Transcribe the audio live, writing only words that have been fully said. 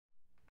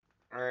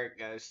Alright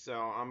guys, so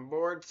I'm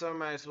bored, so I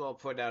might as well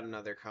put out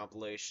another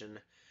compilation.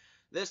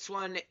 This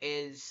one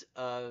is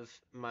of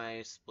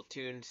my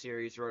Splatoon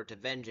series Road to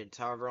Vengeance,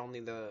 however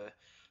only the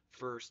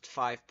first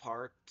 5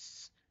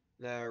 parts.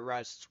 The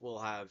rest will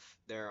have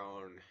their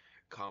own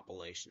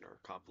compilation or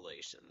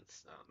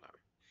compilations, I don't know.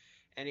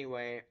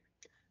 Anyway,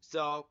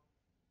 so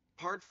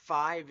part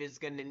 5 is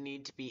going to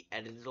need to be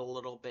edited a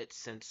little bit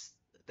since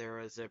there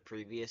was a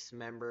previous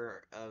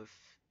member of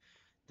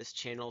this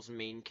channel's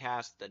main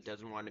cast that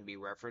doesn't want to be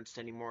referenced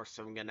anymore,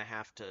 so I'm gonna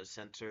have to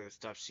censor the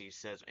stuff she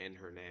says in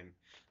her name.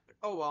 But,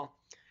 oh well,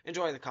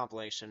 enjoy the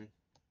compilation.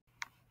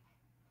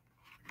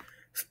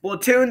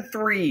 Splatoon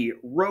 3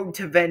 Road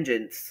to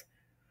Vengeance.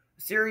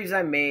 A series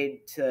I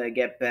made to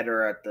get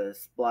better at the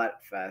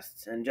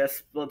Splatfest and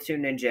just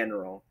Splatoon in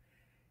general.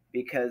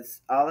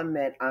 Because I'll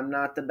admit I'm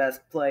not the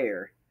best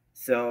player,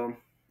 so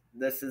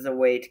this is a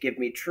way to give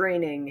me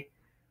training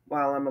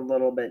while I'm a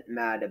little bit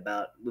mad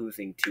about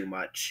losing too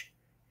much.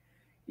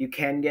 You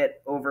can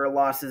get over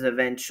losses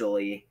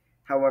eventually.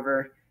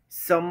 However,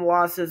 some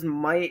losses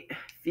might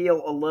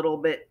feel a little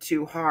bit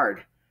too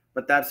hard,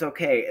 but that's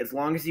okay. As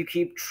long as you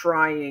keep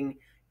trying,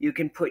 you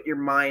can put your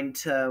mind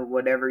to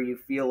whatever you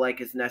feel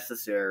like is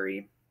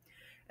necessary.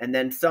 And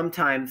then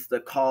sometimes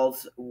the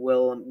calls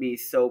will be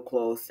so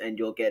close and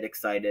you'll get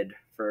excited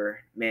for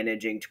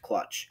managing to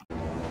clutch.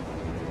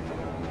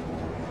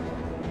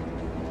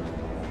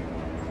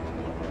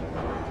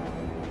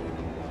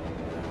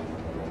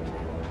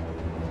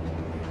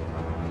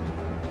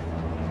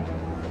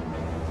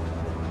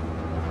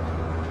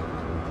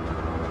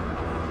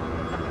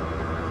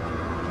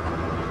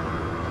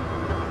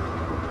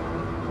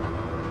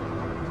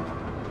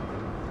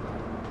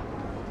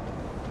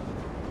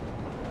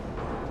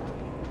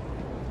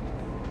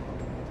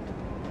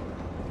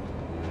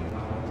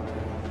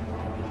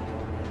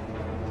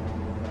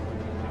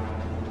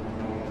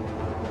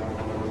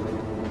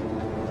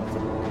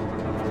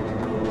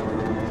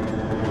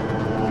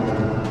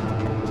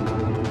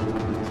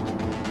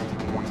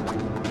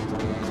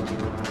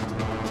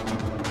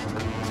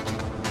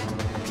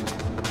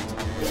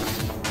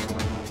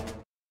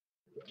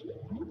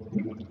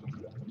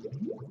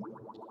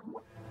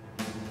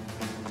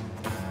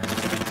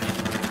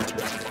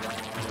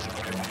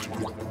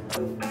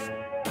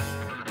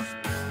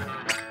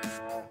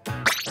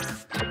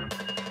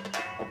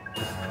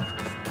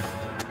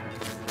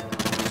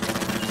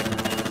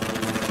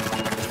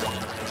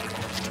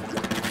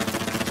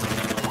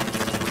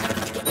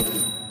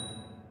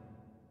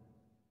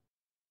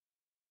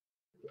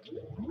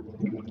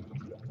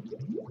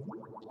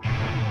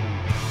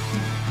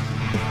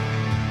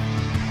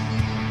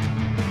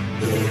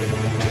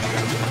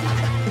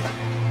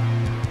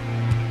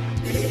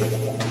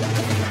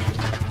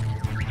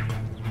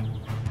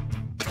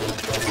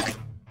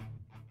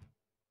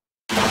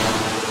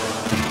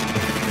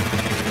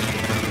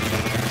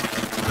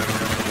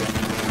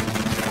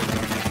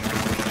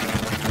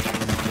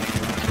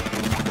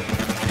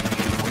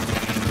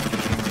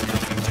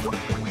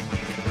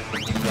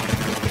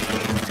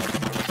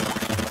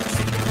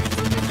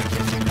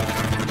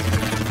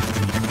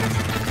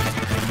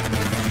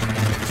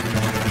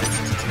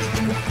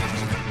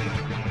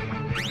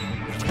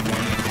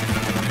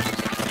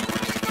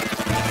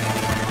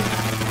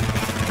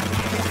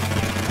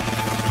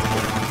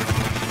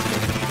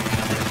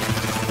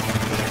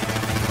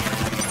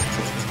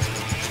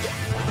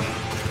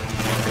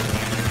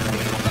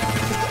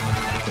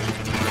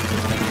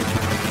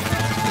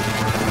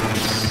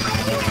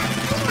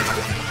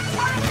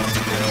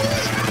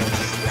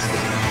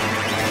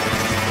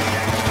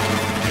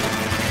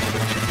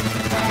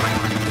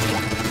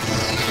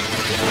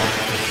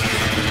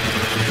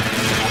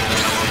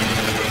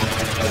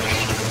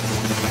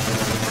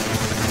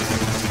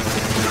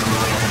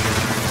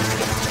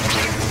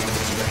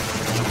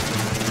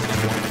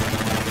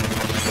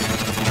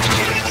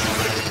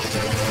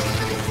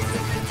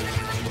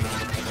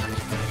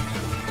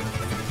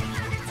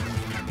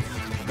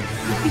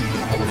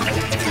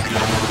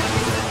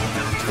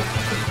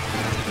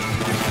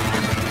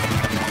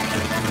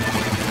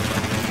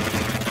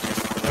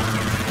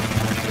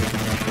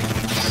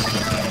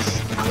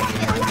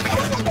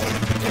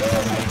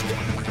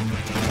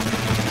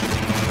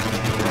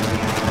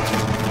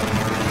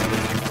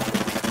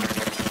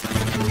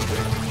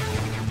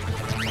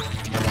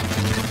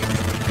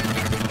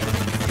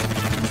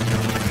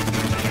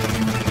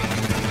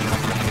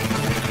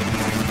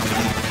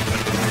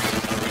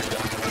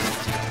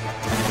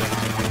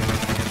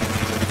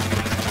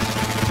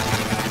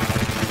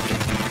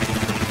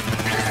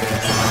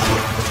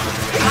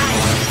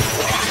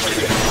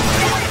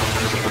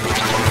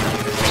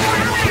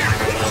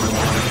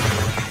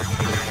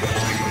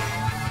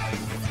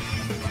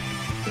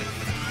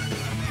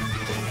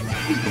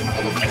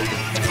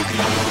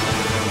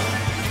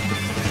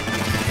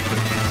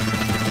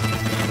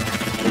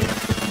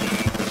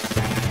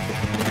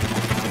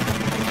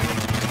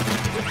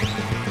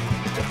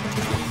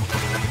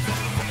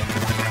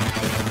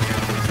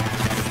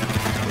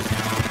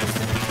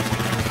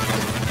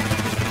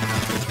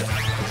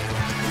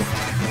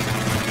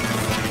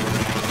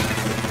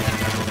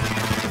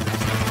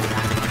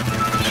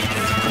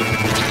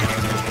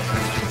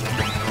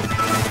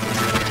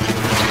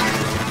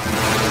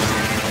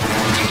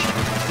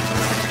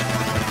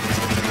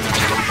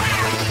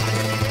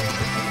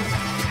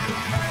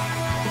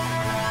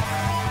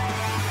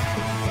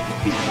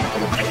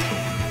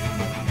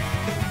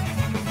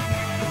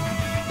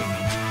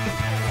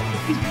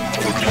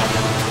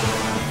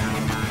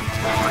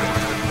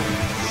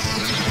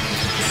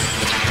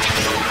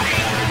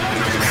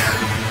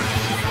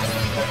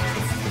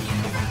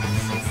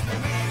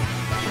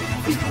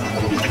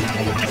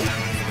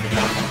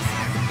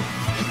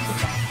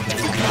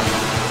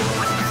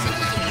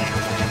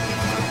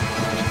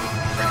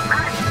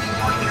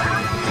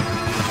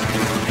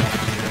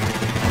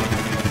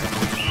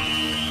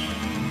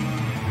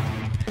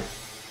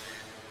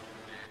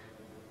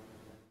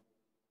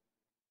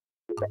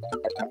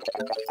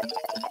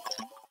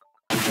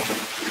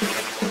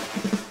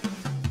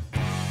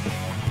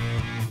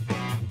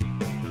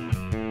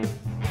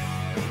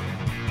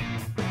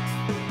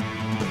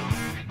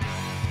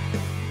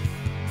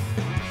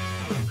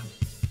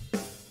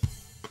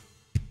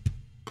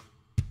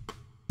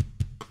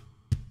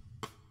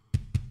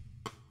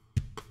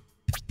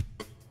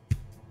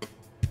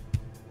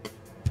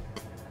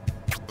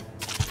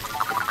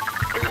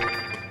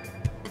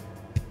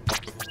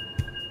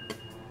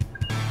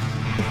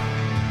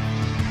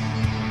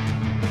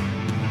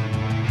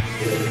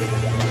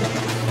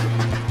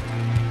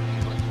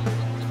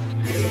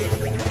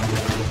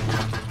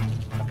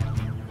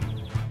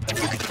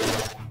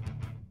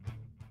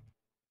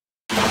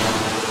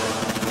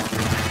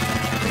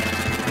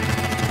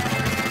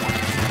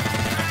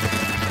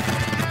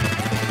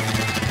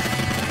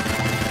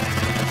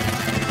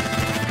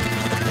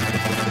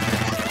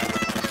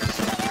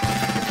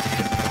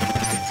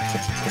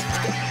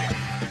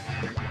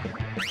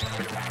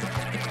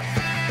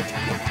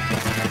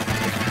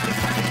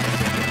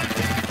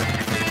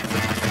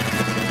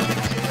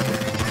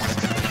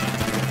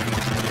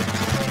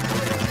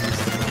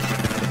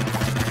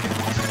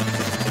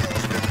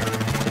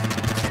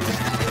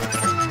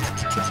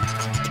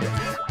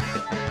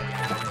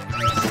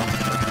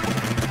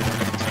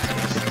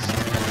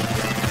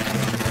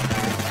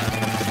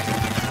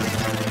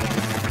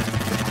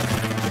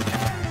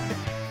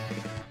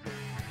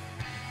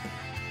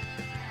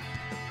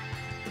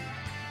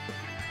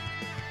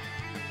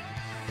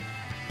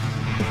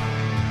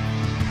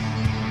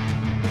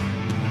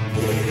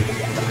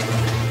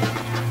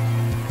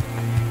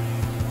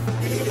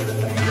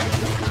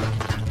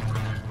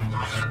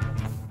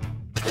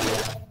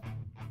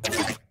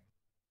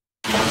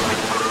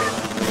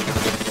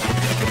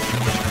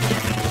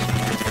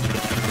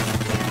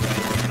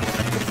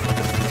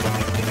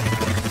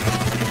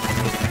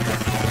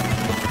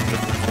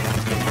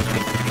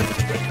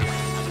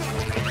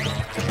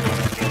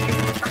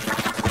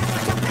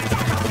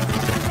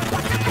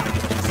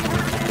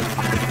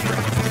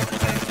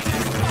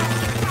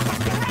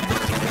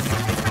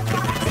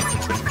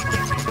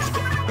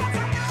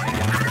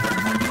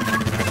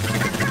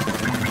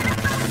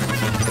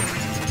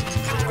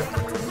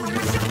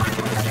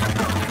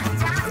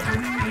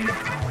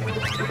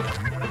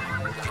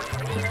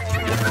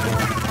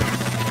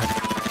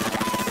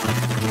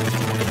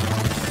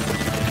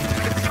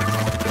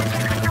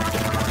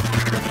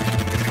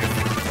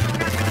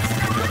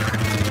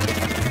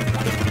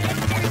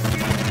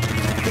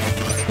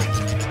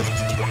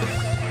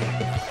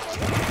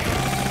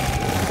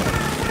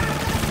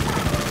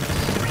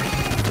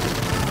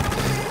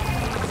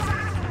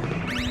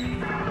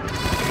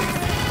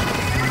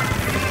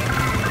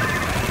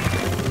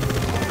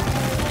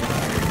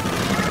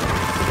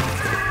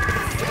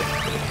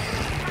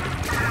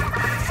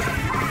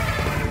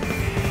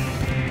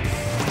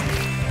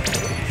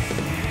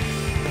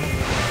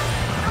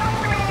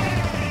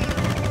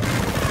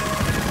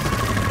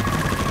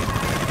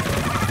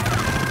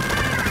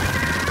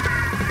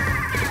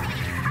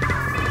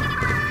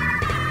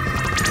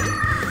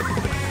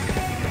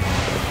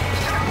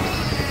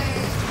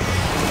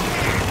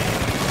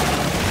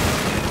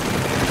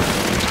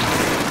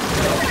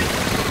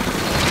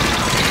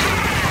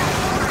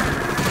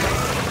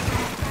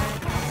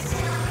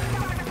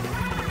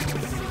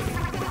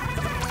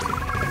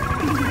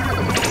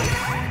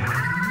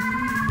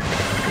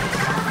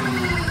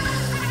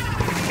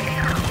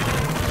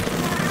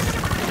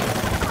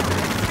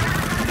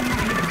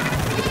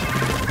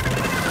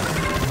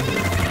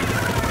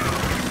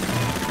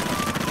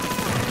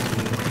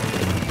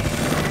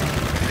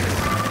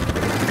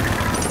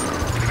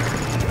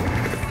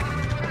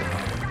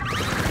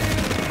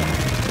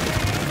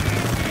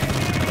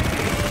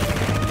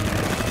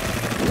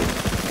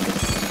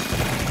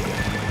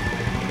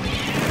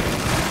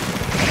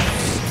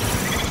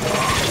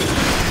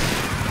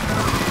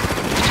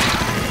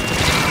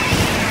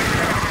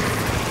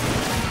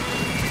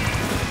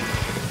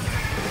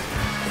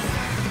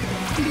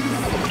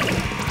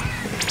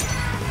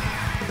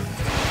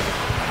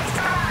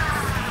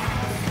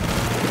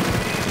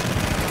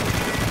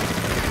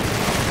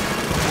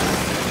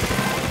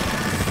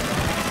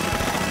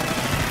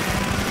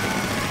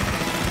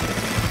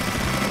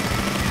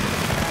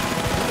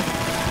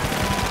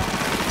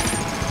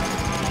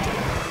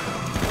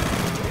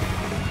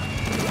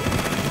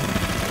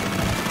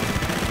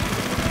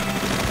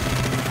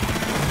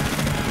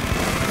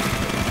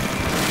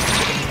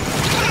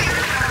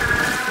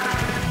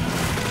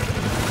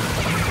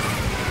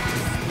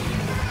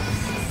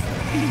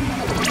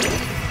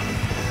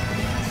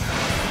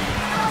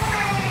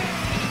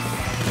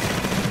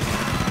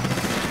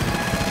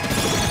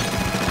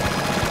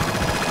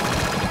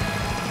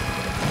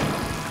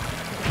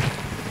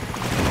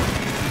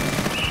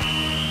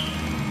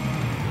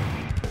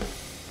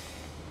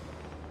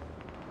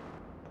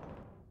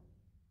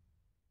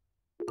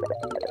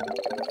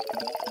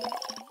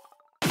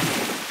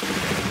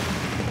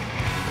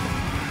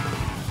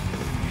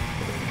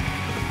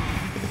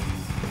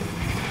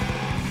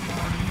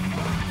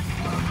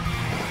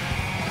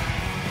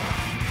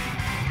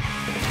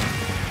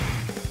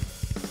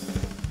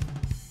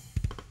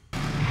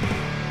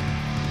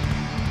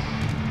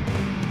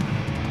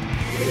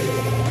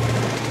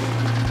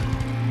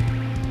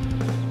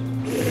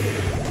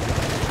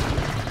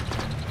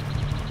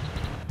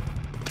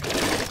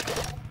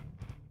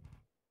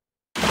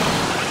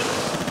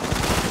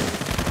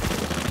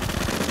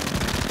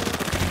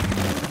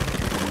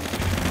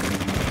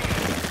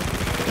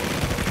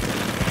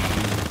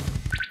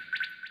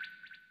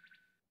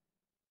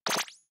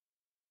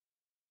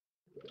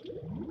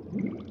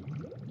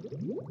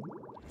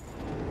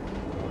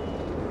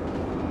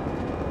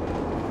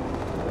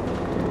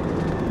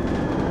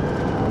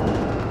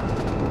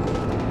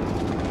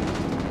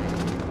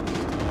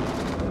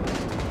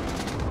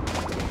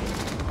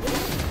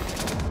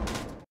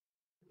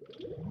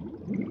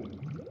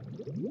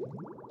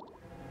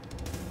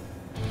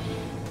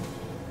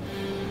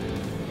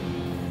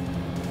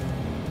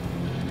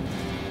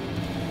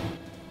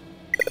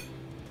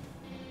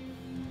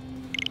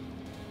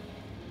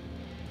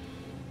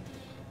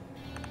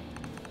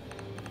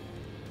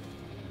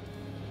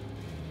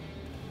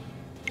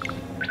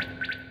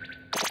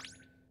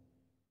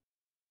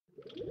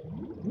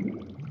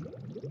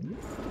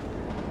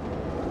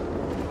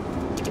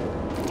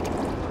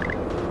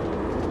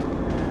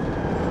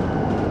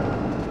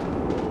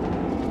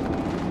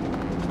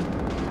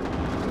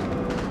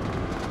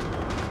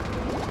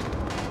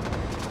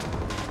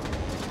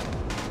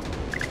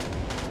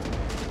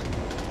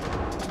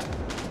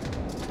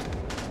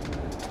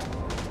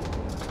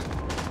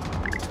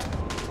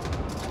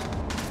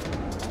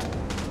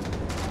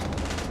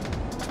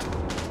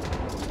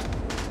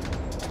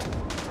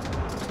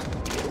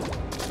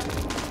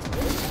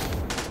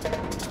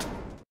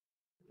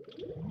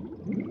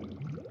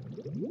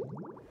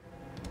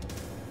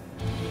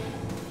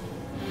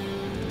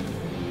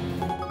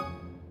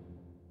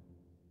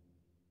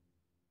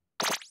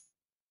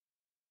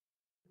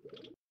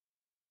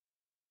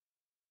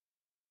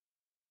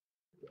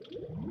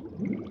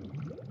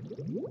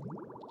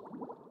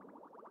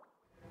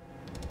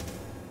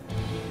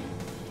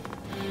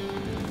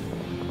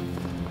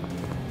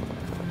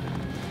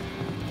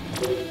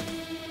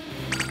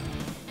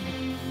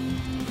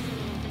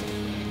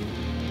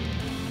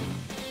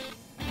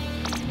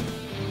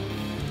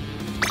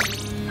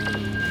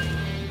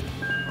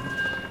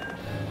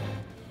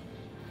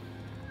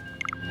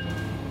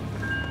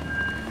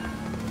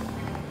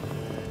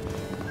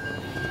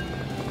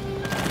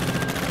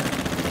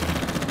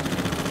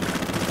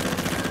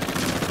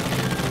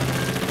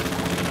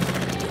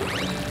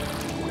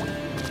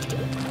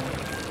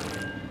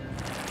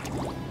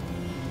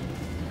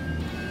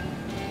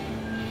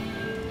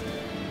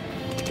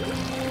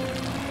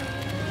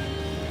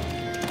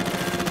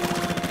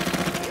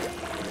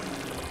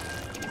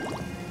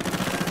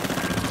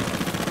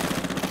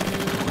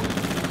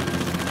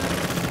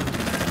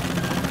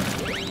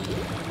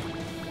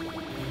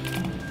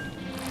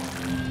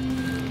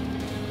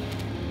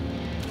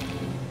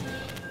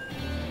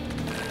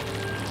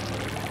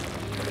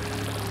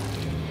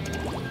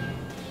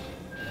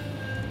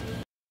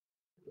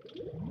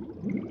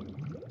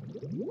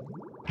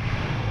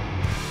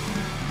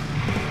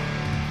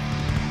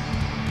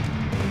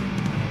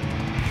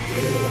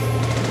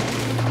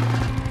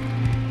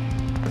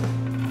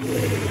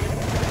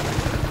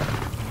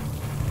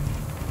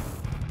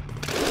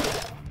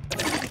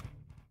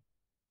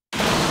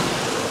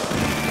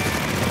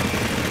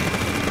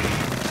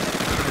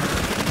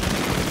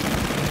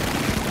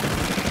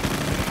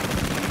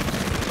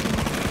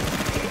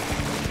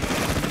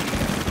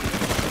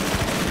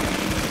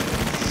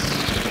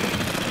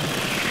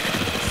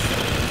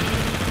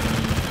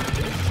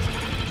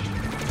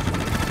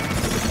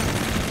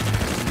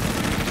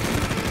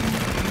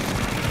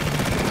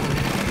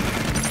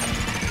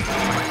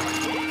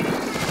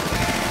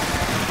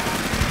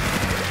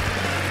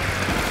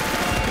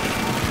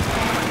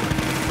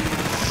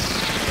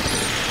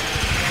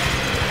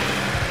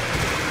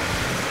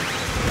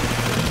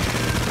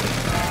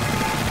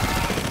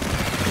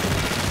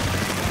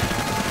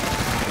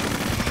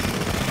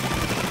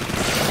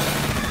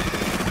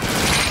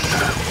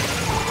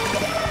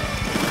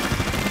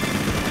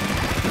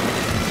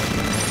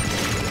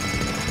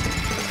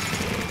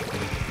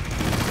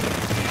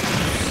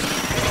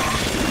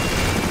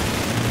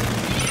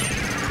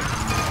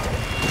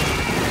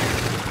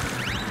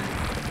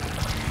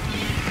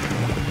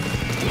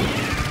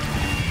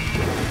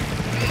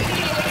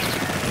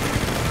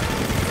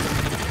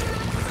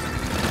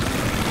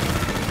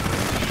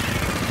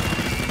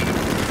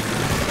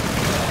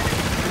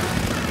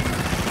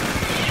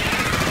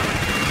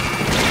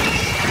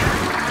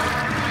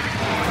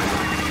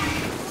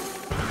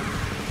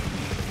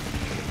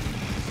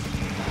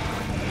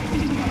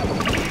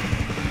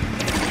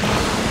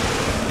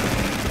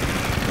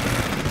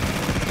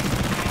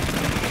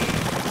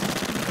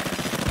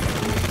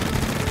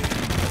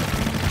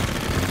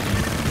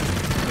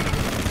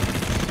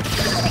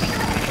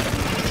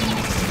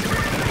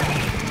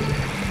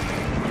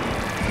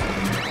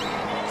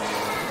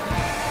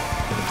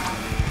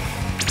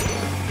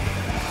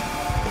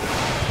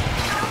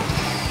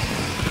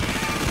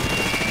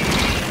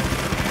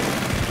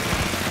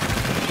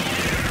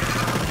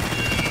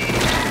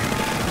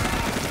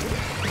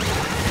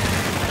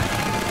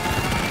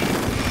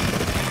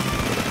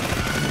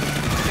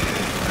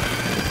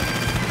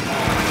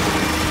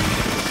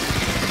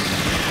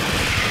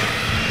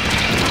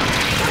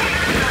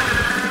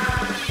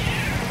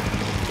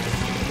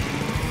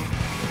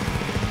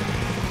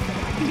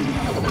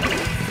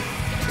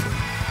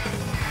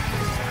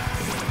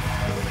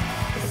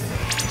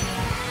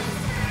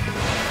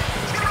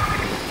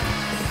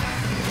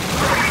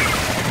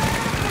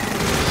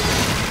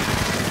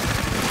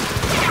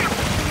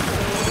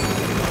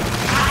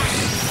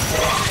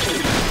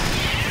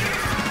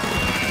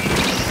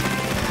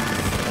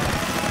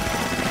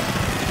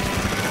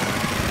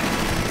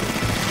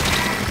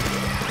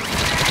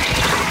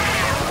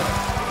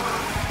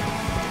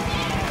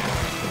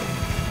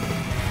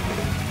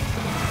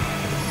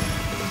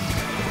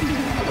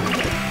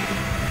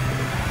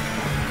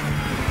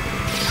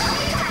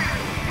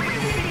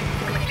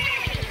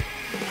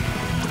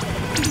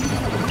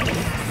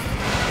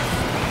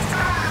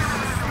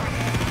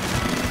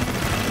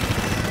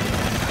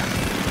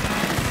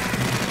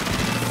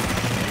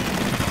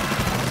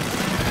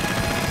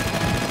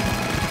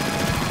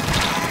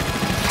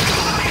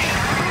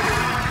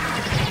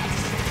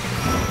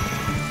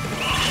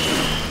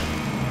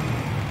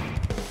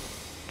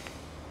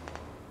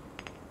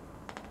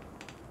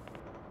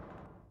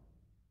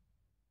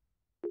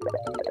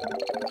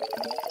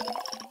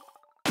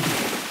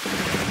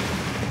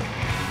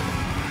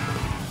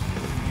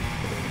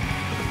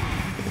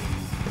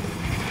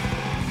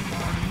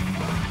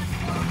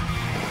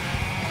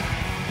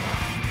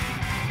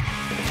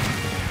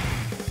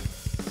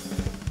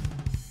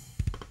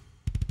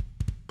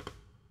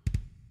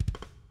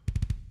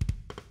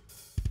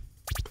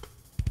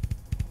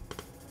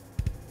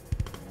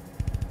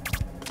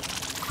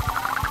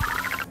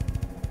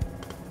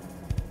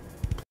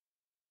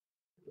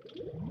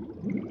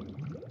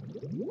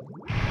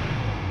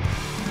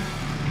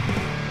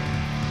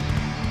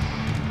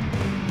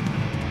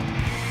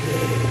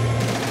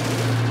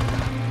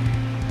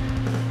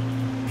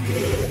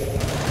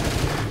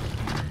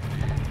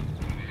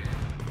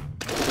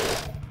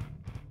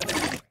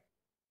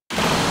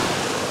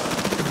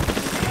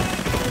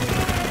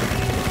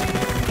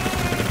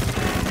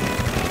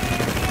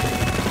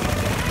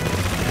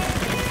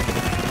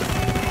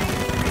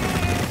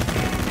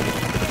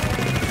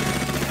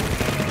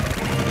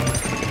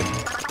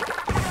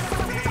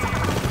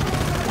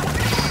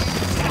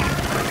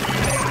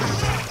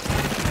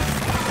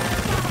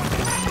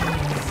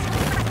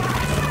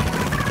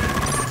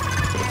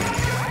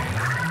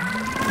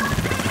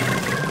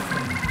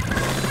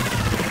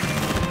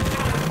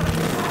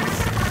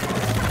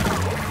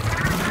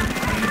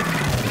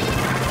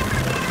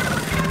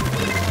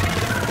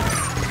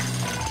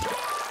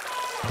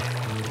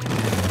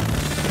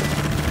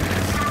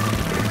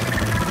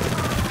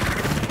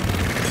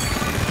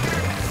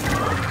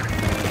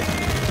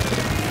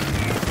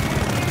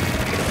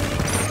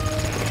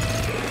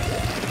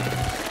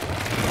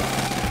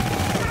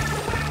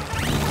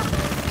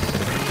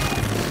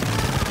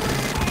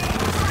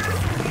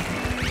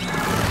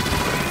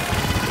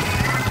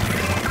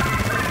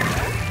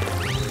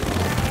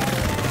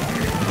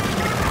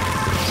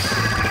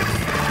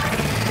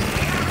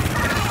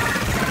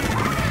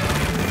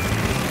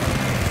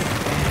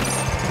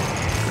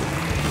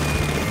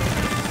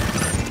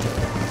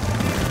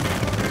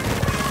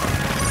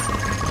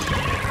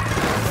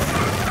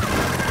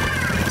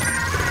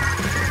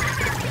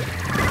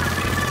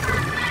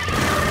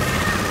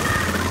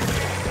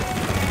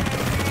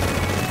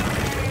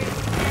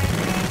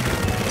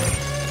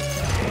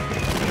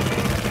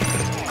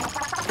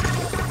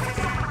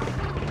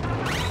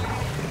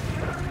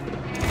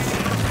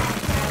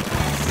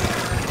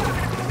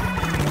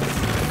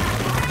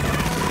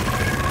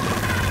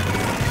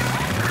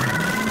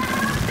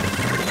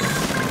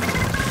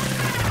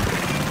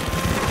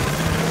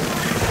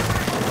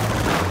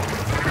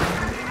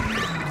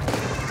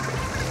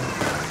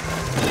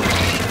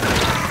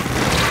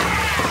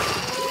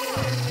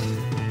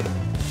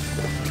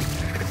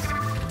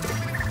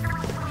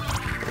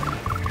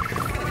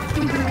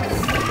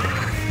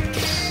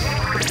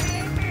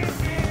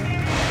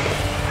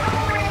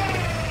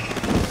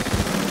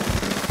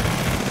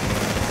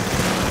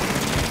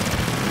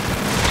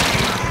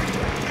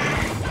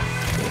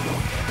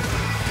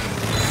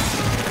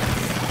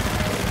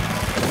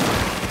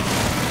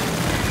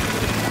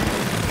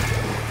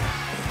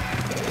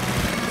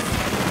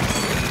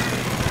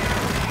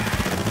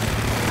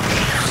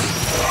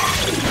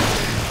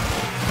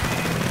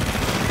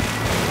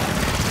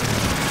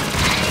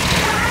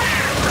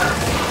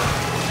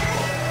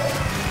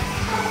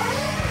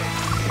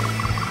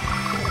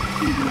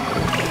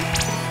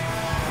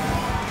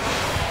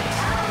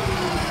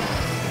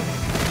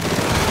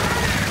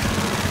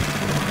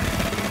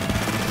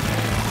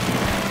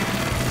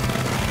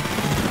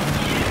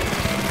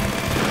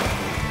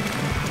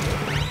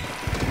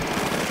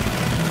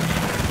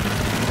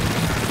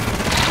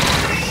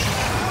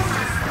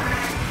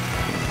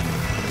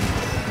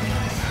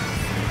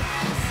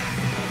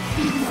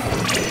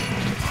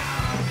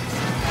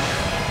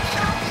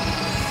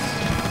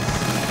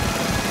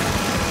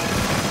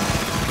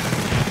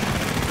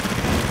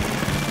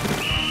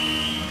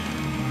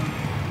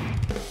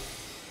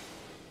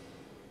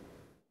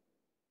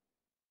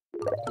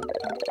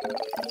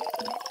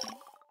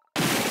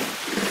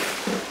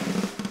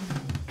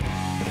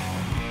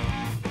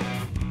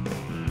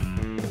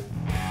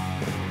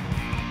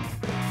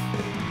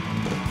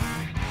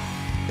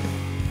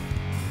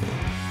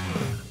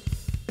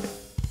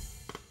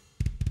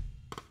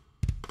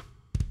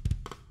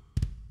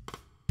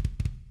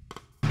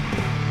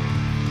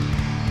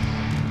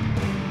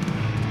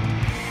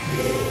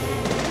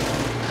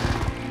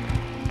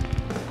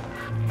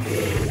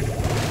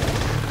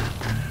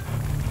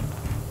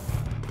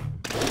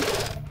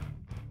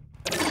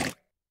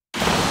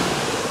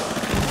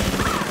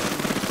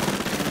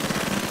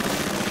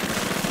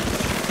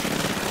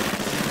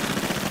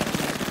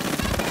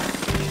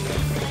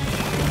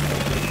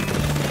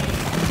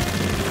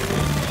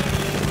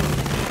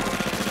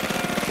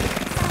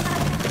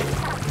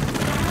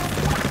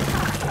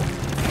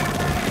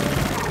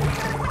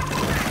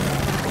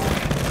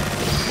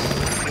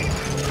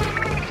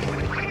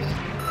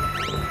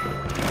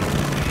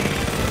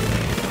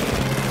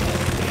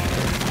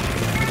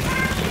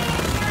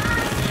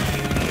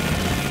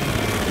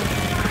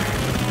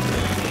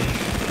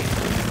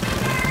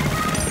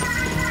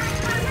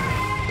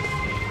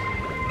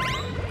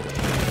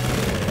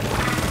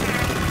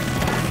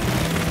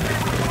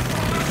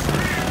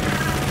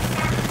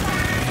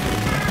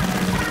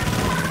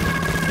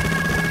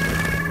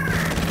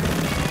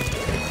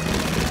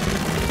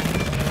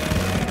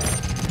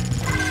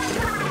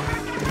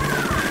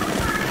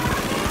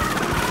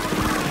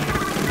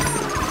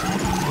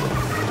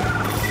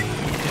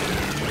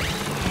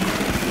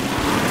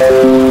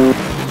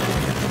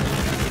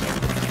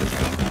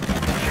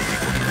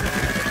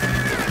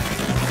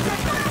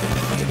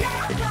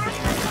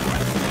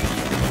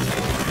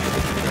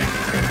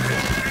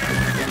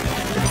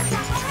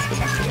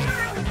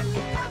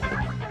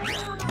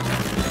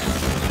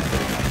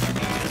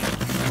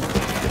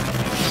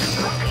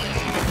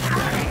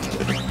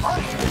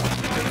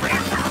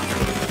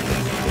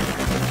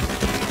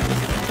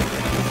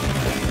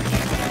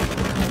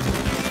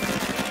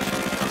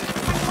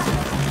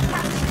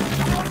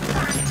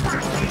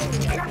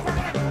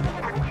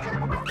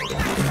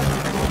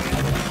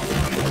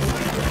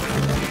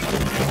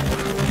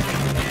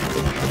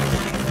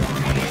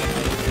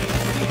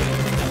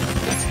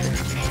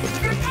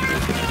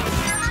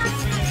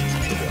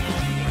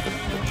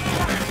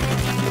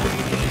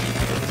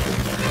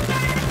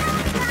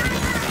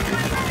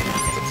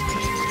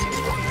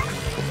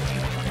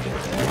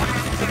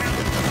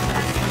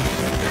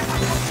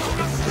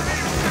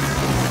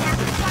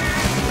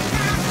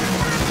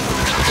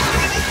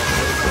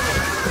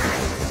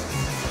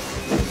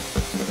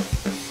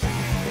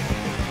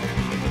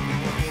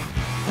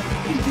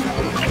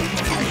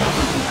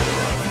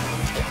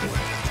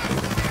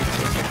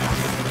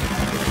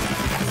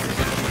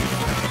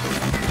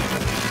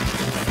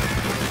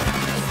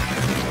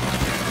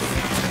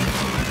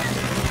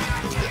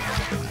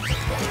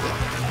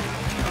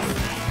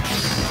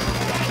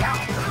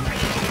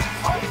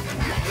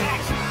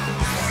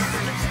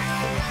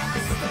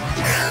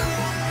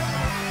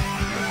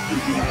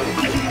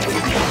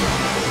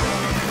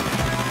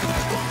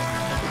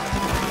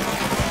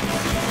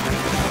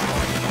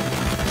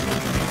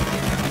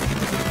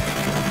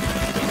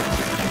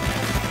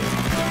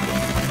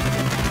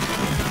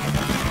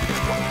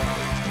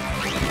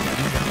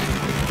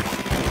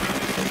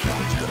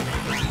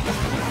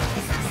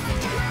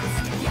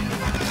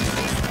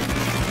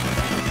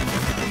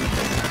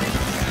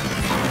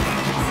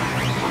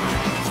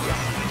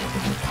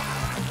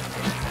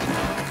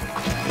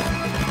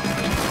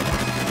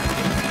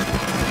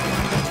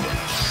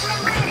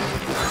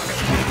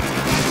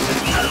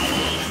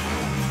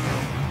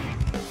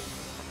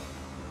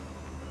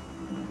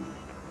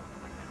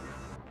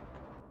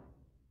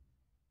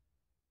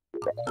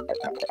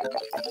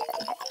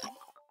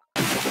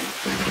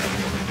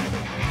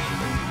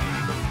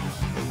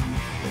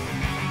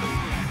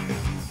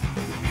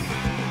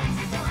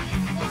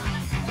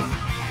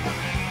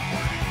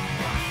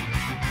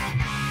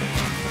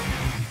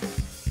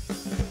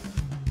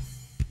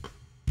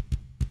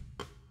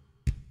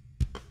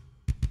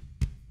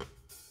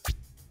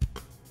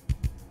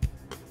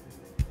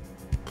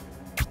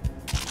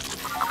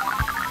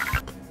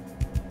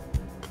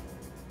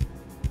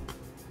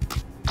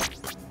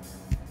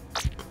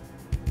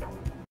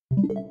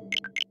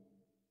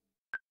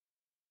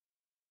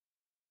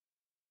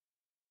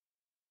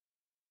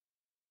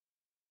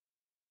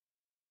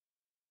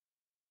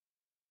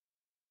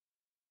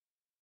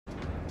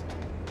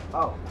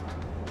 Oh.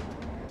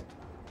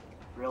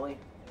 Really?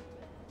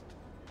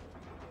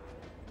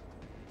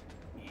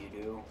 You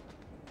do?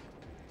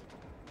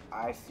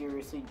 I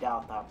seriously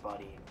doubt that,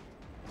 buddy.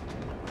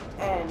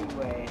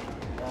 Anyway,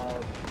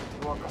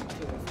 welcome to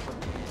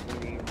Splatoon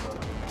 3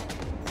 Road.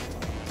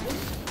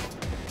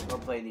 We'll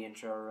play the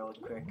intro real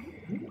quick.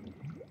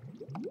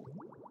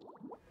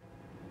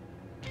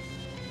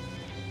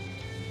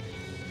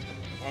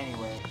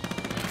 Anyway.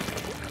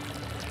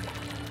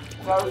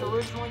 So I was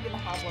originally going to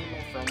have one of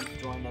my friends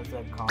join as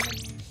a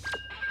comment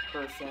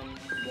person,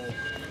 but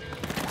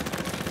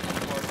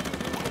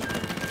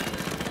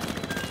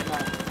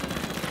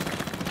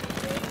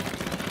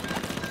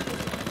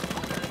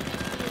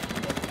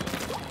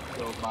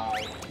go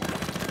by.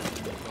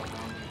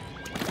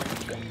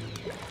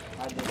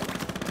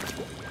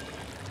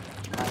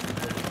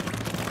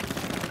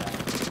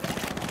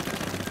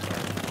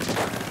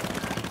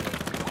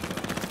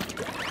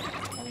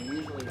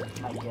 Usually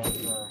my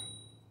guests are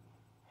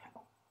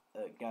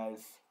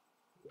guys.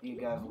 You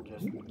guys will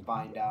just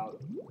find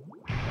out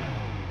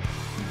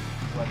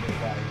whether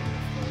that is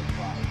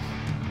for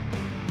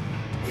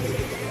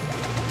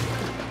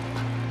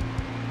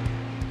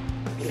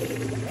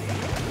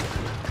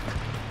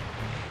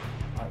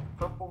Alright,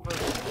 purple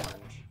versus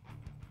orange.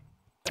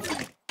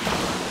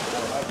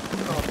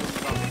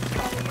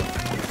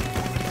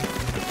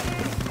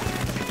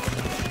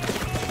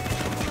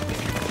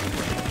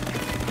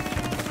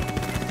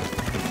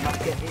 Must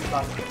get these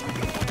buckets.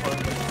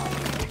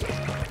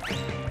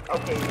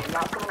 Okay,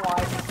 not gonna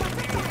lie.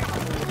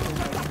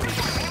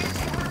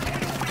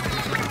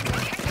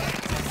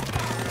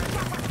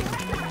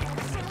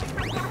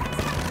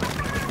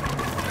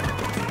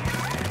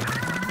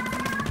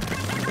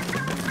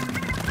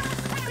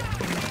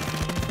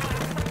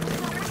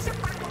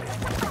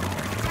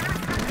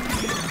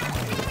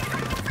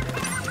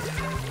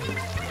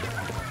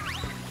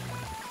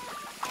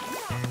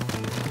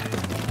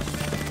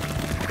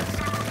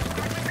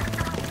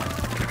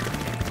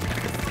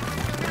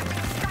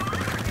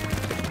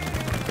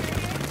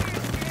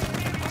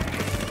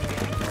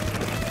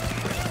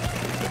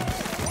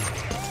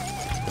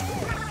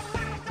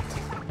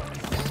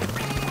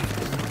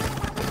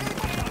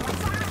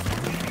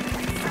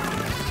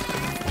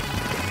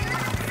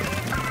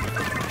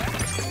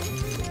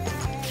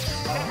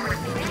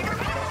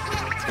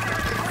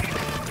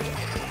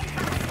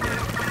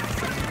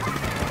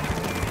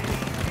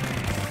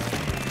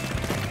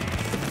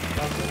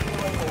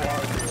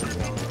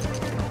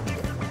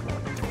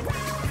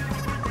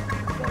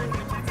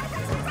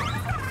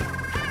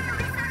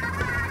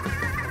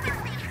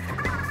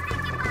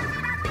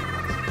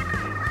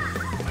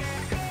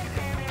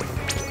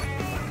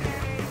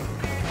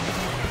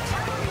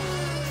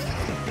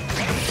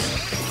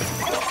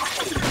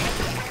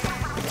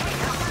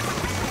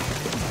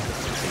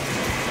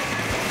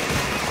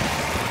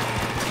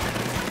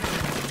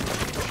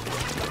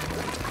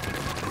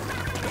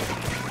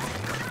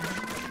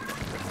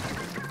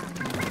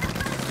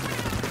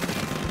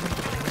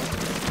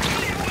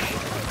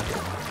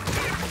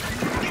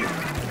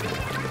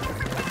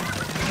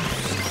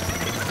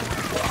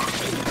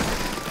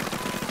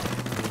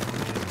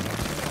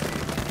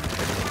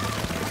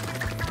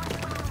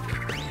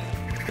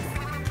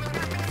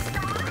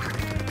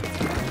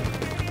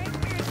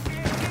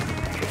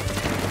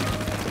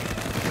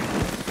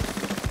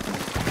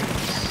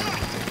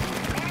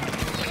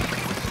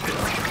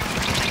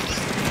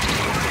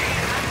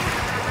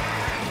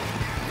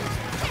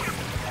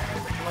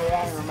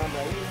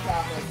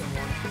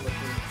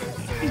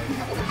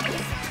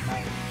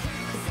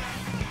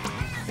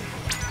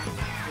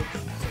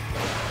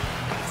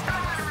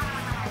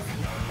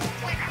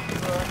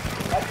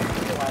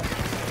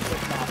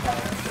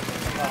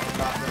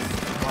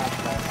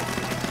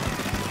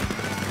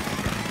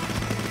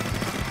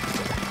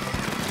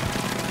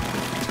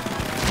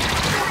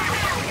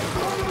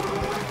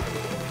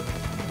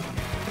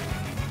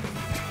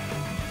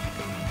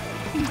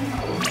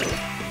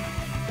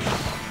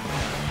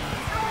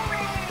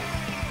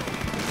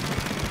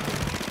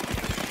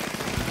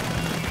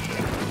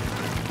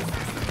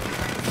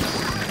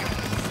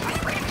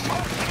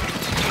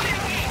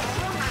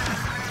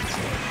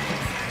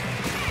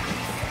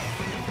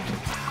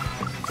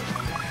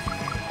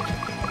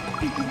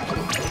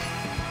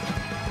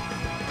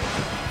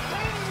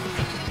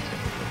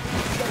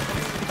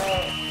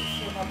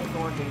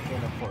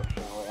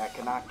 Unfortunately, I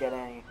cannot get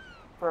any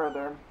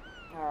further.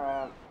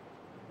 Alright.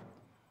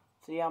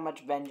 See how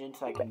much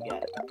vengeance I can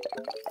get.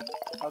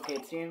 Okay,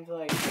 it seems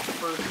like the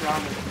first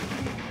round is a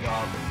huge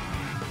job.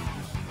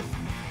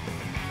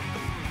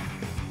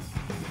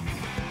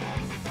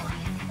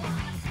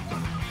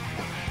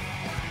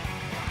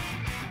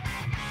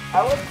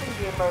 I like the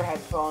gamer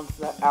headphones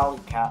that Alley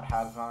Cat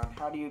has on.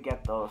 How do you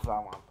get those? I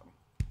want them.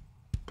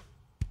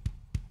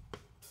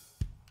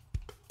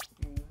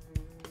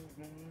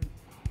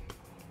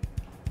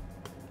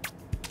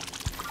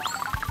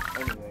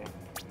 Anyway.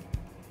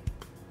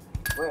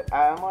 Wait,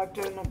 I unlocked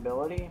an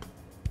ability?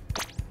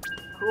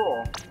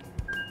 Cool.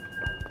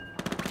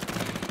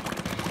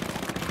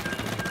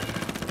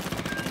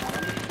 Now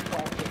let me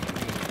practice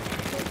this,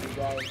 so you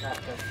guys have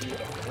to see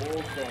the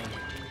whole thing,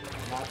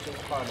 not just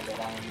part of it.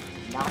 I am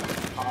not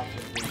going to pause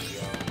the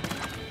video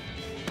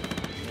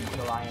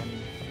until I am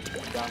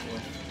done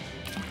with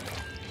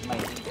my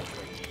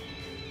industry.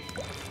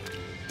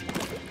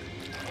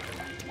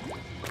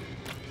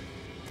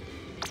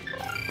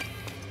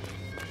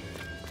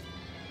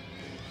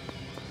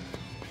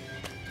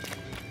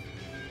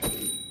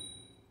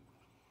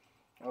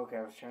 Okay, I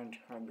was trying to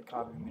turn the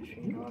copy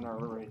machine on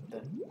right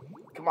then.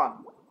 Come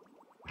on.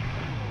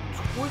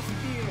 Twist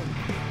it.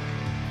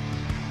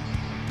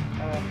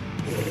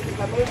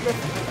 I made this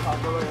new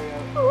color.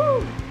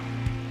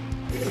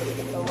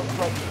 It looks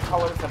like the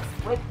colors have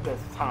split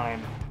this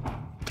time.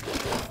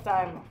 This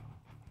time.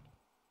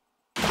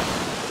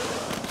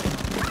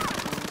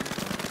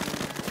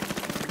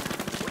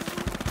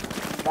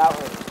 That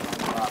was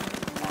fun.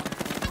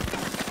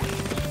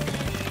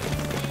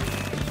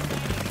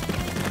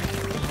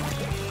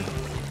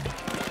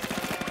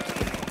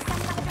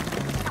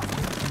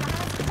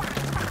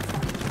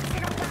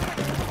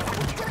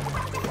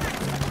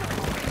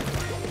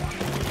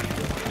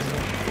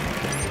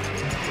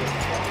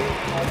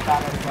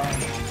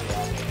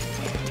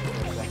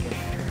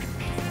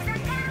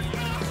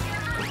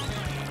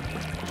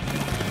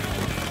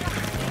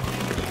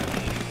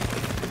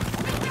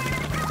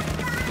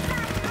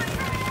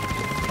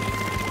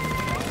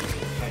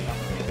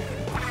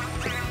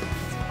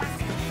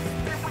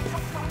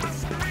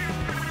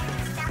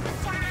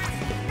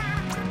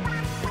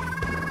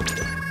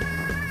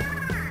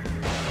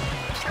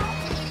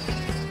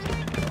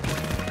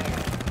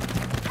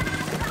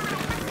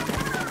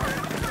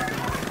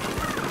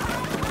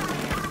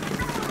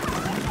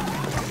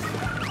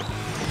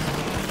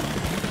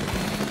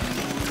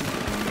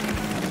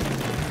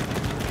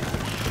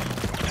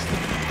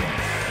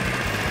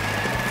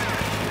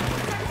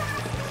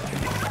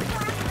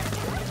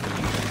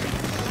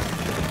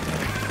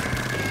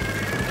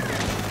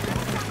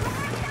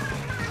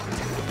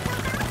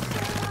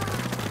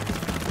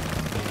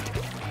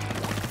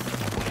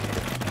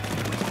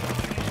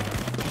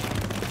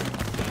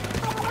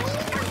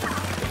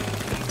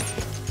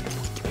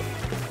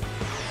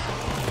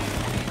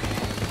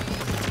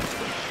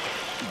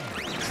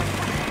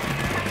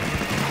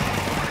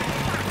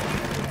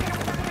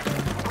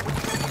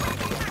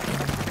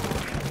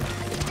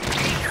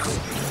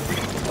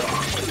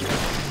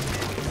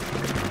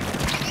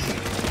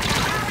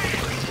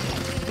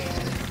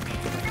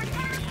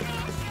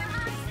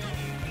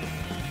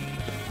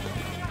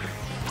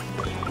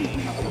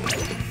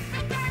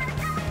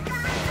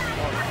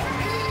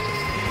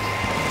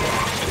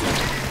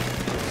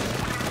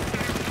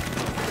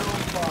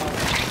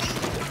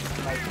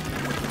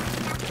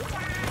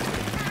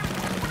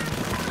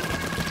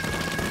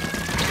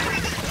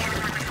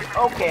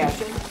 Okay, I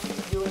shouldn't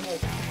keep doing a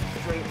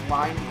straight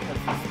line because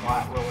the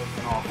splat roll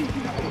isn't all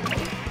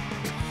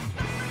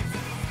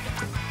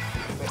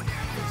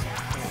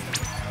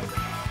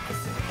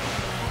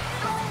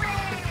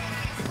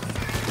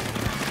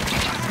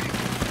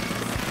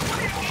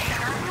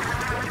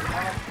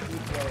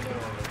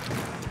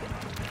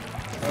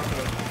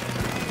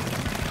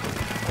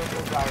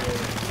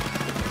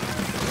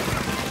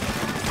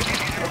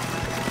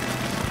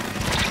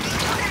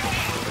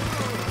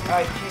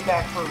Alright, came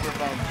back for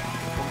revenge.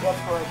 Well, guess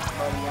what,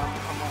 buddy?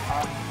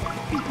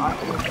 I'm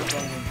here for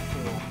vengeance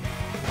too.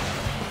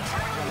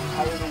 I'm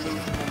tired of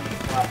losing in this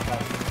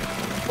Splatfest.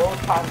 Both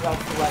times I've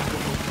selected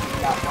this team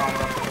that wound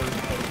up third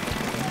place.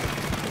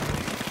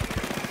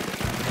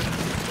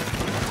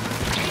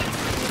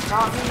 It's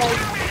not me nice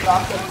to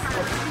suck at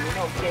Splatoon,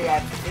 okay? I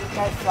think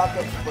I suck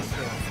at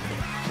Splatoon.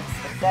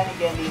 But then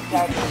again, these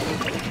guys are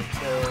moving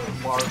to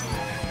large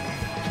role.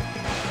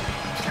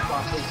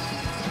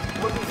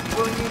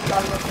 What are you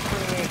guys up to?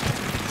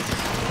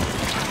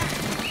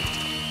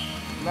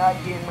 Mad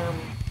gamer,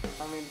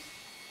 I mean,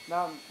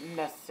 not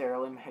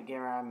necessarily mad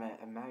gamer, I'm a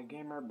mad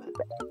gamer, but,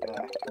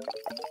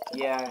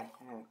 yeah,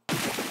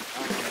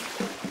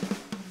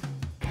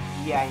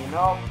 yeah, you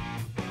know,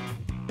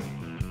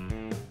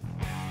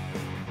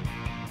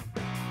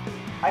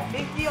 I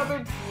think the other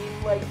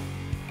team, like,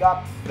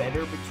 got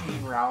better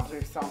between rounds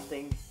or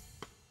something.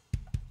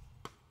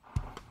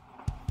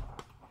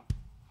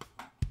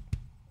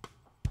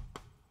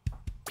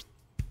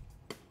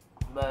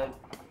 But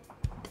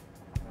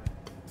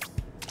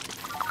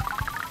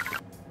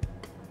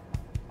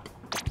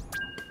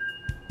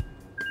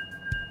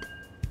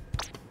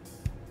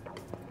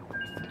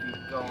keep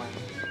going.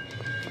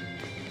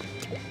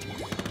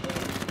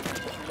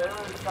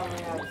 Literally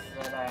something else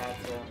that I had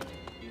to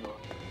do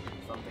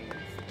something in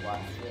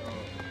Splashville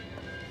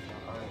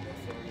or in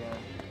this area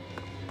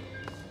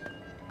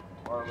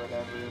or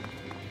whatever.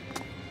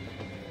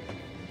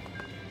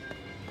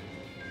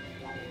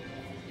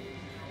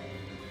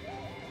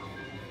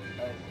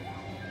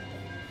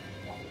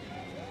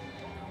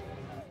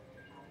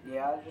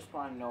 Yeah, I just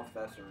want to know if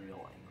that's a real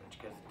language,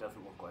 because it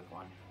doesn't look like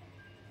one.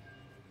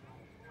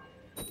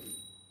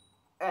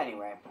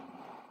 Anyway.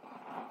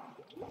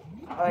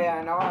 Oh yeah,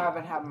 I know I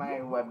haven't had my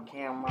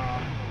webcam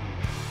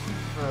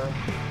for,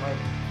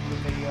 like, the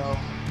video.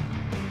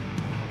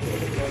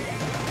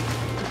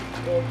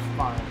 It's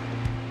fine.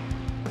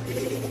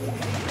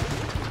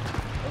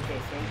 Okay,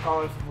 same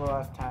colors as the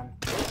last time.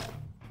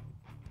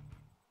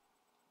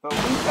 But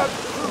we've got the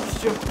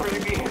cruise ship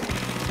preview.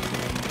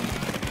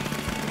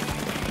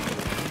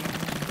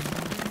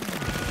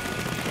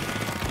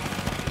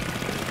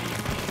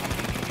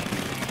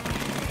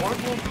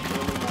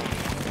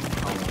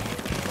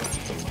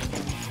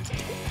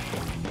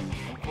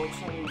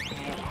 Unfortunately, you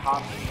can't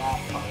hop in that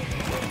part.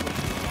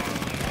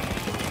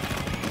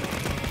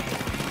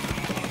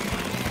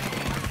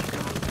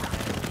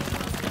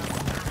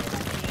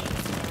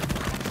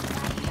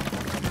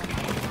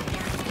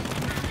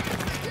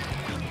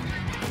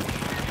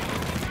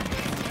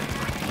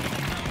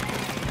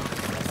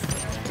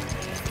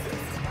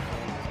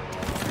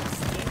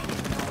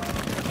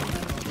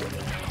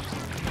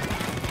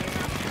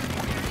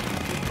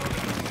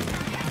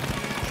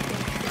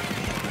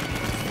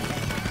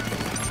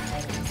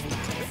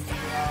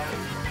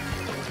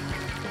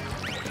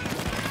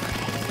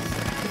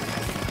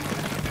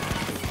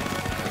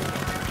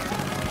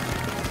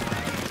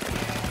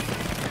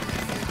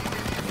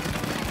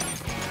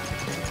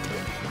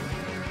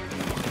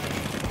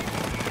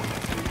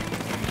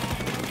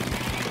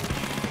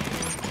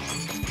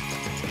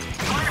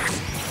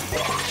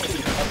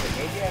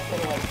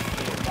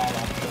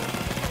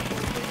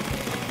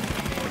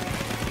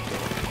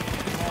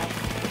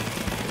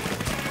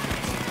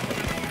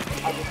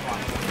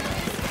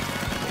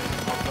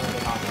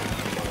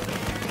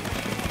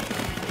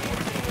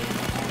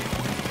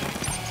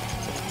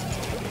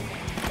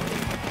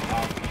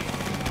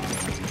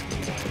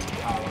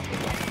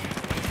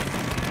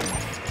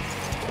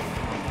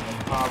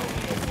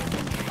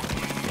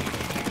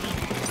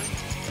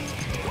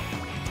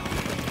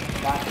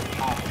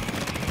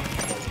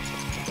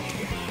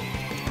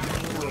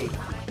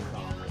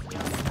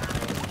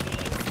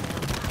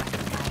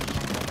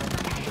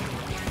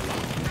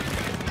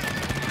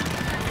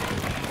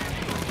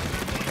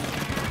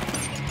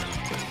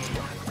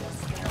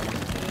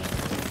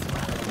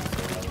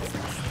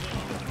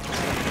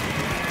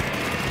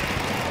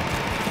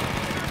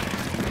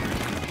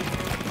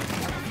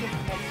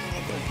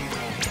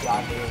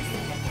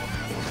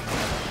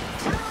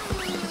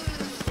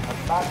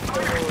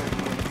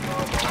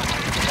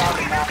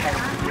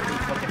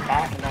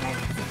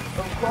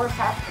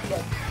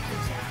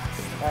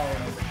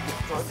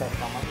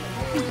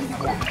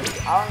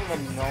 I don't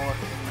even know if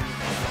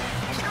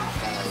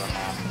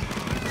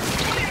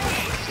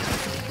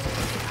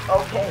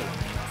okay.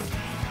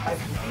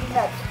 I've seen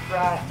that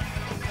strat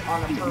on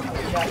a purple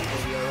chest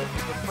video. It's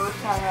the first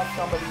time that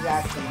somebody's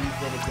actually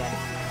used it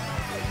against me.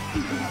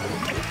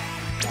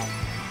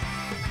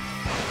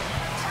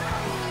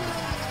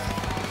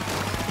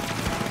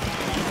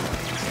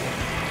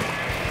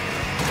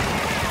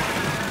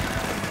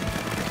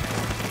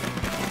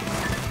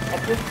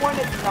 this point,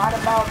 it's not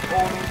about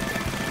owning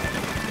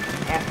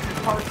empty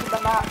parts of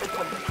the map, it's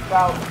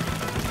about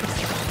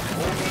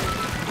owning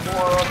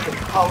more of the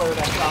color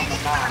that's on the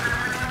map.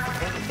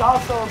 And it's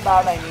also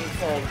about I need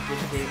to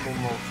disable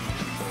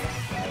multi-people.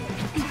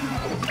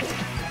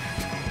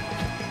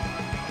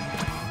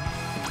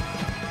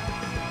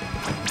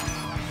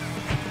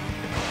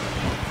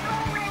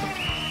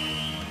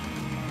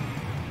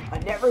 I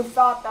never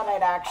thought that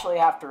I'd actually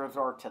have to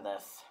resort to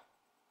this.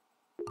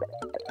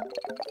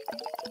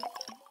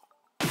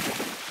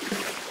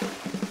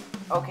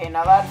 Okay,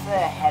 now that's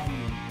a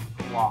heavy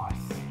loss.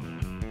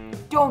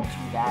 Don't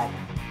do that.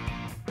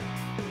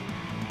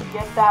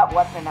 Get that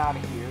weapon out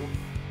of here.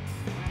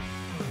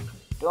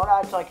 Don't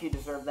act like you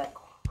deserve that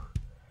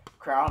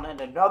crown,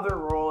 and another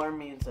roller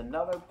means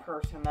another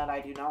person that I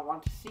do not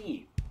want to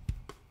see.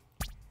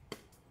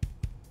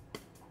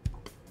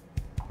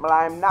 But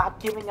I'm not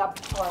giving up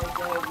until I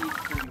get these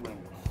 3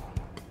 wins.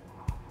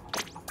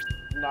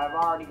 And I've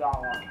already got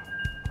one.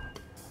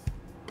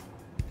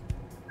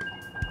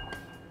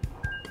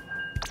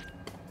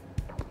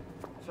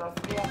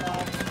 Trust me, I'm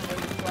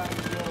actually trying to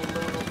get a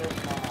little bit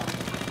mad.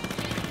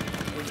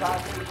 Because I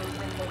think this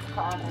in this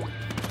comment,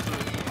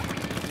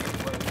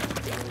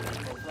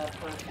 because that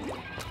person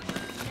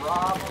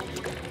probably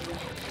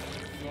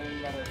saying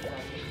that it's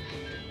second.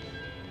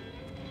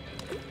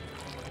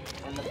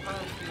 And the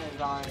person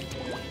is on the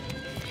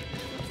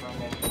friend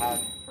I've had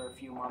for a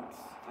few months,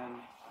 and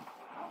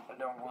I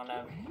don't want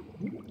to.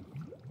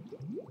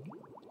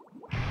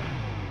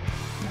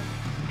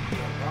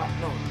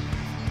 No.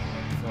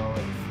 So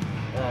it's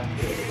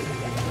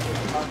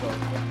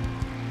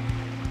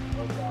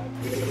oh god.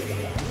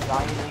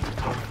 Diamond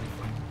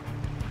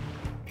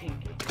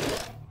pink.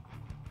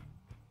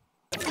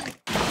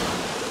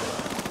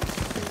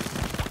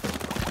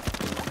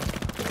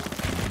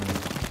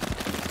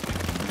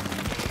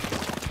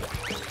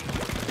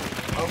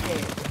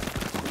 Okay,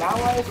 now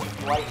I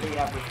slightly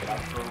have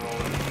respect for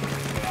rollers.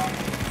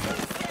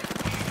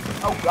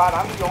 Oh god,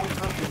 I'm the only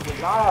person who does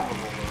not have a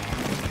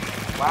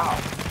roller. Wow.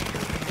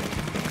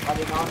 I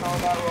did not know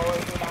that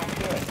rollers were that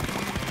good.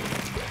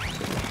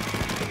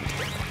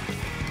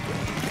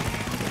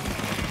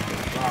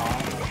 Wow, I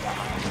almost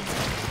died.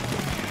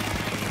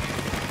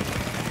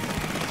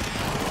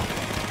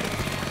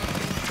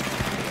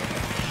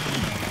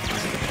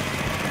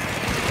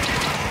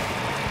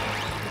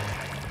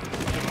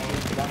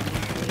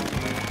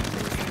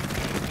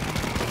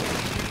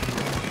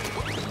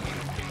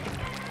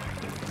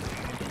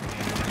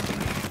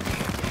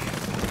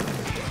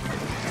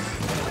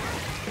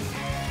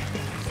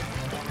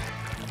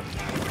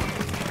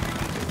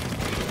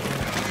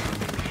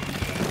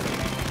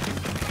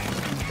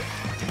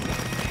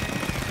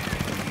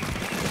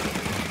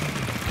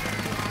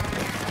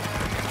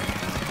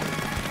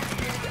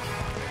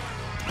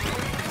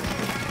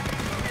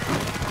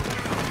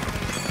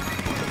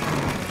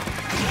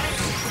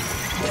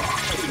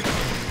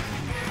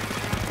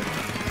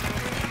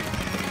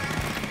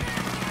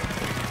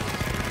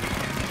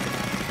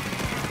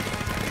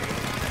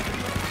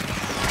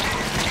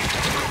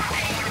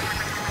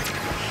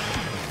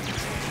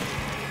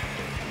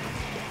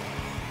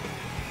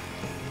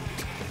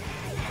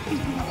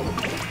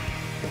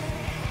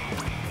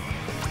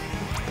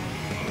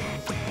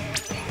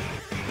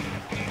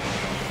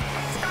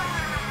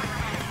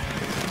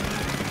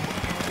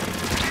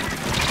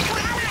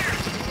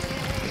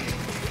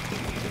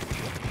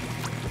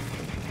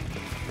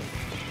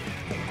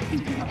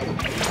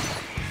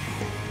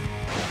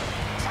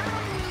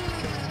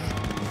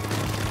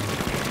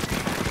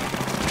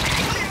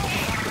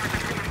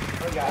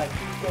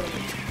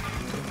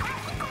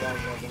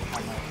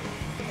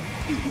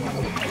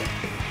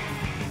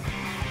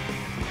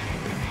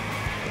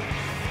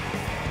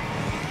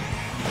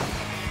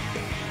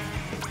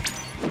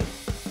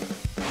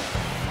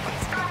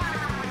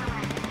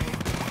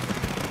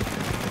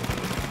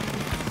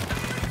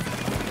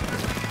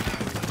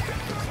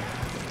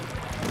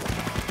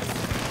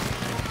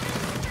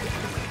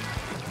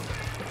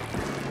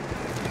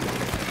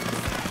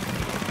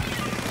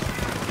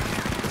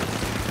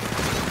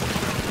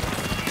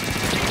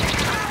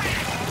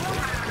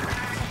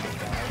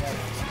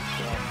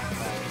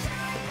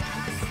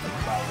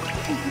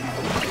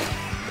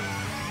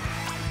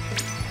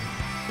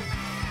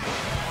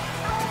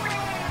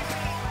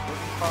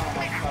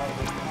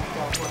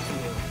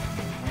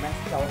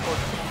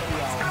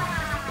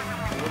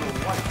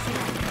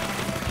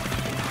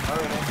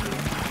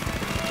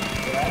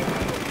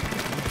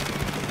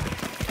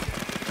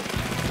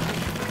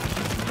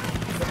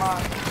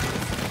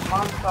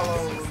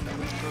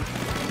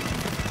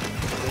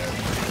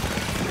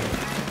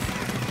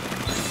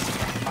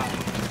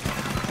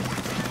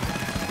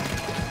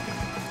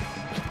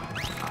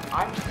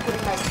 I'm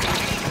putting my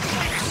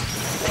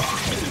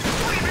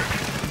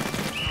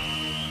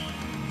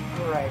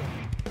Alright.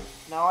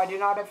 Now I do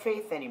not have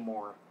faith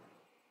anymore.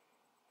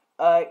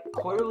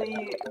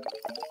 Clearly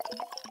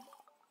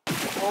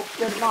hope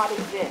does not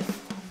exist.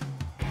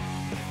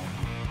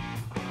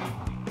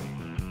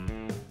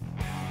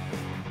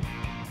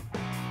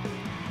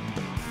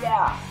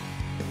 Yeah,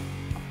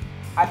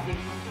 I think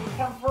we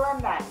can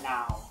confirm that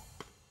now.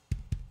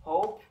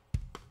 Hope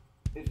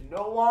is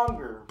no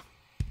longer.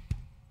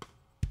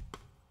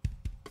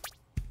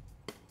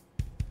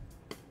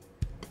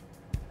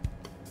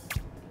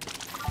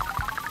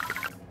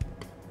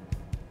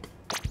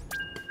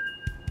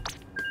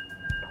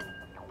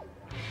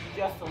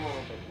 Just a little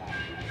bit mad.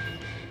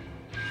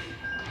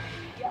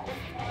 Just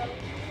a little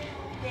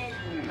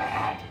bit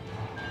mad.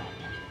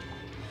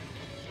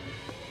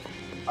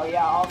 Oh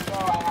yeah, also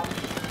I have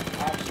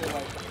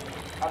actually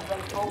I've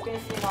been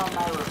focusing on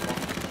my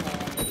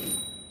remote,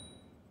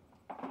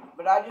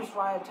 but I just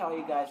want to tell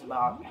you guys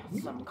about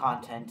some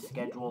content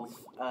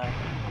schedules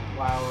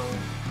while we're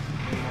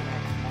in the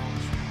next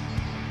match.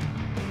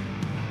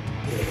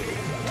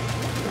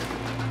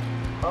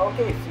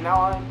 Okay, so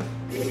now I'm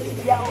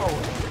yellow.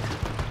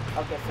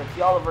 Okay, so it's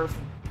yellow versus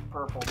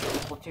purple.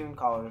 Splatoon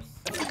colors.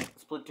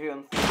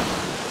 Splatoon.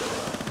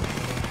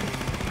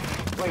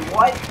 Wait,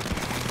 what?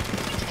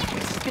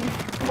 You can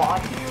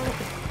spawn here?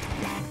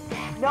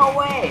 No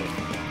way!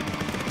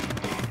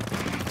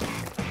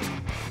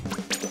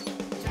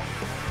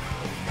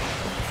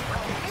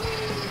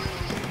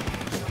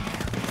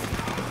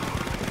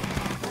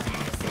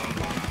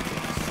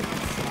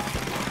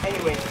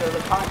 Anyway, so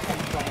the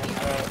content plan,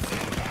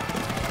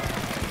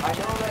 I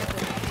know that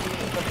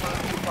the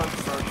first two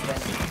parts are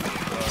expensive,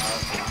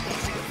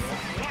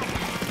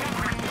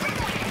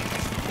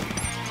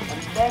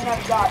 and then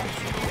I've got 2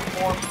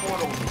 more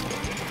portals.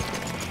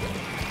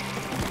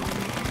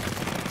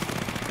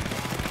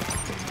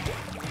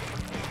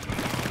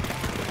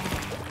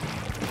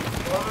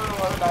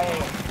 Alert, I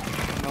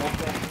can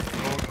open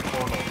those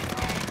portals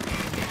now.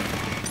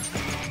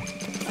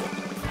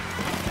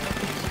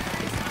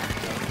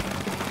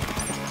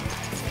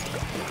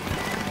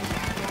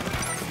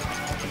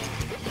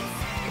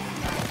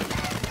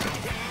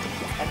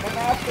 And then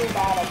after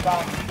that, I've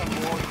got some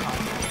more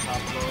content to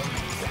upload.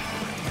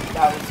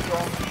 That was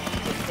filmed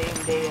the same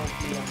day as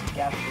the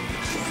Gaspard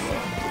video.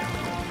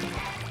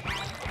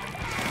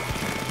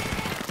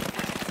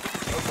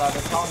 Oh god,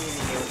 they're calling me the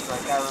news,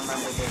 like I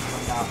remember this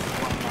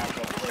one match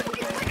I played with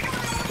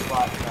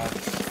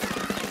Splatfest.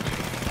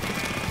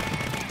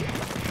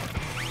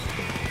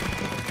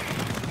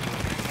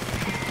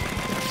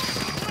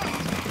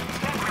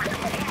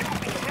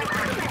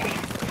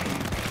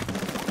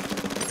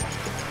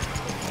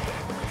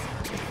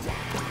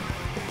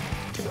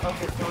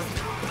 Okay, so it's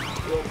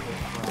good this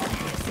round.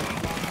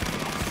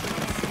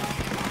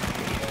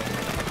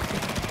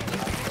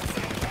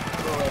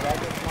 Oh wait, I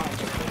just want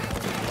to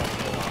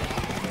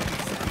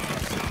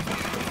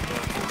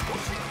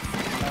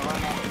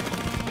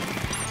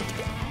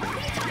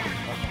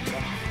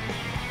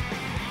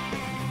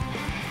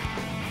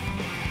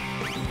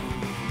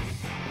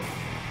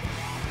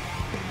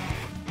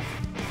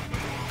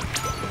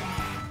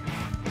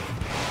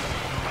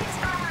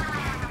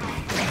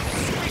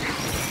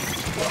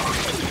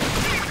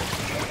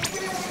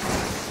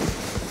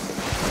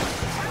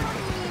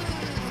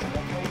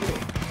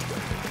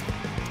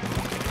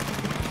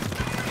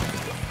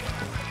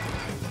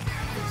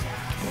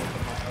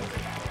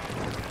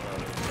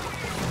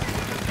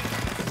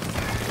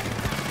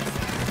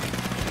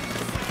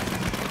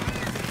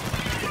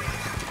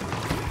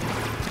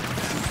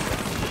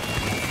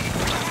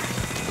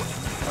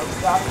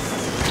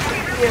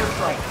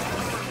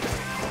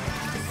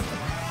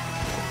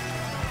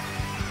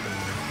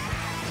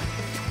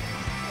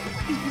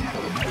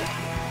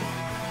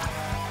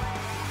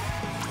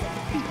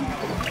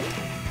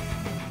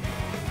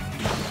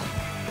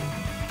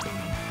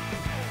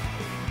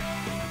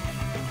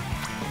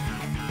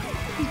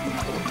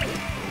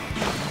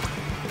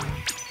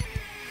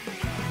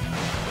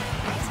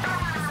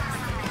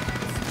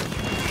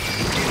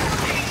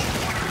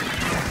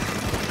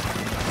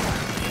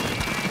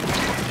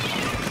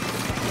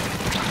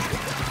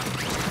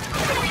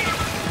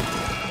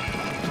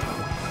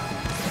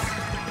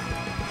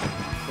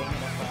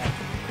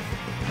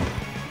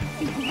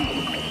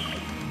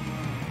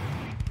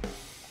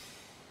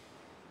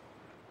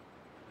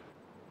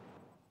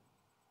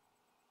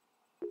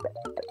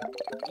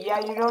Yeah,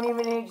 you don't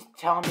even need to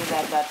tell me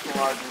that that's a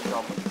larger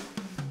W.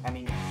 I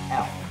mean,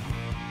 L.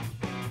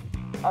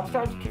 I'm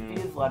starting to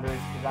confuse letters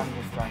because I'm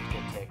just starting to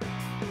get ticked.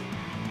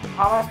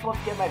 How am I supposed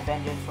to get my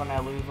vengeance when I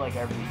lose like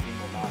every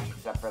single match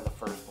except for the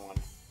first one?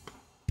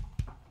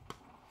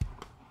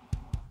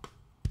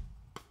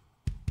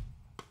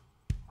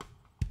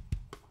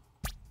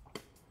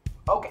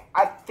 Okay,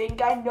 I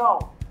think I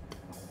know.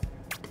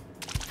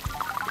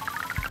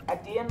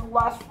 At the end of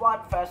last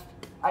Splatfest,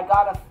 I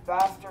got a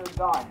faster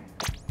gun.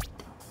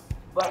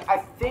 But I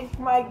think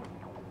my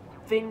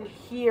thing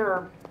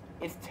here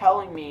is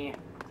telling me,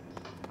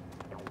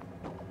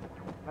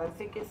 I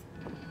think it's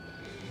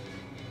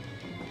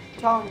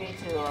telling me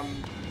to,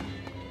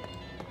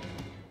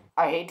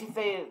 I hate to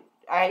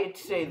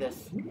say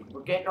this. We're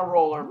getting a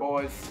roller,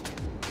 boys.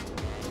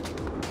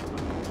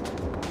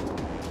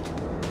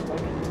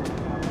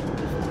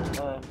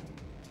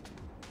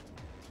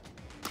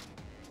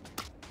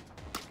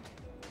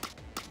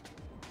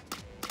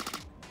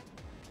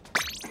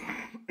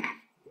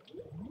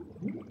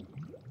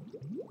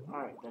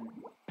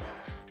 something.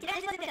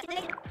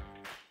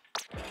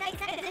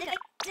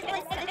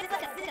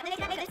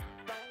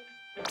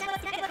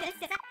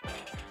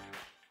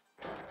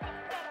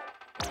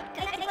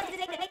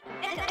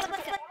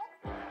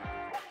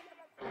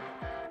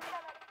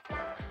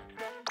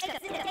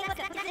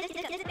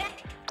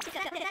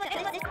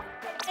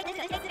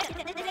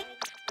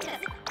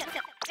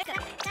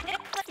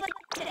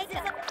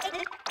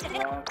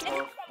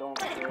 Don't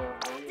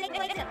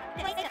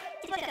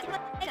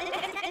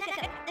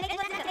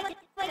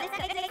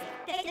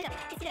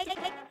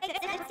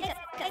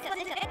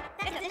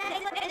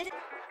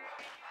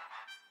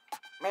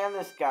Man,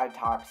 this guy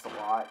talks a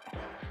lot.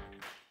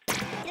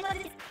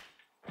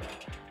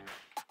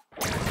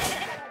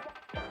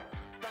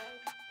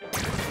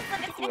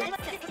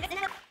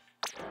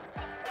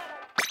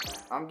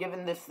 I'm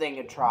giving this thing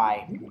a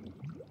try.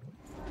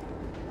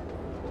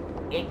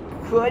 It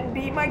could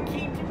be my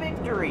key to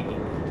victory.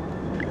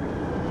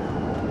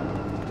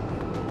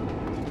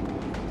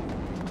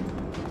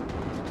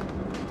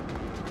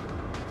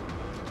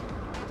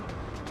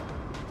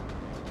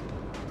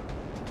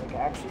 Like,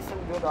 actually some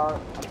good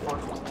art.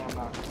 Unfortunately, I'm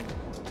not.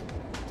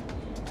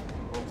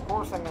 Well, of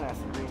course I'm gonna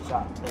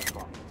screenshot this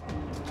one.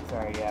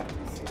 Sorry, you have to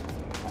see this.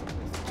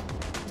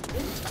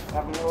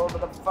 Having a little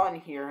bit of fun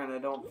here, and I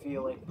don't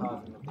feel like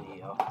pausing the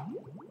video.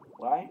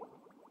 Why?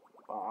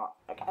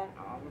 Again,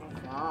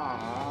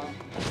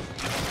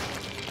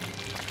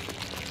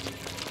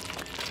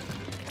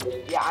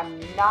 yeah, I'm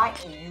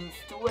not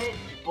used to it,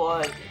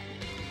 but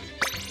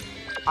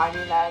I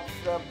mean that's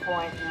the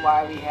point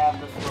why we have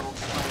this little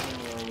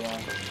training area.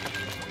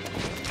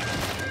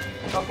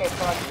 Okay,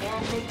 so I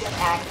can't make it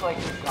act like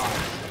it's gone.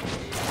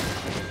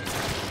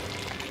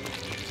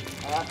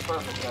 And that's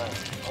perfect.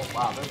 Oh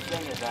wow, this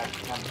thing is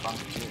actually kind of fun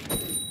to do.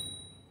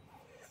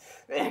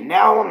 And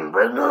now I'm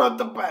bringing up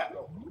the battle.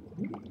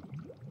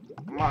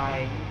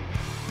 My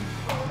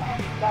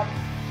that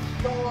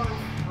sword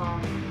from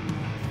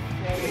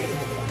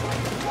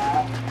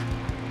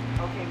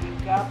okay, we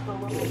got the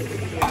little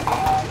video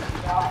guy,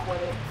 got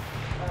what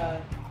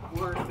it's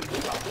worth of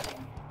something.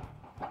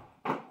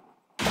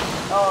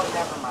 Oh,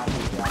 never mind.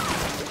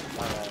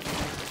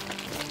 Alright.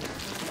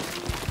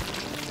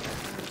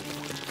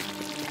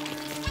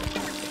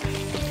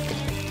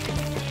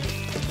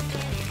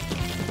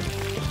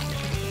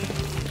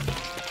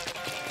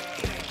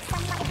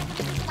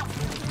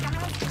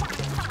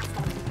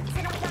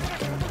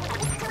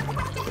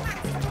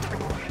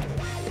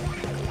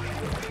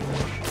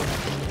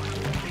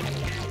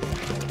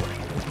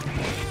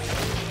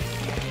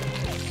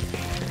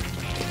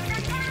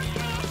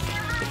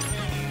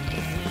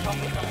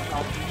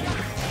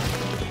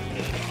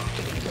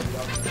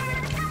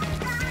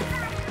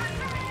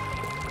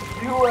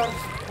 You have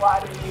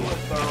splatted me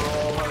with the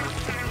roller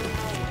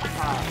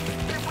time.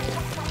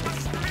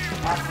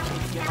 That's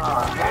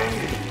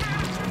revenge.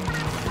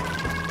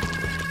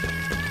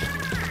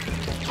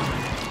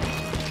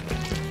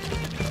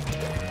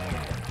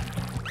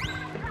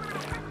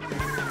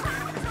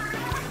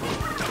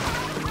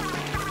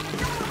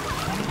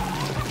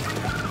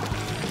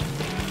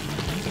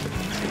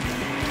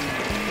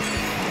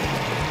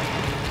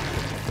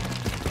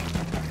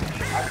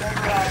 I think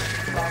that's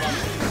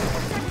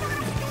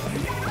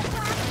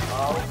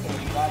okay,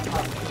 that's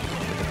how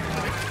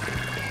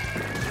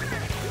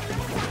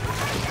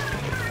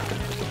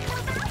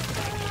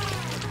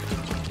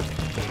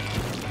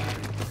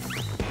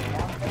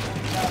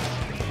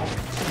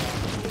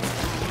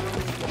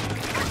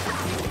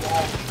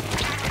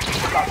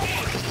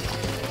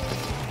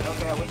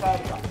okay, I wish I had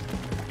a gun.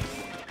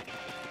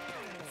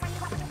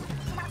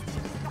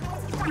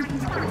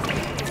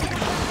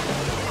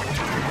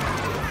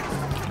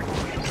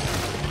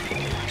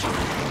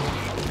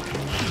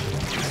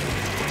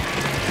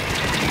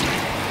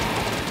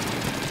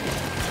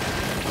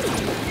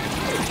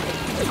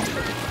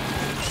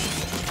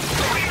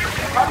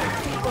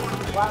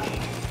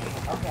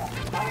 Okay,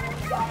 I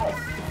almost got it.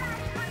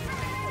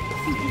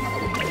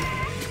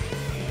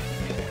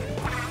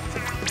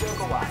 Took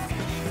a while.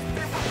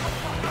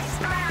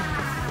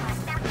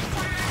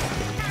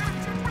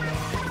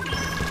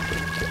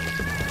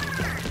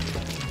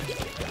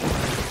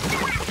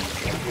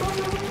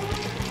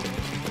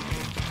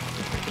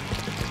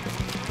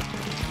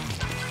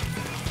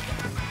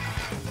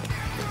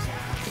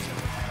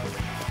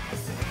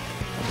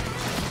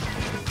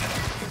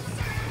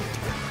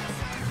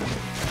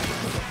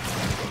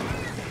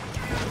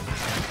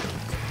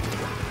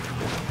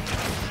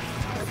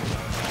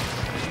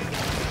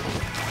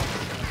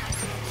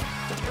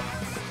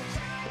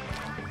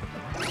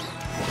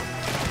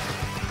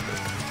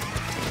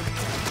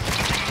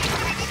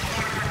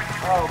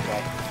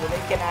 Okay, so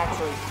they can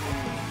actually see me,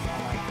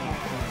 and I can't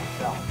see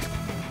myself.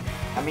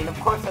 I mean, of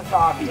course that's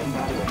obvious.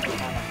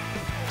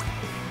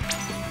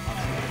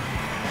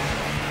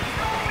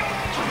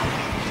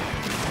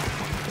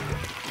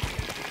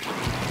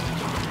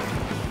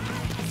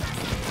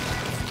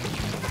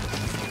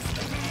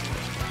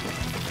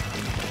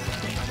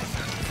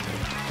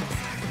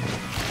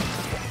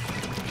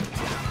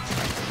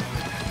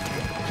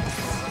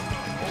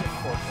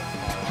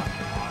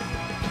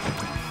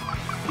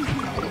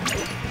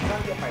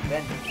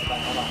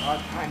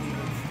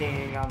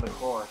 skating on the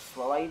course.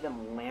 Will I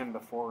even land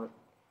before...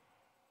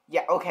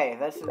 Yeah, okay,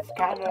 this is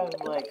kind of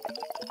like...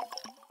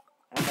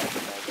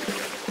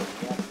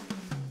 Yep.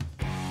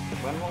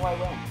 When will I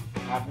win?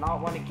 I've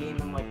not won a game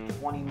in like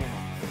 20 minutes.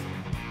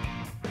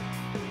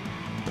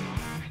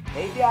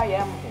 Maybe I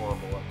am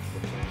horrible at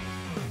Splatoon.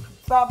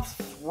 Stop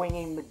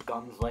swinging the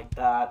guns like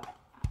that.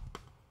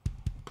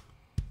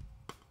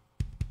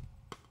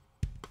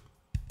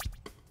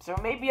 So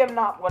maybe I'm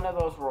not one of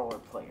those roller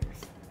players.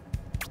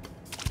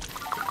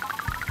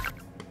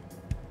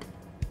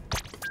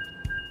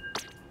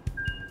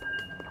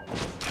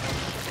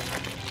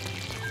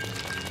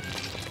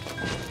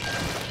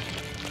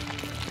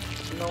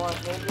 You know what,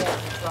 maybe I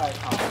should try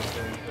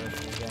commentating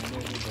person again.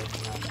 Maybe this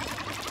time.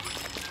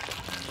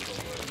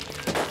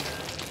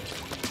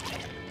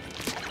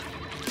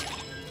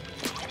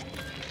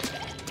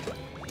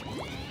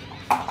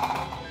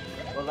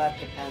 Well, that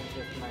depends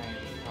if my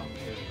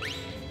commentating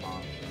person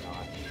responds or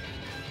not.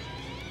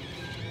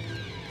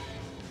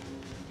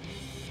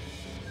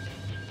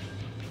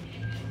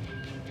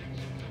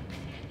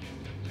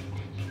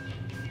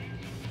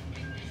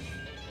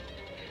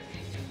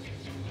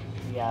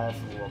 Yeah,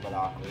 that's a little bit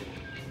awkward.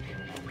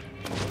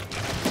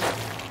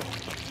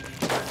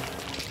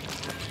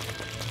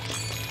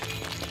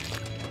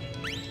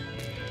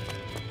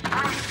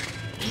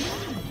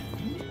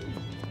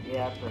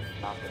 Yeah, press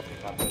not to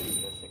pick up it,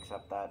 just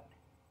accept that.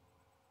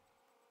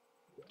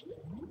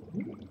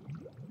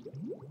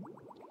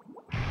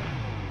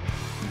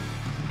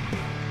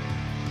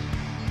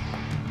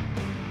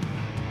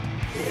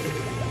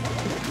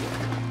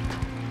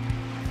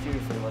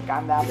 Seriously, like,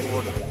 I'm that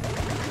bored of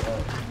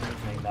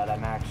using that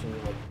I'm actually,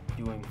 like,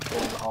 doing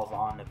phone calls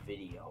on a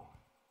video.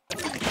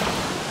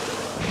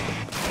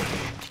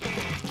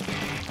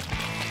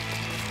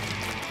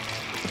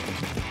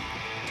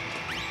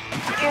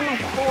 And of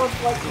course,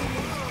 like,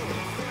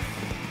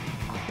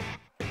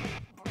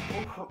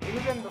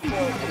 even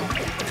before,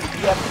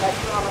 yeah,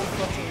 that's not like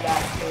switching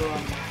back to,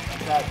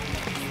 that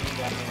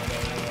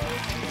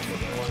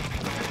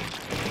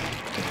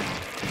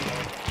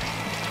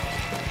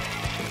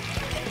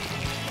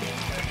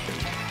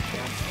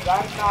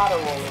I'm not a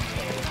roller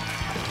player.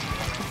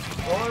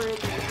 Or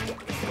it's a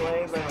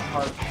slave and a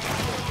hard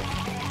control.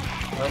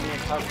 Or I mean,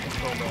 it's hard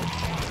control, but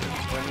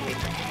or I mean,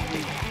 it's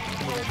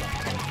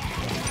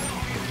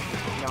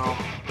no,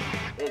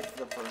 it's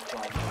the first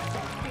one.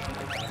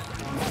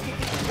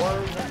 Or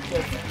is it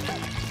just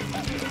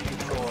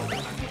control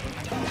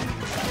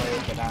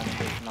slave that I'm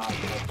just not a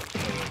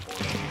player for?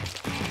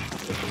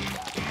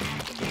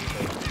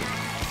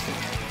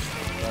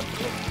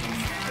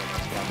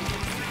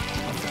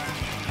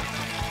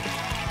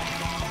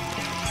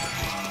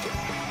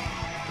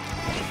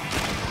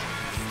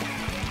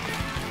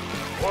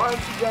 Or I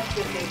should just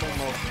disable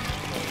motion.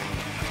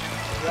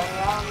 I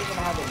don't even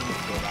have a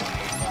use for that.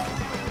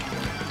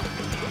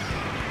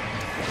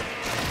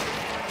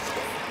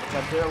 I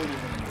barely even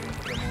use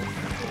the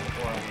motion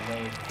before I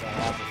play that I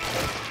have it.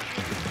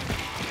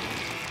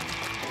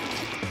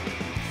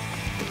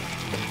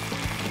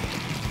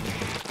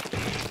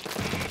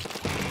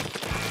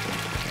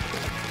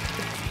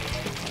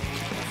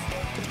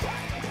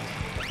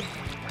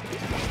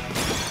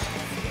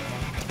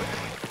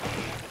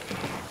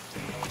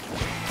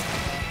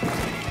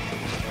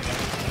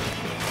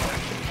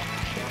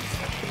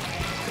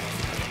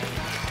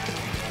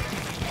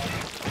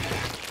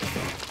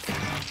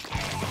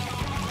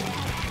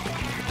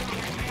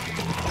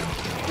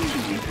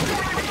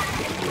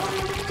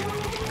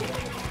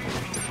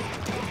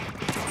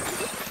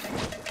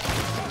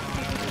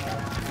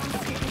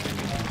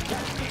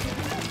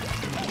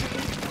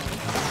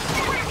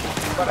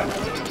 But I'm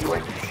going to do a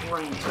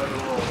train for the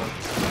roller.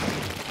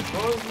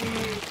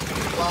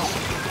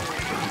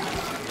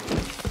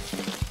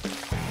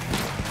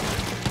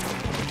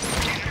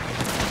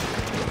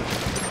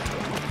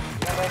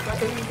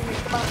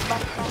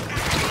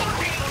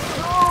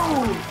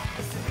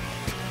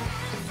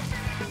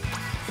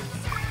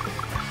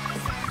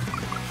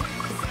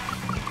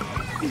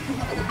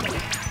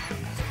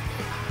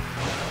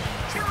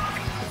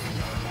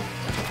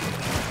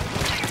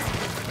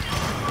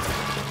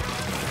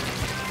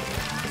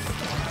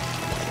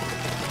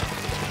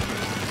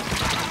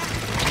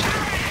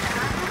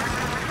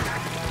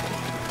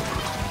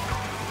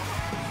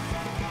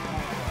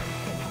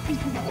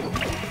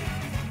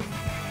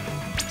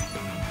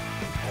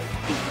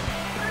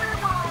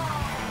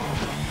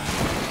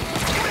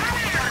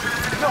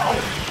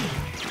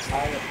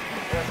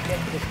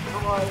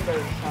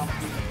 Or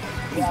something.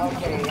 Yeah,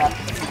 okay, yep.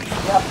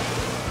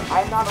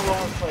 I'm not a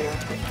roller player.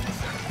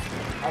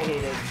 I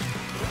hate it.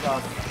 It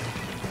sucks.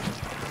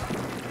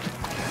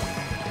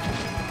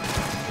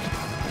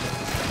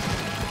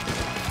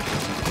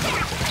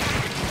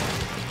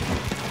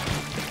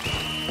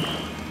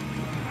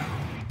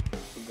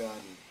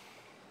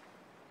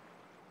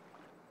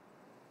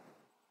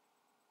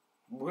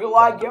 Will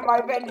I get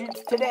my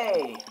vengeance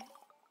today?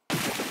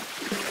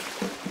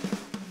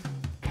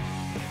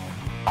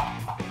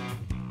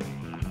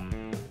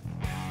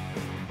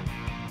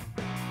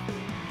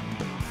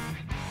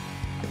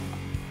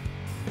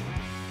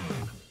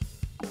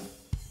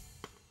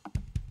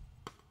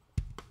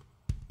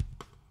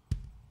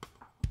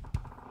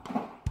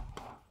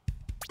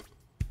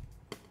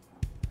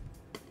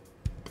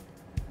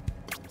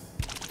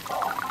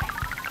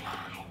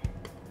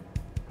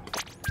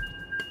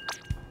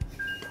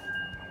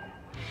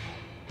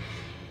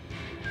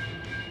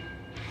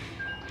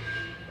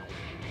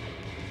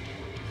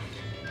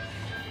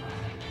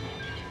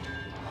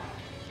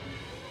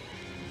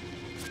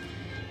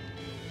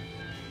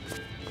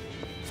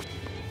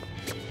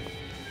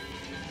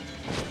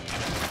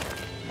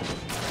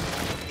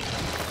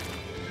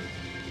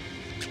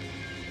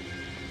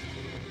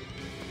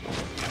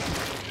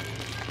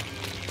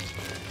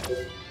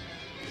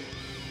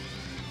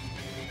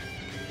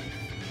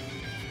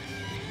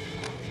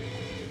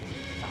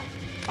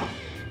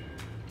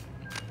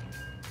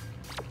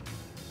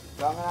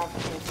 So I'm gonna have to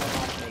change my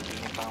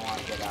matchmaking if I want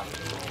to get out of the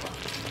roller.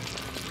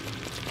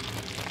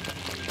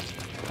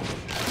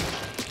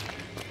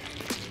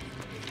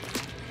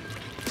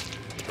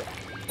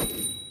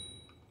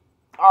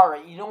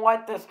 Alright, you know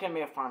what? This can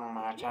be a final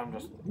match. I'm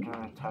just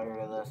kind of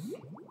tired of this.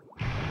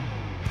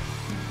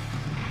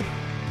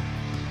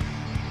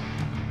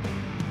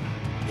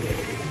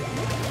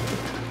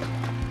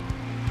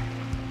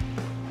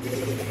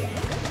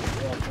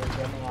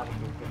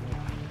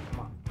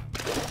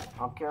 I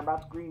don't care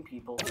about the green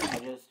people. I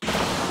just come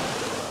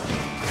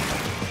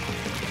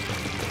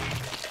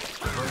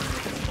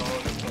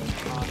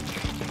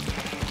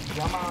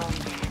on.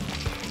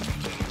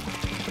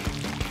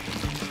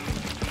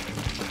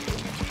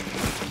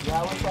 Yeah,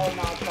 I wish I had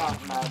not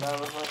gotten that. That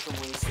was like a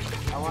waste.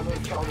 I wanted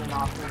to tell them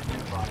off their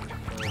button.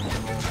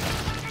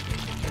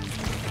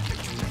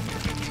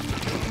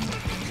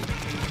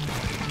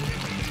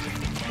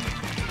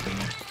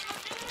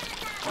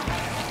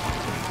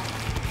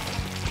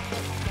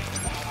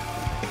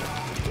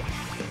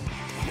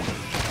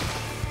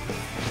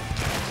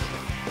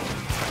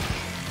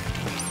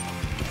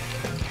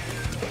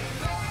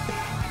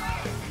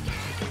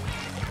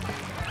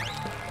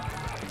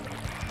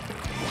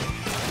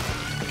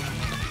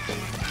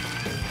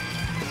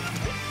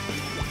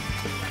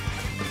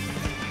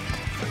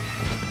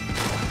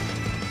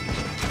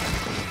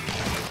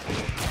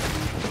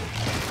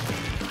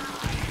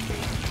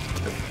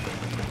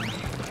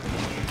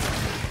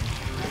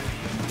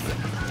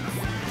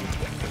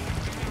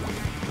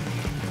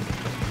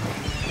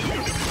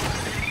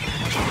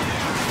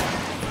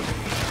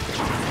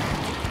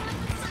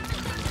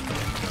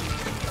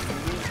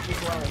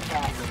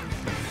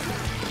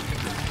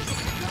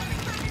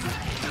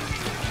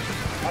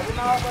 I did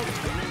not like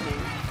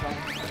reading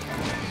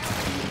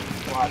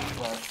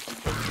Splatfest.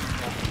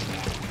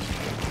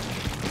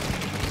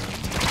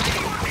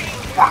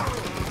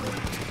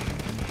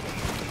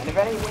 And if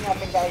anything, I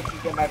think I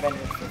should get my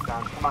vengeance this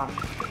time. Come on.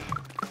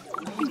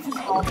 Please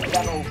tell me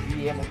that I'll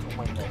be able to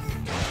win this.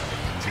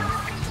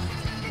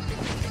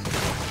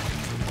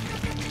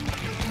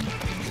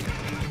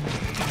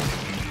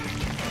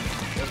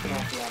 This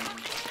can't be on me.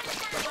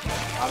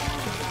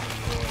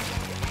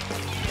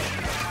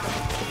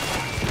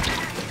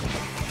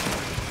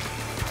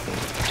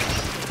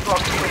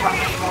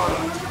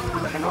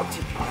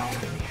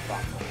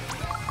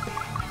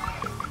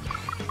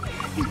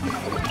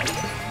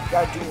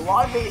 Gotta do a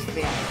lot of base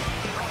damage.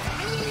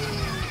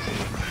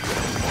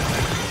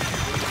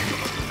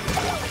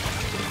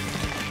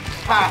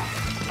 Ha!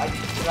 I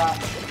just got.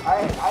 I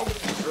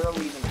didn't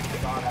really even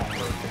saw that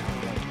person.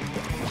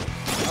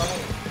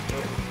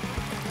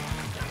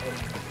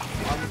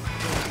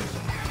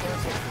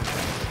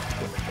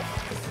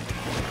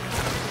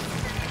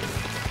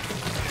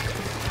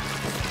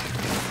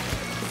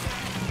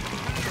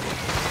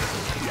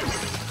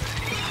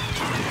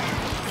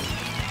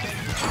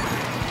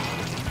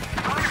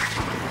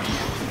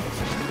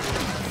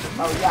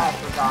 Oh yeah, I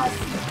forgot.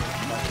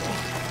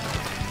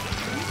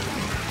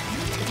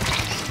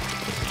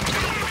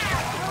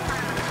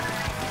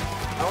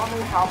 I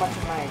wonder how much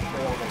of my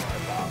trail they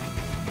took out.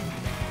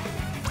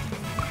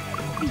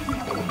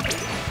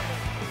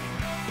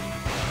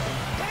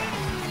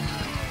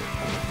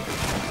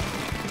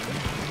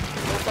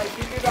 Yes, I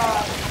figured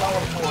out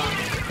teleport.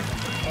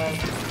 And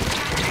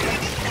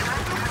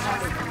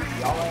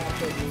all I have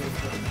to do is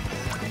just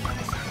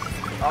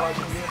all I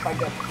can do if I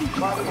get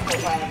money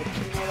because I have a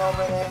teammate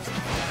over there,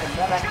 and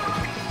then I can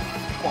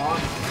spawn.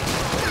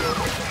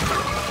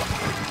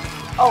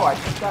 Oh, I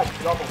just got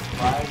double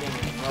fried and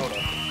didn't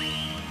notice.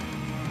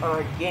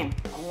 Or again,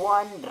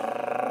 one.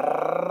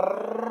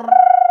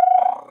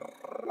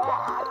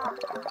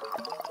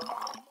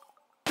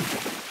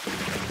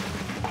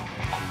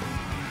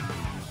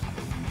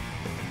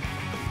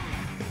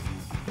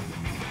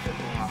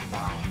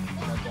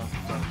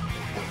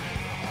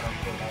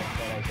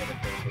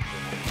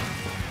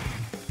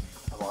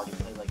 I've already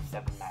played like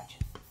 7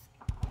 matches this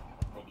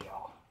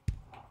video.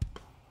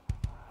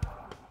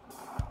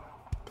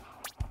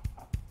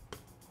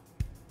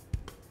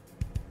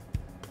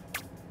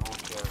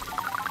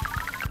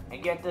 And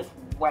get this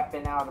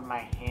weapon out of my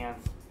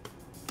hands.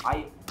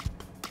 Oh,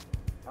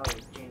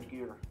 change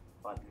gear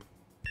button.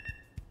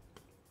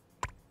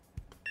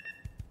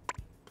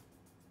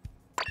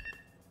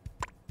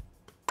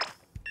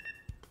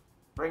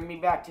 Bring me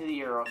back to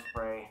the Aero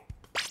Spray.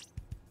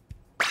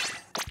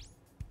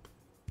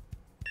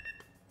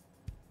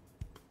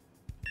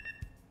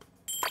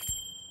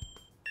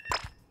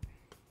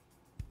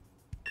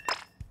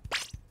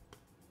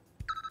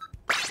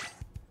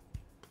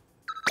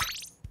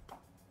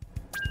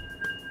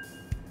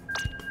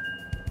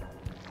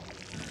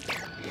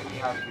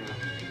 Out here.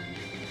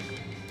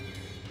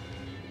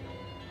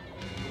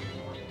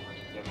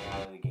 Get me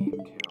out of the game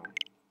too.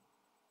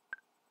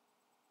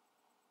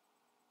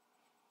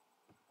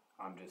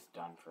 I'm just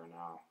done for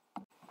now.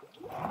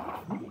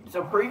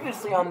 So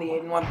previously on the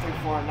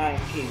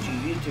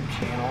 81349KG YouTube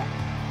channel,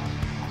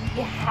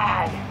 we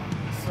had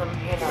some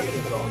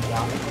anarchy going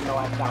down, even though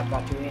I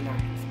got to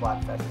anarchy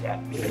Splatfest yet.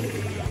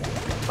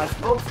 My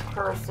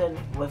spokesperson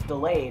was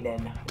delayed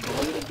and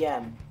delayed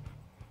again.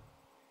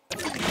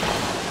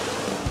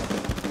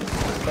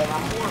 But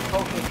I'm more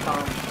focused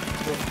on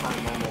this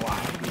time on the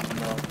live, even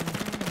though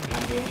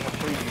I'm doing a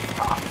previous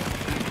talk.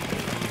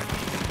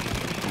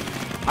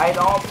 I'd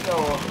also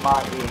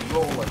bought a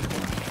roller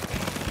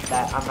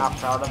that I'm not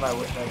proud of. I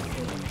wish I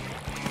could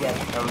get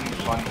a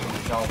refund from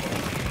Zelda.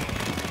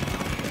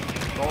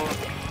 Well,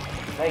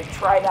 I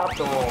tried out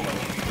the roller.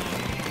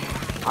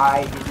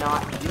 I did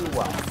not do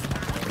well.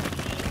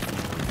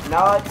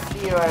 Now let's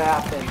see what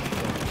happens.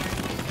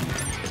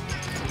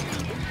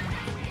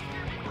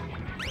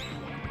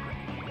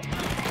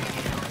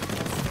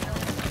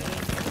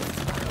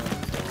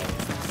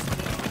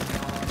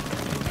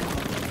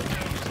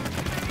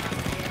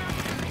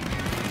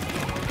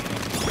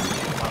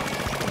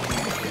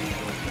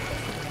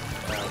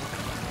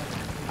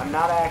 I'm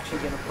not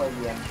actually gonna play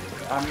the intro.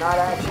 I'm not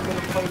actually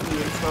gonna play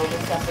the intro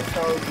this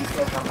episode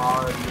because I'm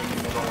already in the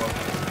middle of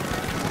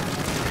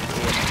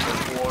the intro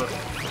war.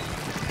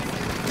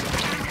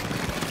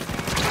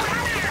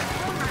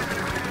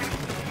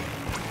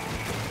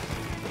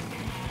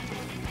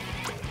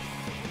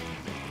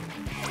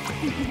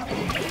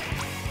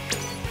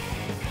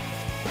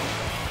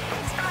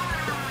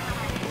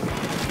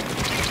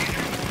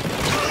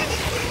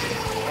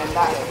 And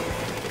that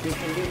you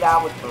can do that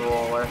with the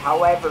roller.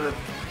 However,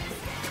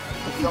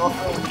 it's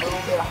also a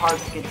little bit hard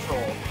to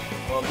control.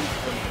 Well, at least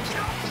for me.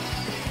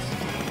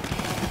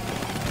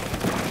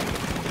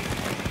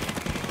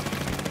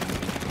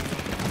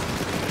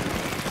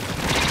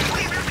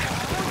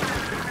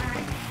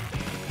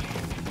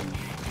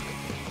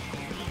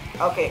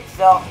 Okay,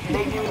 so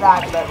they do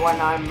that, but when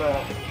I'm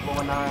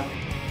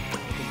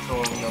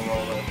controlling the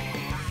roller,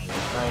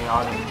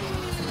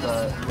 the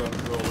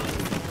roller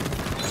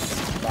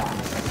back.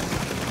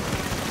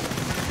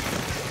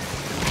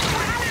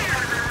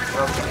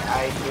 Okay, I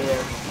did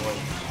it.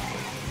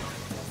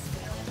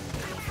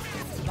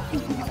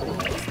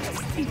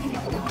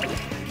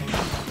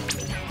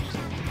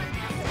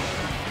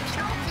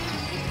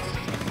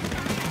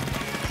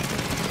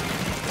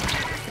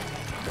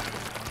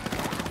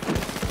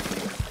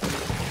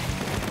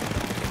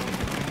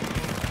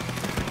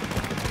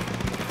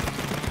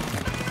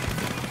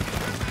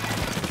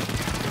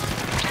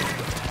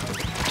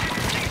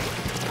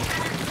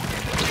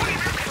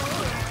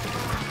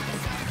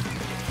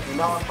 You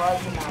know, if I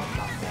was an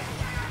outcome.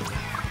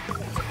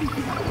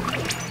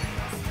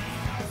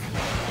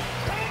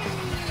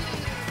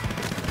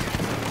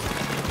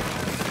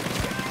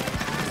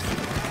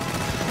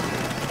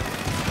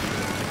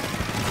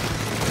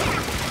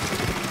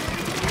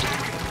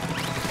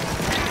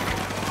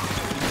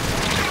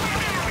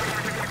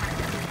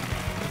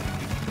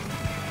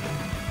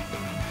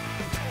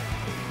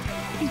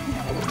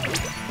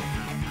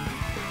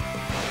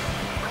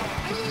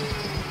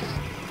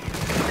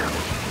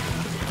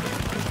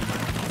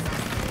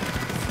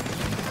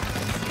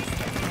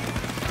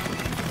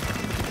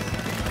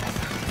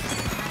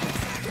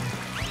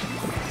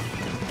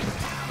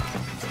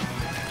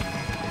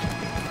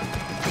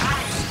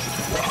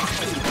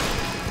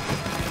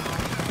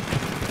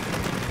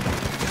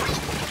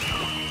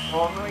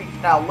 Alright,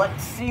 now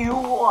let's see who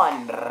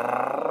won.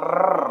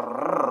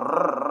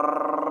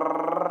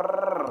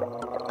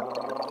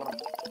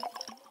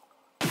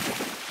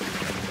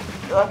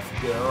 Let's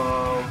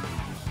go.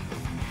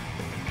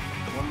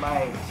 Won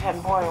by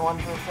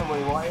 10.1%.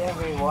 Wait,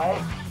 what?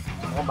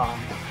 Hold on.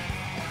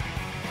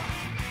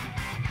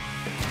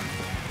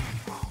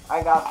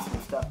 I got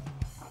some stuff.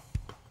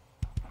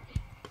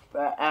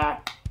 But,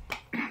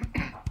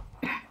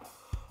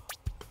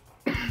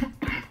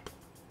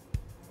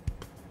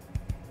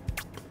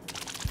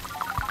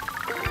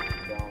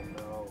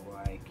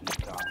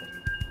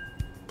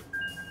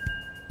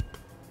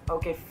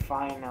 okay,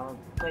 fine, I'll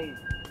play.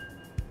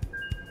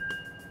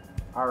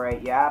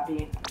 Alright, you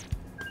happy?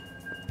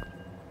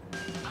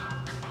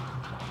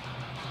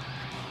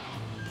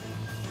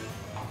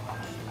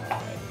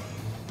 Alright.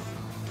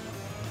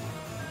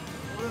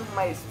 Where's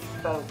my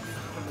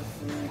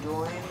spokesperson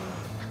join?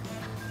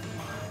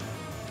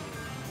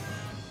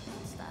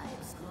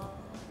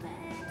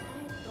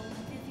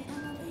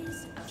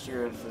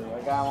 Seriously,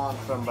 like I want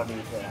somebody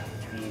to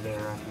be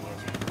there on me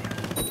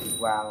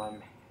while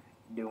I'm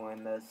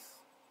doing this.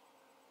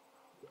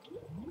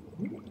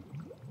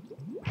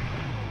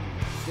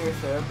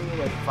 Seriously, it'd be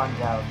like fun to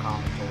have a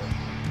commentary.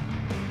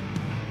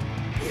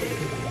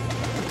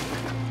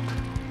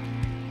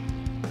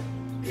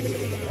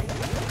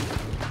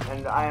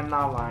 And I am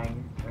not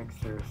lying. Like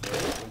seriously,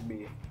 it would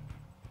be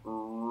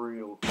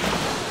real cool.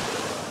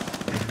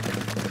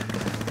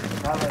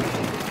 Not like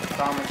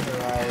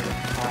commentary I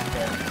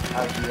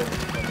have to be able to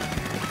play.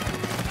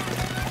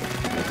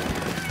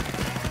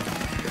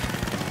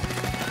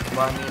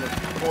 Well, I mean,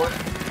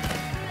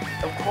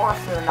 of course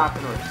they're not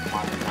going to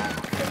respond to that.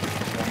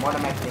 Then what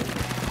am I thinking?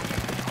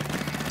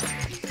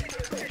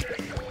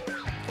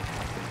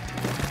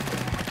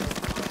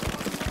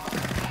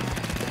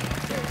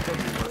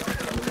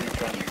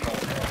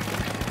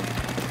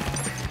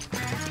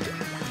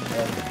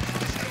 And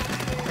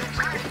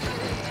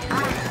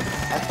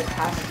at the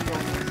capacity on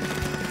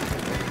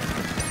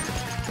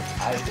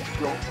I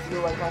don't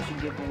feel like I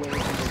should give away the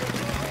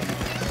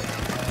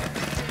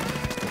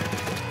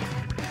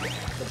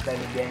but then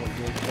again, it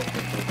is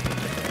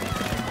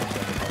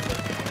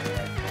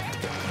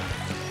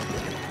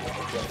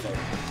just a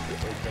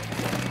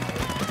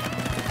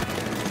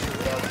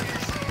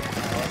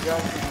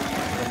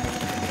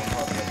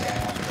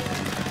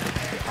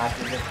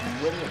after just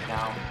winning it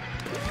now,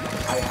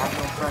 I have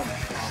no friends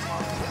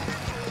online.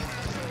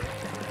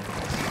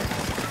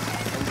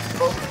 And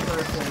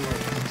spokesperson,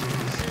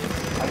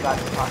 I got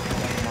to talk to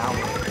them now.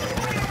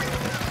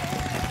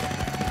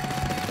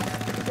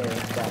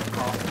 There's that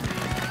coffee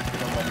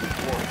somebody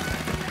forced.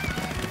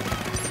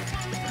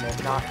 And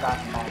it's not that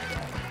bad.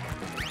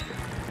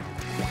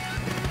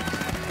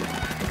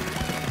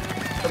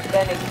 But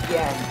then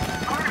again,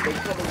 they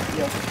could have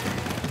just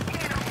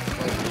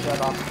like shut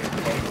off their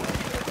table.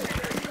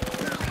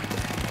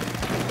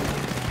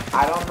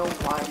 I don't know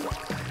why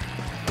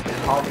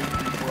all these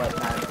people at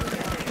 9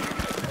 p.m.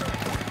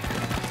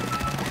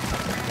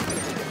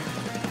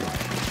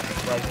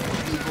 Like,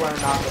 people are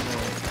not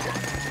gonna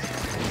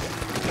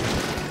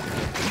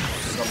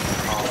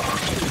call out.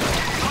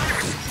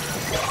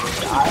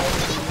 I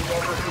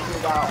never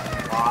figured out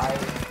why.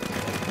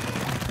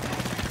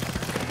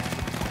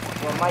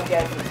 Well, my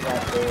guess is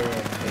that they're in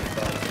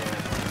baseball.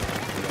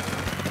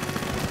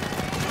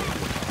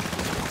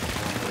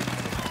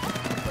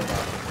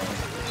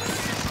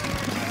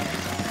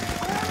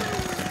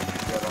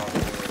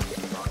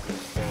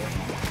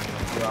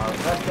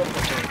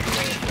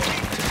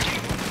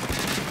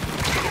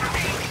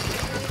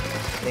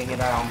 Dang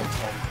it, I almost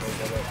had to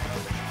get it.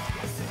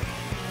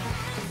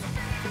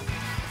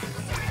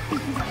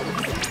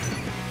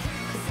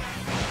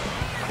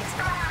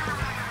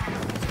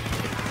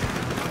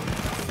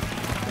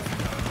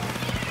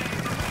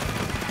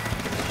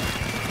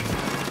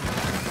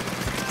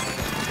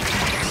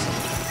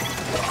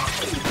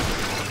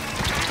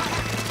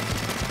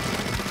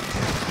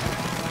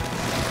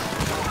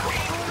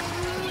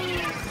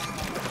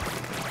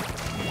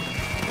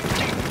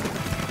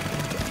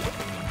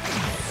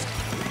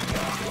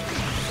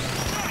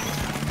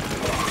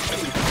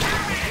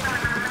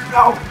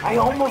 No, I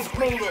almost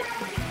made it.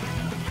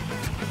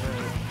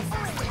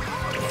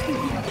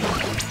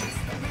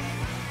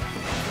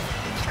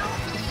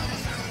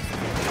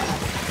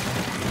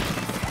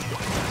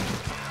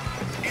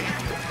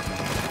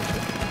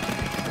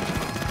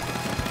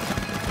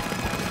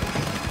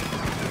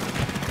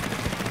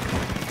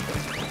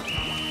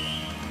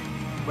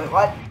 Wait,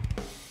 what?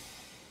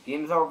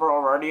 Game's over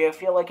already? I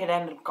feel like it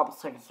ended a couple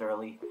seconds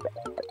early.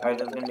 Alright,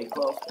 that's gonna be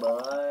close,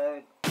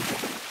 but...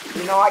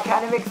 You know, I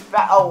kind of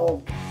expect...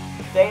 Oh,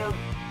 they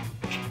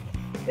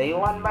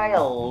won by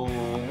a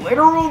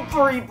literal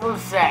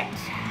 3%.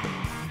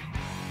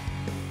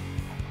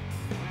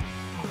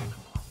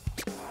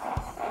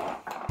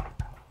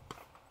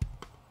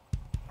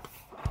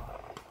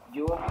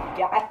 You've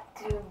got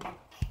to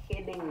be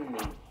kidding me.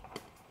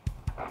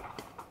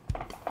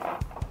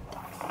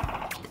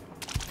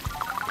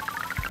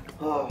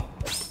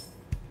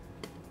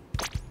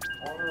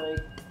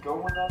 Alright,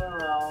 go another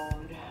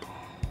round.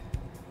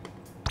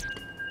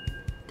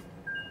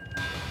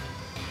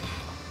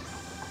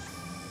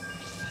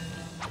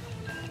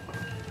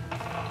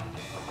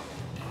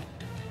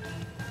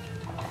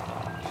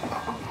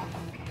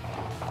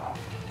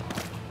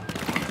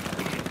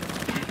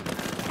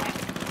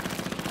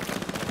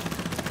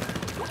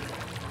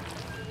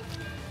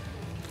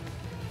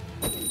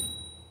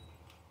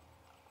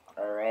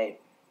 Alright.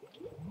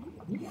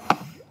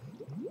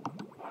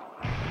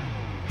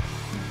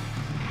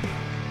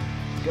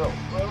 Go.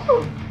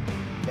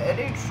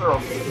 Any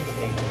trophy.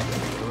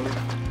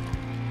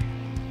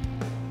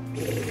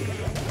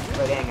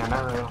 But hang on, I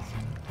don't know.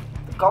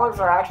 The colors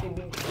are actually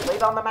being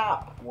displayed on the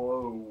map.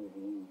 Whoa.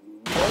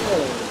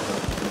 Whoa.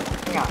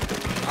 Hang on.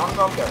 I'm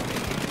up there.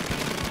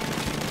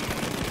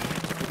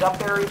 Is up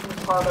there even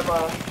part of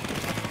a...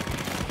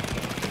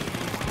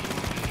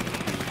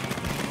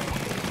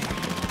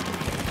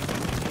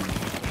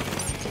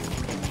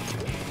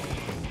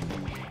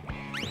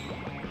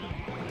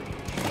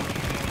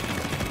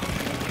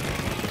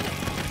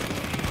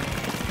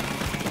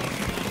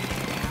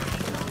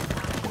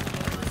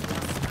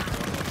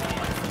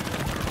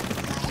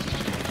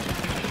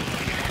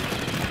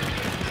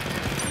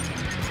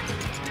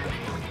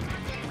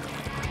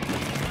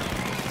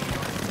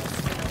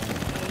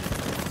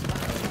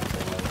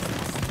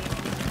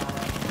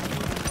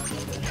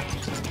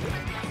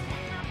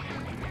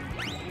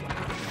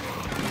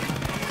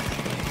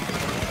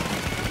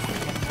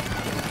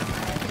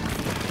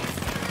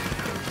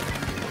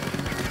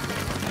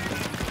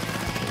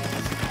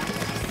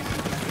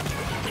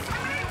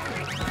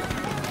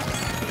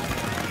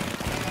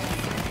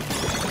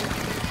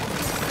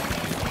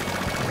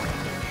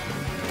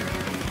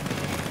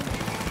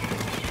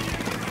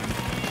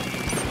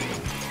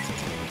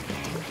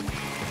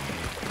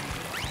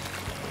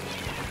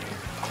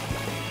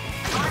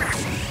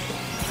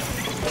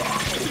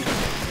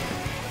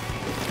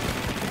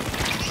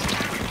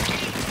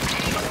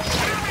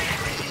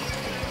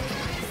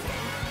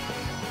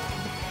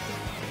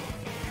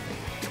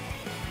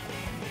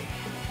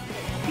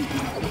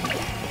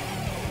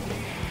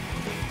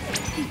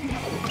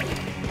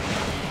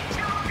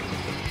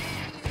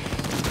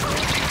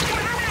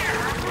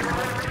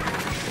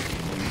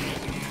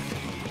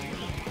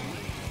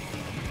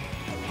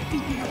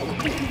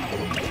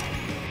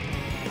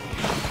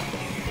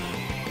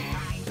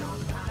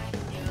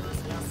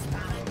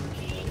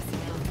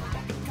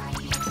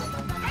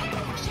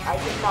 I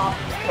should not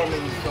be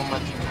spending so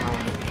much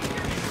time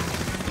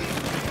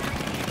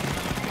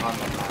on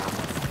the map.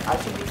 I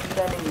should be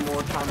spending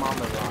more time on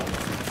the run.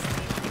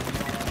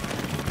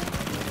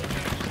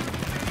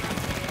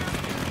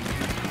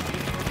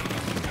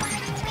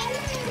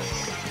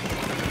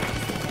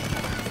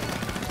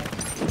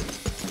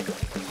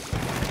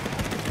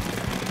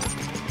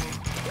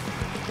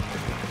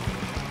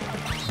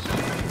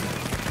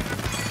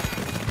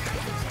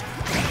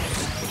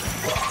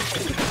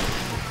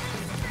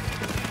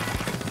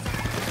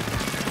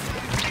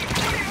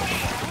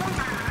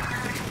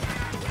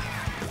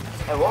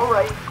 Oh,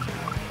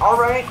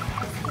 alright.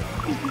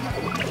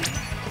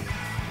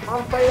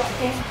 I'll play that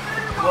game.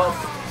 Well,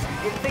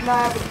 good thing I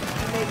have a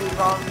teammate who's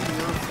on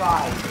your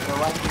side, so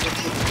I can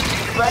just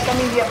wreck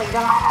immediately.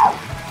 Ah!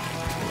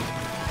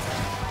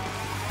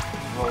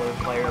 Roller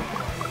player.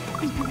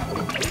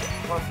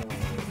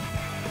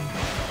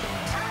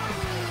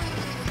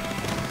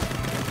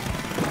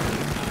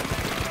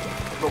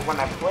 But when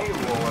I play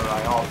roller,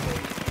 I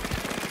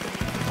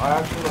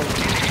actually like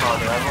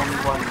harder. I've only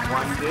won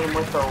one game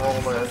with the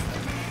roller,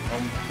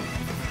 and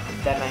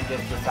then I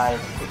just decided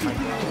to put my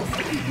goal.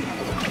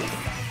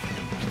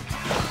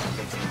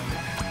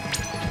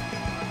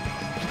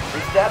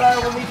 Instead, I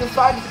only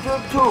decided to do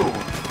two.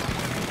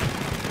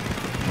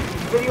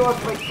 This video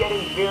was like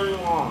getting very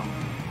long,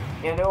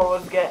 and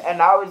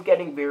I was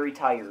getting very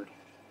tired.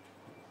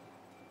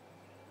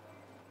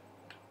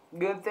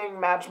 Good thing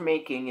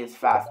matchmaking is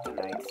fast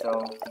tonight,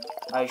 so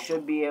I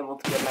should be able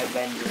to get my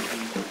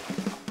vengeance.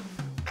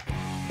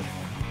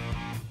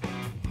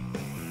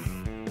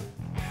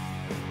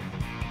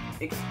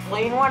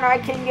 Explain when I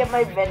can get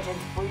my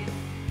vengeance, please.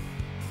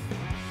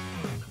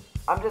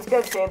 I'm just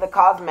gonna say the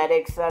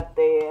cosmetics that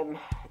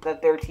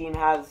their team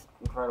has,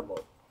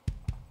 incredible.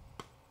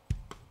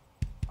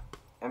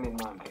 I mean,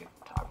 I'm not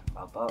talking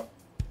about that.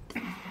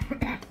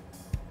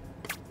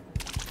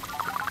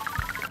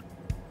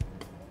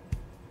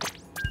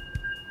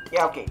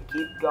 Yeah, okay,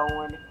 keep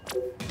going.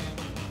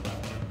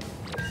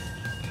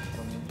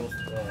 Let me just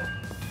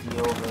see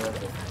over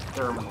the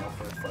terminal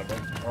for a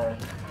second.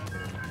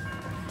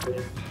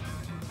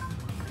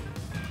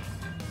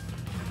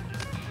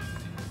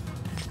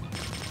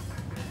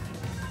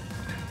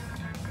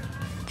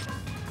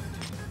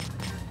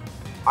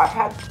 I've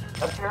had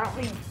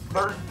apparently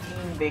 13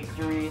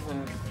 victories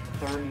and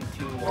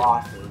 32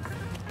 losses.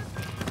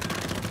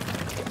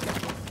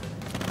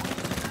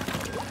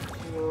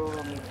 So,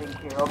 let me think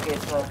here. Okay,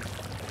 so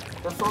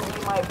this will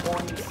be my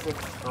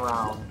 46th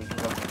round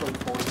because I've played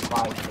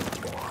 45 so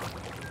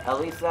far.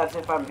 At least that's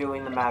if I'm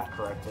doing the math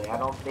correctly. I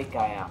don't think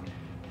I am.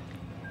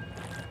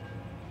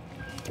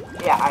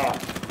 Yeah, I am.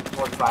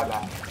 45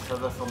 actually. So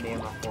this will be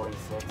my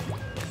 46th.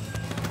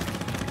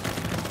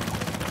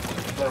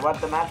 So what,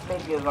 the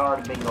matchmaking has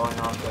already been going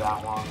on for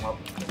that long.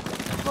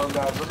 Well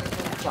guys, let me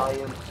just tell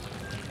you.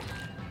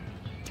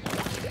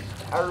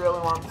 I really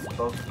want the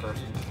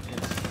spokesperson.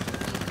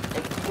 I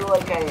feel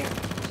like I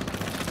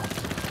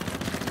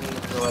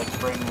need to like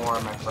bring more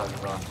of my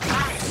friends on.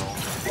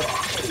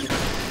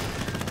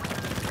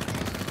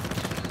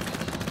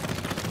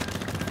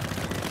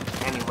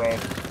 Anyway,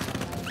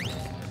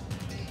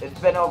 it's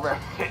been over.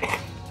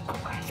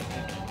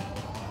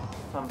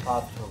 Some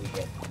thoughts till we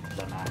get to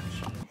the match.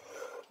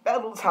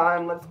 Battle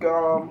time, let's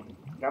go.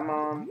 Come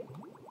on.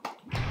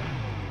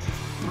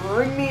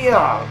 Bring me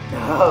up.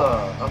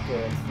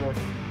 Okay, it's this.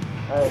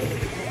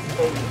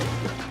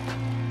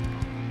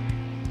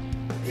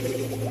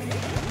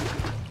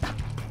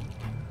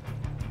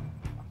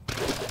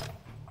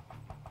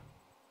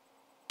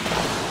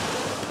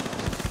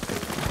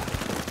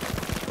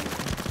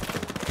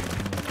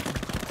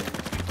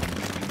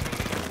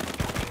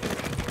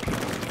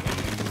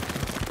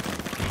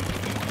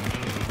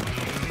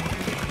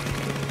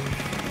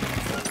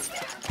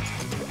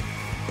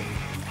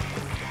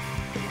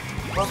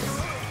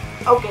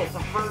 Okay, so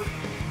first,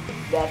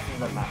 that's in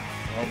the map,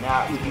 and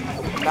that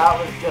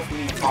was just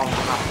me falling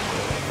out.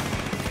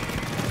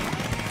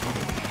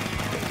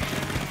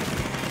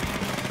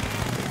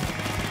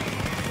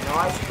 You know, I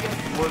should just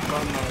work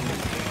on my...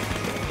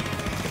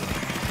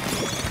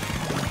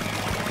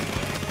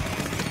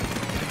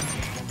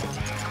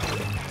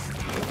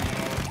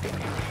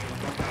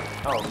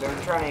 Oh,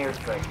 they're trying to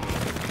airstrike me.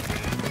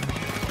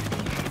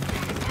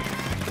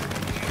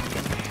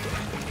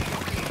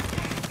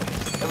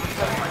 Ever since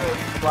the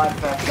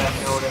Splatfest, I've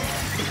noticed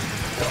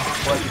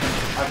what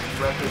I've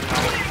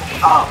recognized.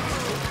 Oh!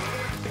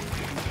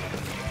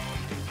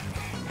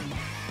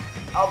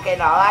 Okay,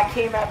 now that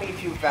came at me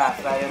too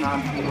fast. I did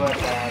not see what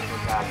the heck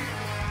was happening.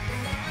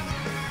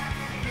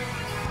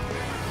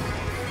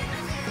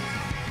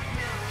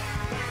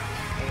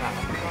 Hang on,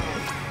 I'm gonna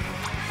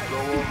go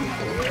over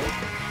here.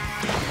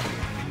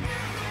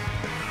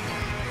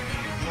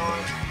 No,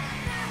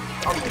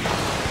 I'll just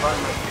run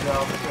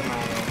myself to my...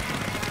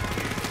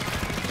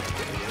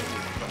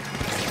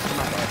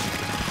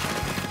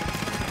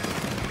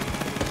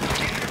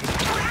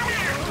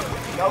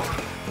 Nope.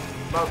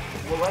 Well,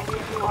 let me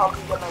do help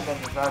me get my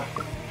vengeance.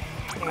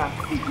 Hang on.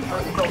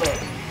 First kill there.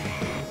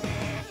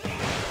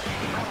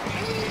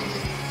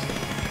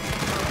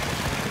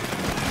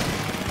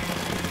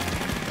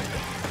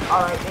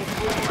 Alright, make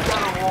sure you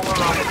gotta roll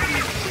around the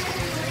feet.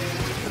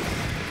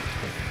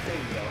 There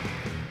you go.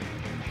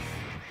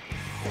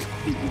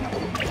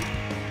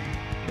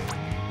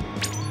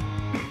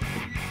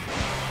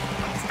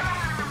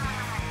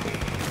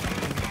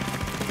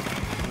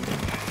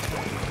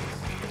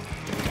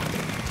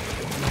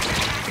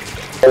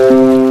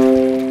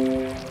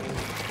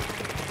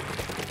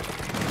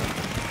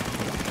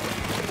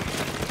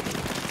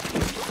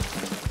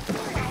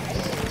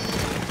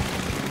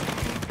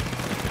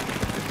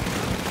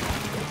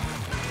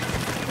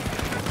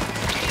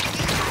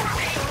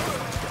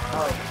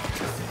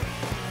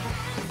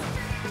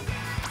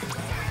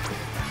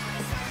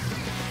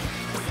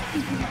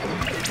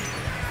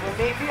 So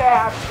maybe I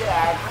have to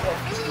access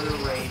true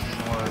rage in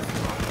order to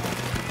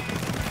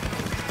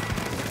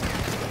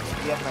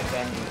get my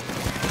vengeance.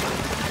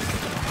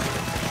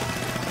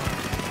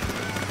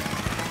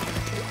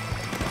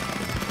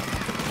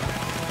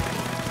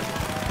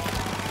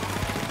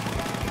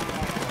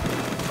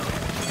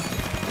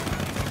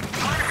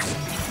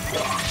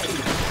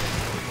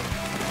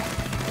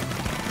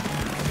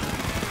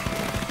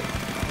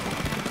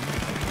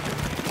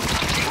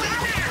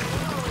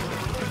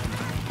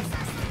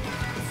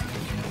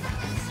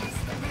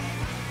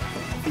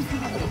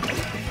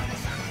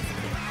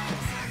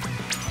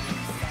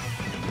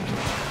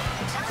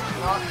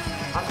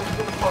 I'm just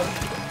gonna push.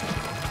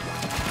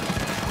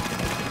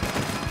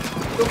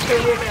 Don't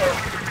carry it there.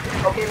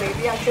 Okay,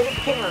 maybe I should have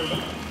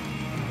carried.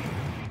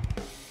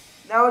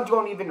 Now it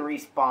won't even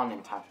respawn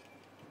in time.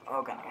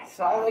 Okay,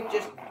 so I like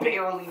just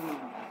barely move.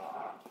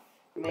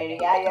 Maybe,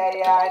 yeah,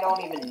 I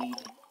don't even need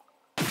it.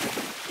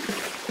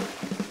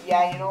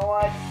 Yeah, you know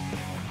what?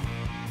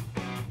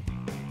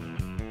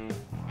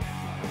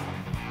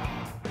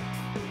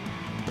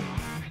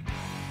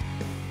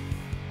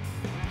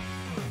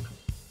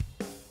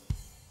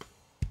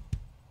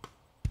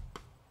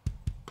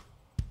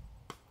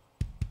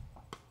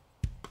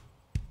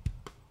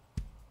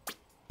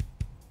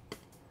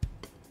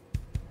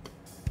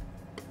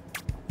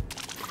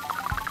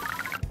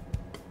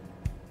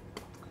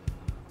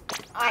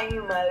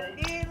 I'm a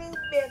little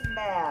bit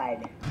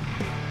mad.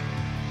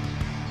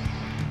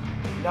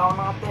 No,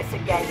 not this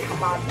again.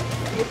 Come on.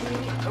 Give me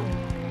a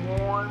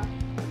warm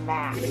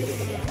match.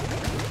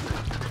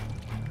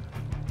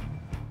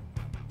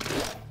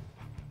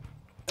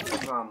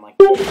 I'm like,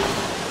 I'm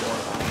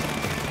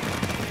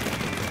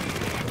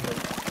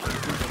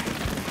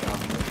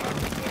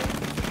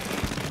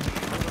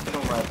just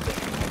gonna let this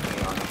be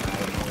on the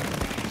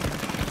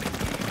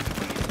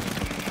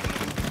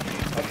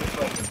I just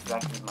like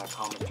expected my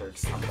commenters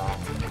to come back.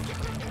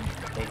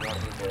 They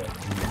never did.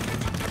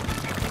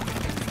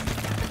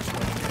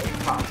 They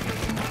talked.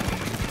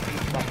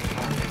 Second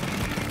time.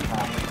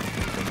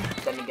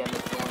 Then again,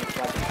 this is the only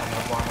second time I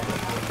wanted to do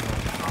it.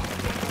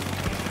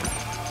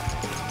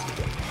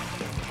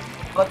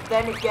 But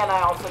then again,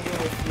 I also do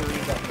this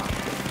series at night.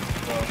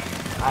 So,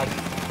 I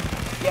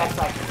guess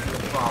I can see the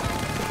problem.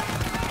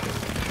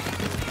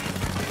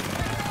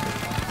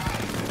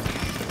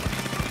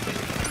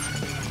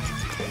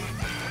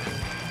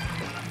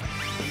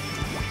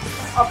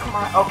 Oh, come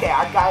on. Okay,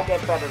 I gotta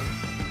get better.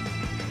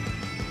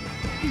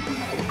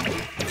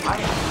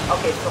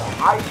 Okay, so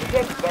I should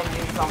get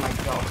vengeance on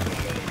myself.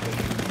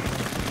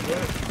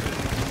 There's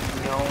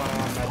no way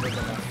I'm ever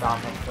gonna stop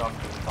myself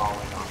from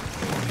falling off.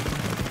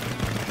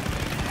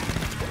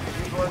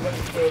 People are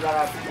gonna say that I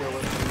have skill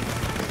issues.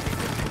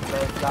 But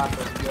it's not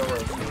the skill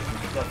issues.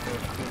 It's just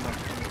there's too much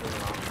people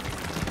on.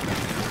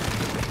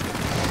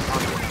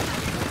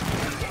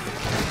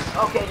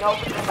 Okay, nope,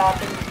 it's not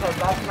happening because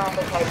that's not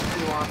the type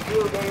you want.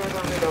 Dude, there's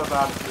a video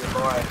about it,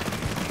 boy.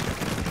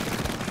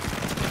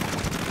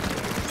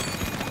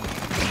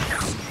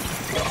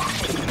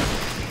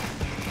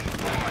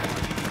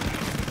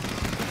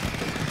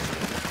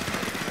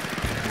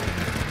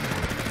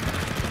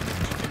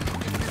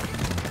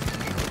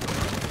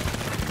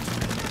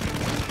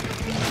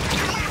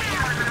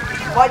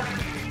 What?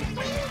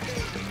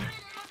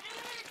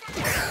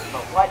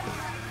 But what?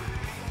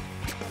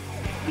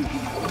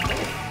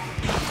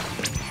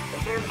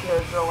 Is there a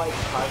character like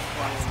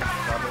cosplaying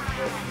Splatfest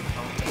or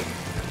something?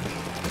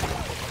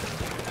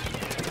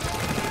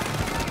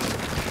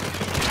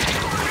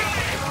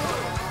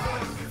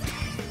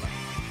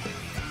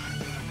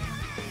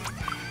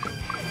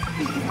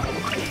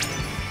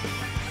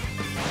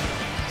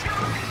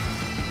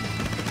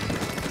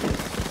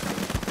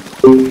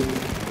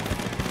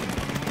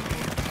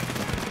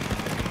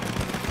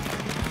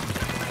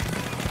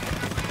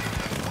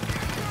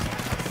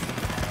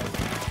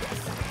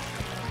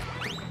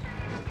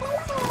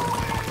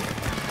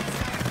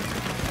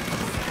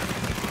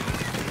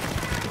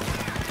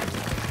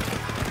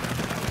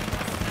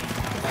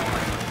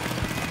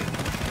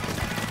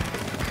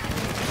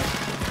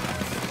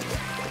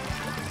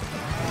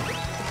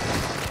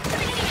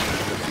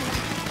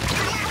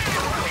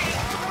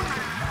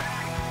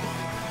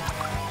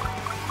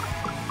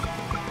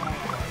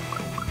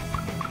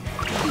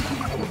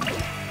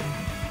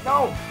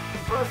 No!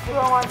 First, I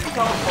want to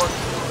teleport.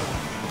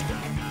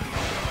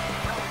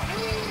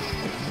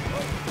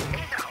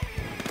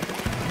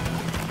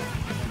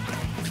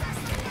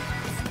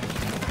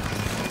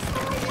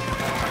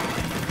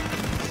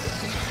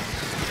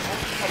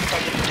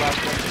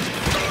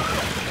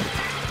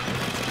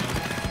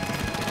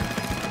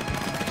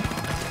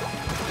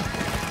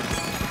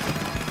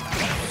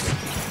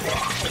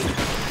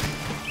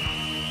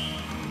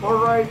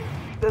 Alright,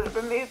 this has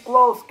been me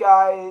close,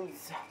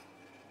 guys.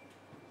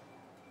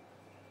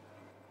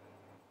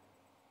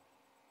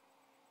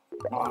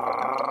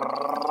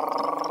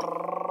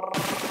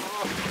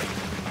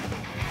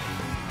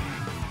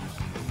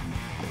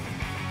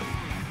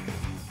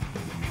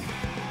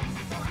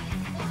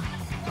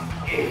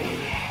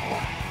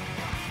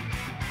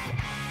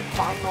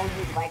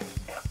 Finally, like.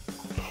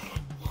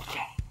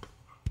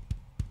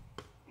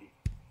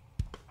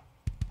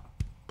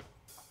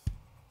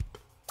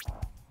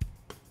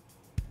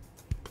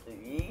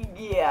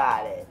 You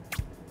got it.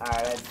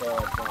 Alright, that's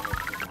only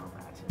 2 more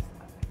matches.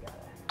 I got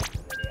it. The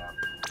video.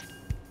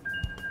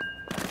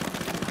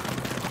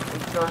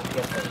 It's starting to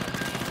get better.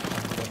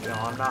 No,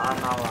 I'm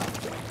not lying.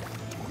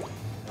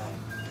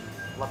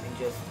 Let me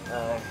just,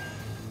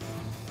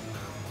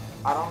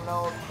 I don't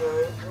know if there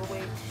is a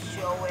way to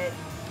show it,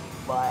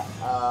 but,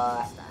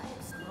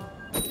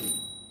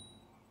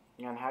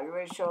 and how do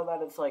you show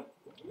that it's like,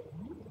 okay.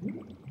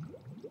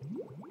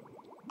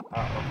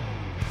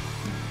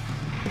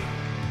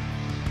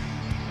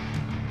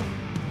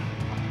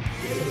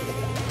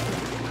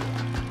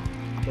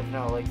 But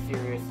no, like,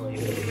 seriously.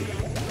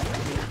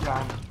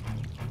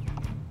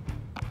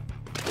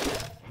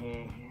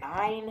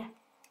 9?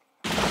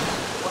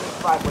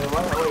 25, wait,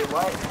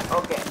 what?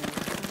 Okay.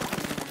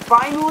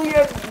 Finally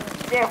a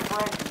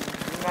different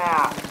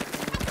map.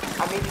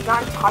 I mean, it's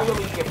not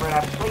entirely different.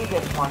 I've played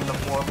this one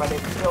before, but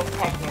it's still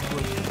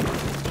technically...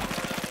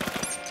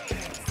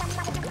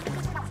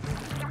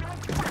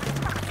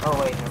 Oh,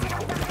 wait, never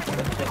mind.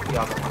 That's just the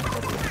other one.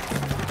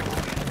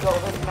 So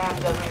this map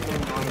doesn't even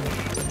annoy me.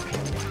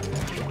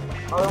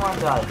 Other one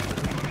does.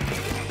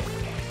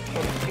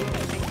 It's too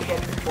easy to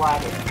get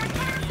splatted.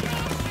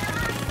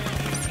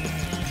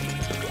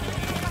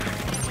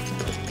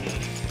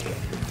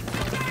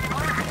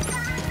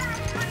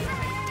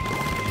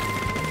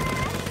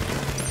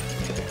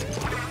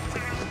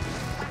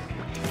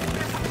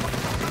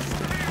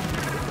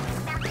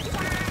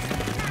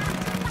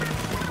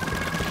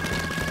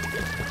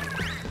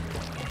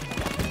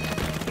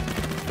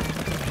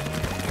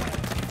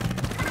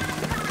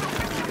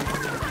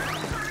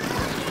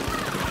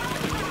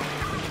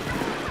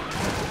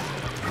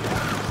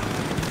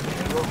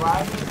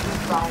 Reviving the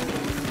science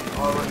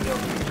already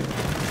over here.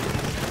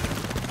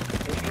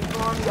 If you go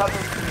on the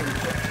other team,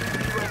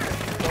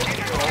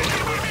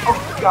 oh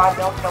god,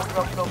 no.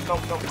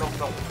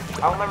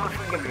 I'll never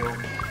forgive you.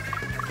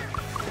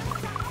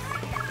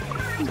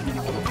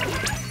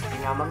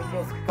 Now let me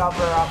just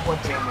cover up what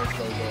damage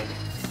they did.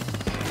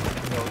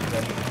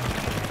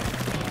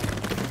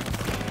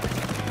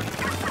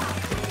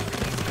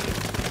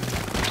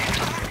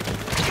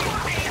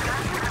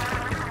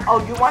 Oh,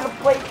 you want to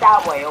play it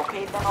that way,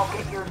 okay? Then I'll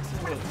get your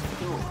teammates,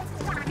 too.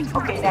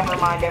 Okay, never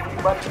mind.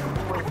 Everybody who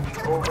was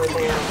over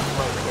there is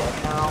like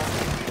dead now.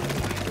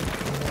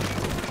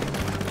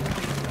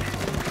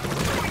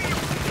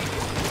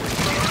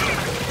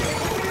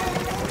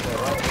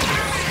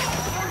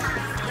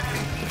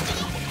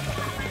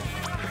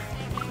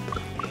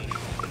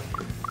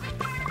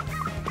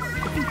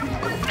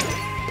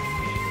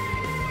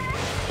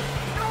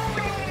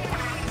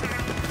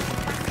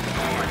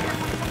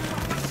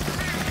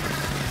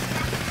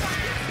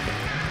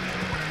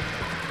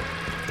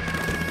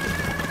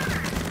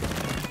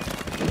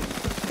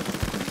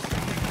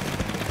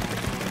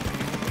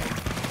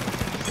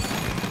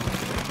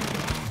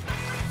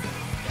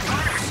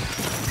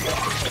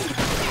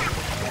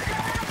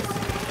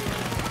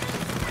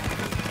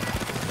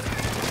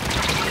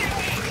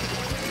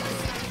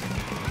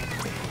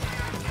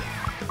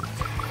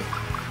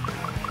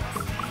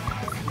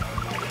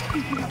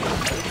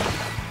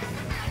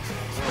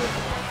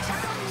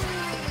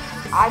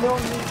 I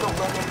don't need the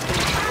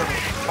limitation of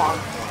spawn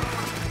points.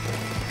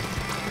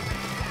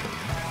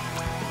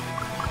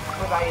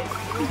 But I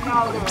assume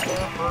now they're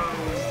there for a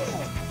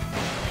reason.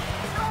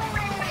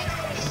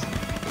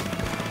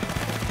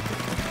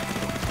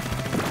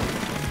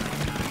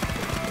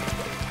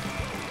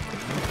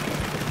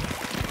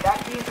 That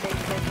means they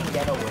can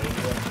get away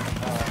with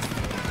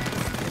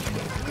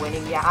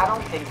winning. Yeah, I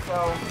don't think so.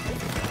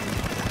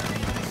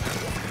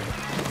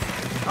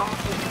 I don't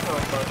think so,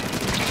 but...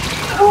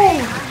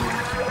 Boom!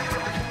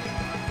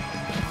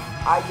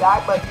 I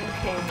died, but you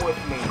came with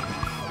me.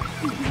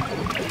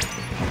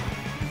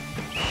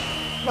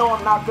 No,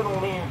 I'm not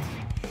gonna land.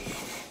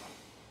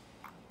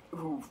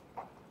 Oof.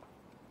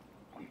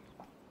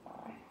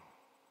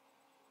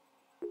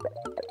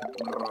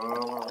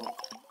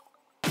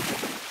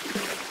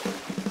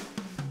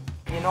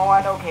 You know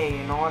what? Okay,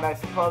 you know what? I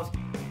suppose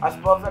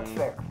that's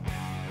fair.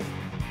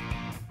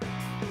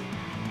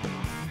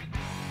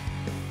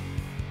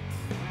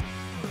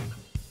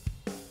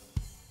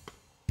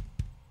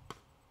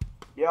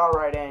 Yeah,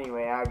 alright,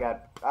 anyway, I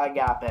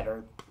got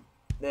better.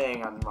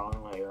 Dang, I'm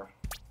wrong layer.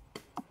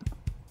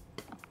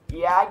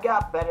 Yeah, I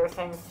got better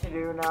things to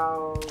do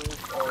now.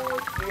 So,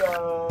 see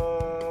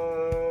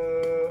ya.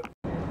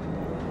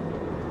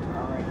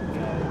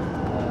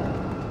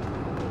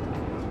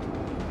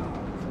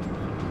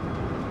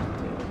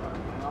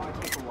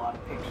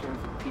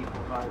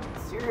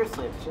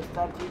 Seriously, it's just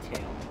that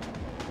detail.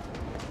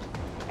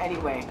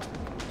 Anyway,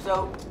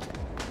 so,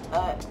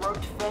 Road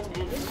to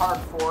Vengeance Part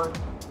 4.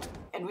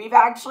 And we've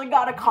actually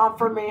got a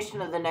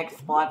confirmation of the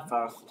next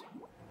Splatfest,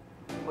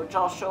 which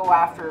I'll show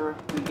after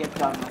we get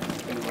done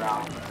with the 2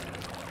 rounds.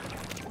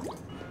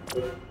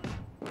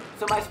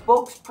 So my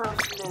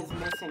spokesperson is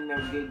missing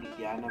their gig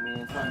again. I mean,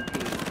 it's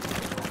unpaid.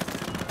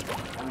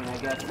 I mean, I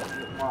guess,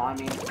 well, I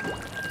mean,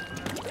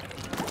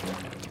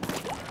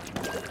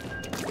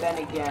 then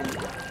again,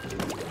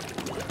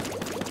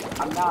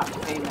 I'm not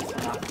famous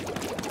enough,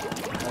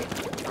 like,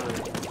 for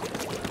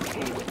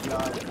paid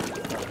jobs and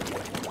stuff,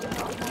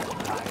 not most of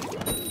the time.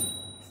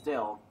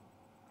 Still,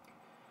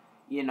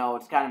 you know,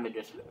 it's kind of a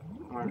just,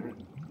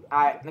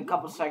 in a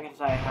couple seconds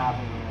I have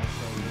in there,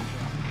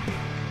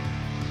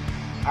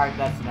 so, alright,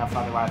 that's enough,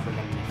 otherwise we're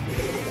gonna miss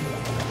it.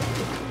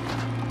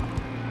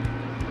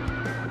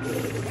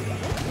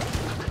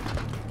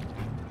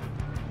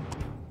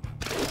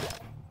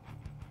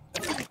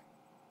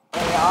 Oh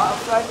yeah,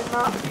 also I did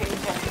not pay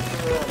attention to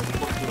the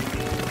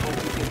what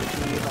you could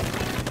see, like,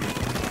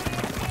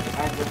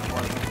 I just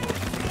wasn't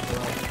listening to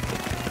it.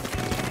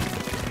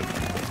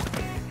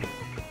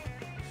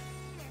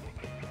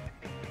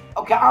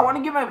 Okay, I want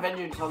to get my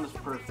vengeance on this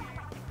person.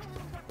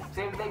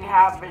 Same thing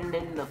happened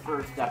in the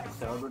first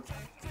episode, which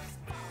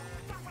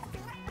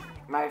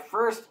my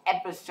first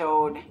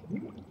episode,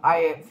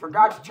 I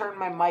forgot to turn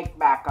my mic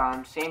back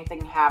on. Same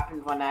thing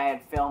happened when I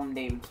had filmed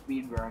a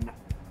speedrun.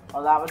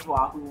 Oh, that was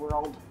Wahoo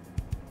World.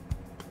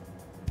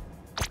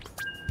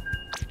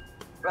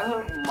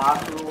 Wasn't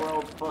Wahoo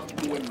World supposed to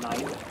be at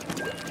night?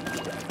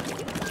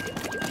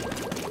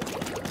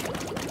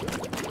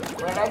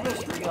 Wait, I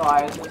just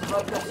realized it's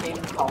like the same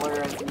color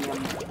as the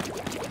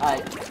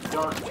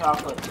dark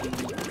chocolate tea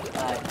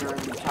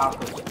during the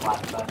chocolate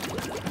Splatfest.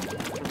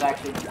 Which was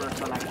actually the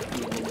first one I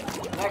completed.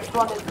 Next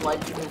one is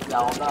Legend of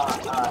Zelda,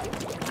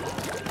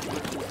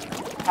 which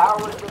is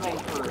Powers of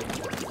Encourage.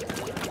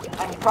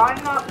 I'm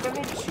probably not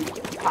gonna choose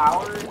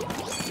Powers,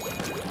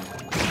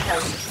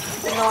 because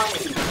even though I'm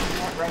using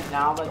it right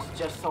now, that's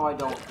just so I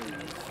don't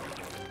lose.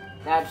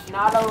 That's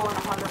not a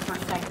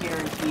 100%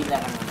 guarantee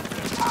that I'm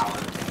gonna say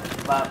Powers.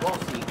 But we'll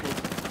see,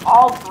 because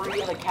all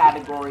 3 of the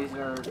categories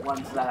are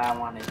ones that I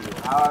want to do.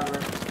 However,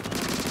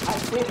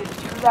 I'd say the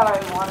 2 that I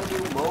want to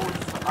do most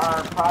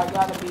are probably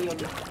got to be in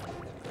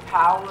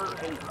Power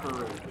and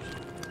Courage.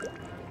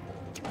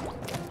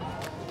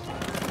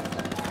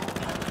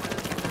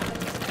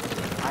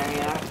 I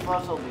mean, I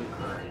suppose I'll do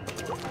Courage.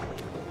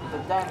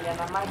 But then again,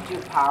 I might do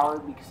Power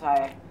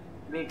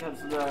because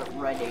the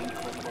red ink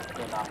would look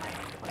good on my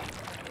plate.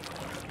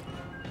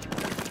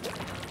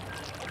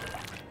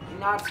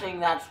 Not saying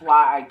that's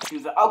why I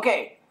choose it.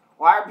 Okay,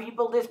 why are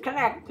people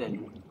disconnected?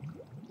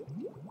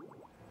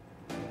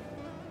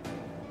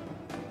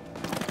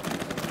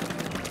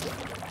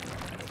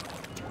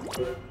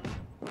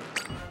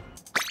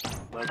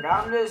 Look,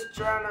 I'm just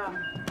trying to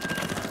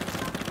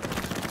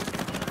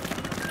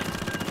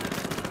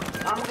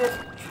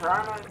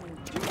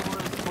do a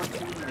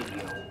Splatoon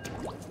video.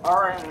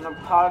 Alright, I'm gonna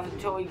pause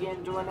until we get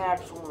into an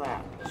actual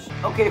match.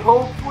 Okay,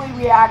 hopefully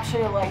we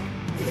actually, like,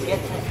 get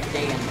to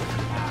stay in this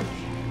match.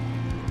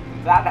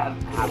 That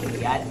hasn't happened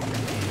yet.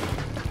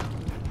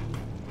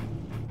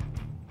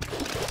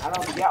 I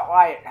don't get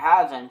why it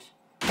hasn't.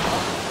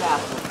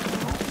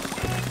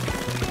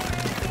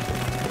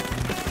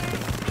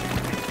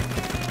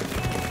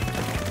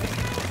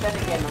 Then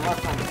again,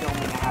 unless I'm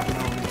filming, I have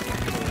no reason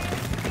to.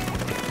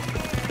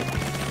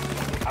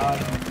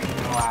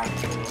 No,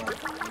 actually.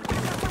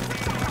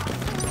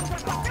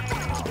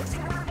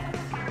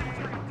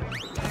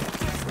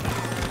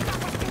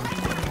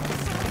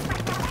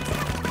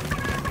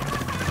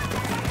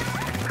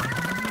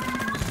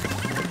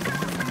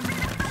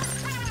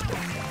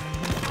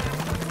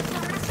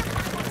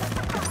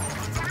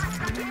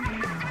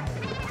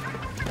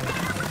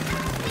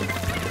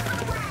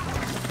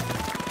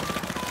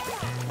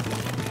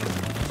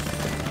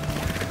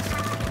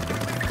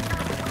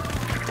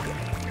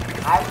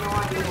 I have no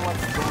idea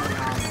what's going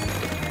on.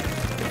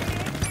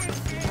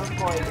 Some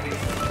boy is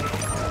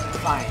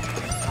science.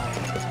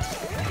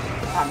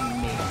 Kind of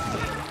me.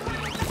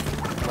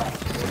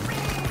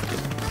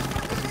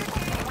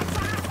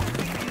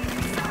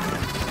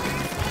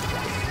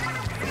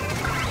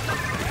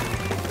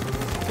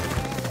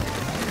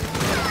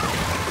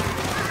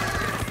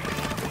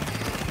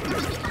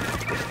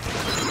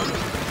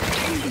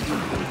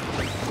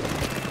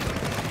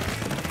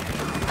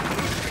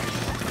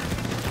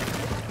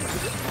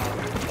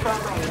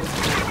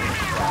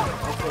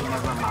 Okay,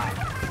 never mind.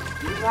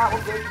 That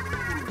will get you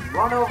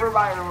run over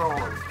by a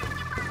roller.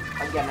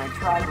 Again, I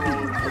tried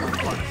rollers for the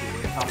part 2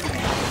 or something.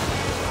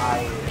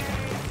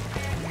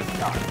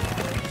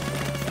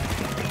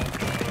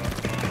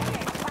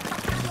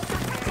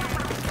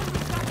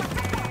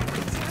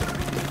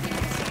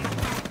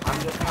 I'm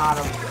just not a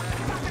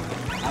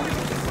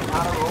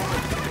roller.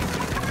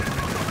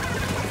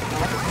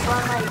 Every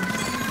time I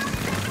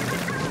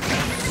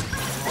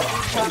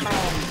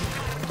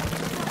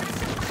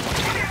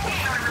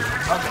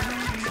Okay.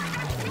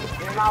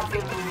 You're not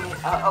giving me a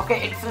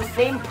Okay, it's the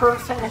same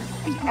person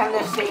and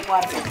the same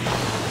weapon.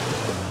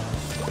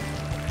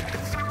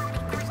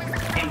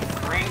 And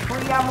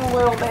frankly, I'm a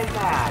little bit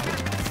mad.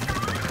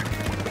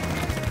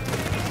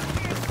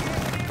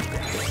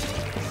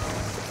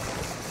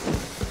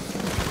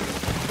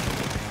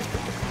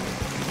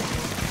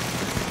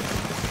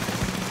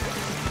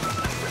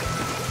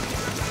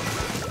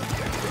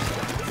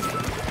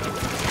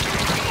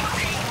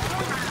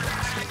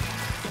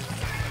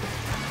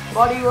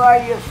 Buddy, why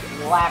you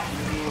slapping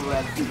me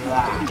with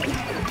that?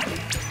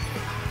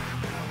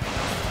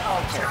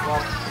 Okay,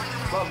 well,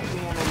 put me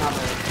in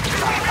another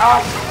spot. Oh,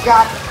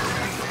 God!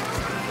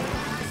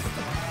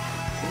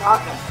 Not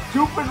the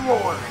stupid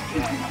roar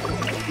again.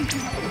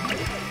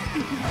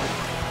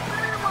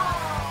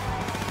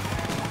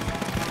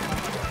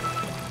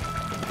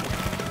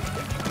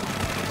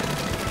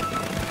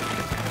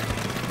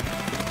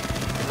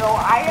 So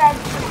I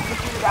actually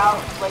figured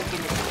out like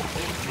an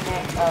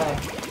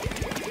infinite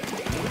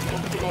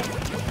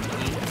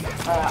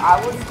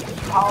I wouldn't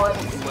call it a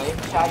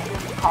glitch, I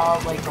just call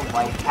it like a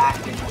life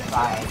hack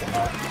inside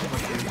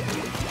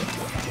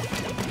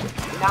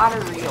not a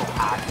real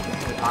hack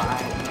because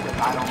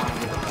I don't want to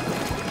get arrested.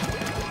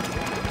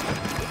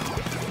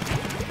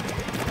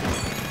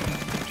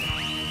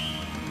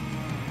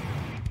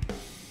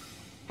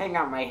 Hang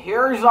on, my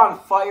hair is on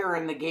fire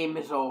and the game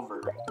is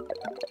over.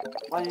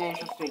 What an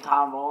interesting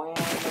combo, and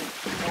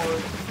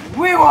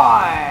we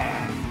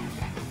won!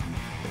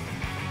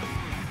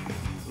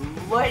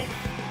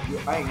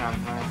 Hang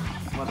on, my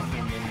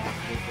webcam didn't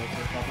actually for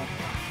a second.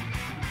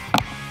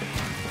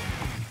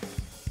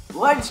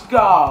 Let's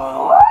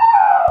go!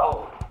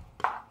 Woo!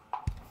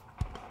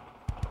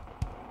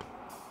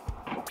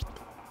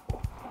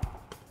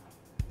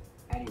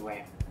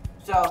 Anyway,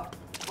 so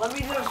let me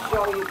just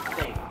show you the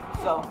thing.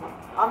 So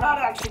I'm not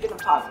actually gonna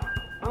pause it.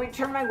 Let me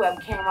turn my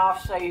webcam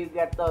off so you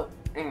get the.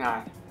 Hang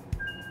on.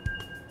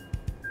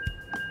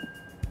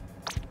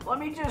 Let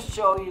me just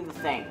show you the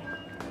thing.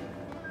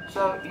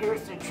 So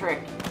here's the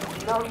trick.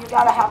 You know, you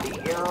gotta have the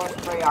arrow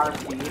spray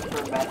RC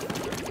for best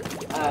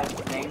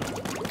thing.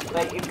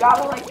 But you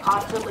gotta like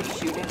constantly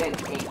shoot it and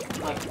aim.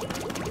 Like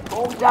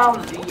hold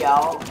down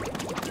ZL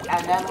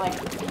and then like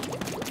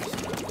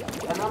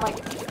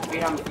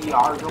spam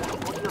ZR.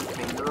 Don't put your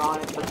finger on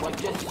it, but like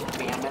just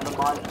spam it a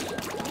bunch.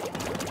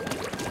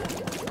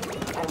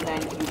 And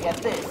then you get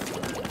this.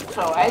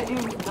 So as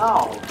you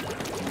know,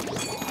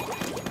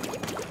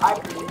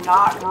 I've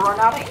not run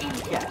out of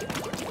ink yet.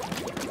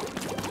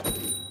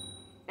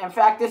 In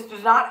fact, this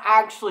does not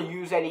actually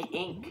use any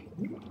ink.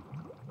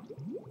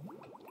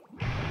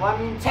 Well, I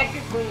mean,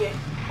 technically it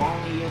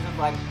only uses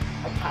like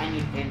a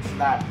tiny pinch of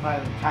that,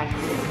 but a tiny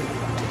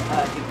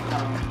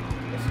become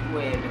a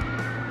squid.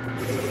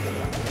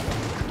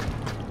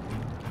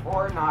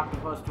 Or an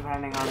octopus,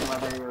 depending on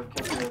whether your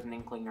character is an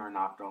inkling or an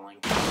octoling.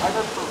 I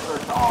just prefer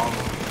to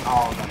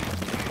all of them.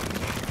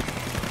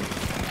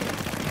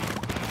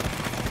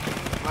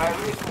 I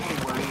recently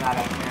learned that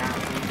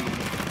apparently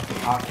the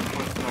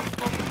octopus is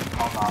supposed to be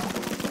called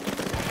octopus.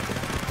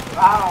 But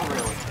I don't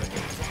really think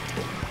it.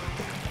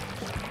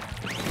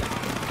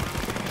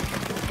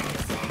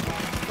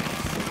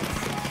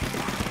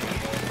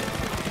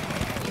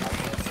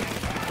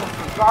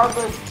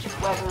 Regardless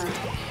whether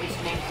it's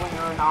an inkling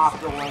or an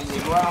octoling, they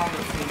run on the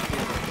same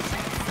theory.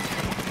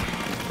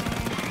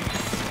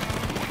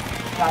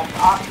 That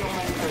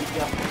octolings are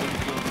just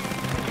inklings.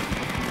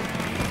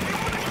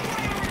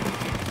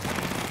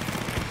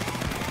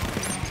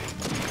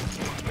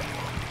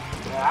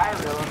 Yeah, I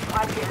realize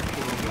my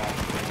character was that.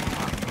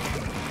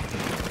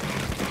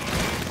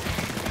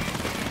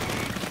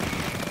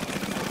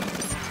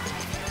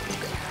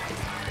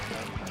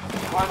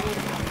 Well, I mean,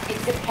 it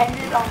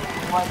depended on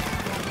what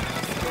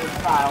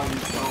style you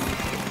go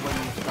when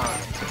you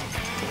start.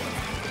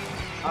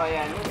 Oh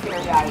yeah, and this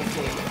area I would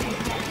say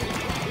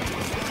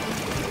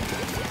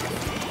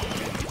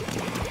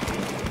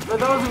for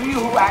those of you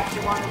who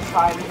actually want to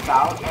try this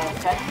out,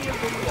 send me a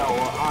video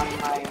on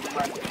my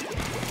Reddit.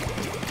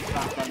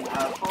 Something,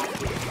 post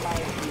it to my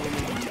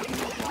community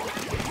YouTube channel.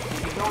 If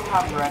you don't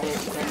have Reddit,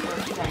 then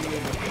just send me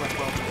the clip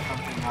over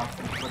something else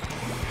and put it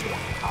in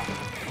the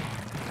comments.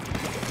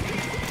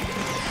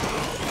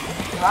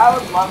 So I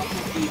would love to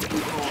see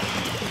people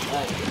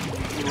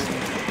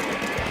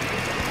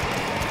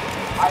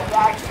I've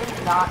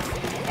actually not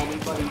seen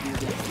anybody do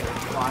this here,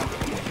 so I'm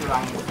pretty sure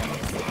I'm the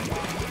best.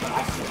 But I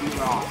could be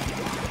wrong.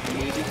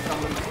 Maybe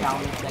someone's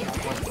found this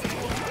exploit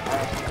before.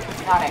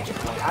 Not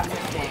exploit, I'm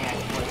just saying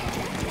exploit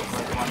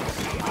like one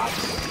that's not.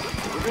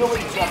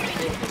 Really just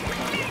did this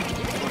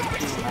for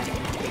too many.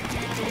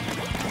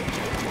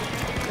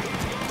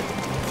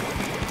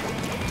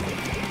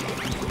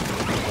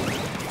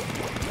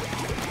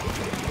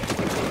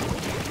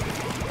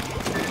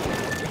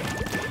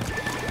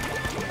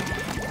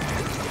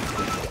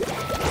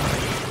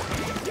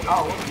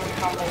 Oh, looks like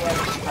somebody has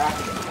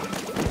tracking.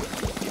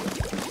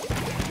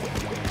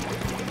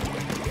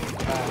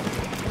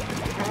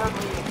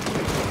 Apparently,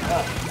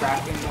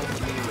 tracking was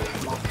the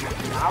original script.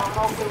 I don't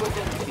know if it was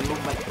in 2,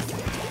 but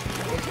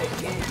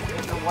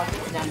it's a it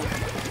wasn't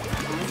Nemesis.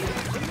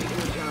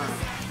 Return.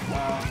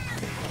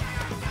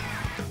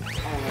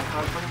 Anyway, so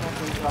I pretty much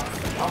ended up,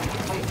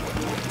 wait,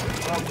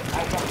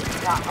 I guess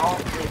not all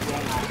of the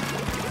game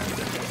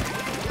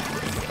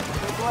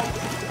it's like,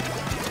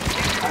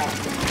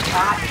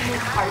 not an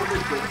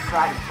entirely good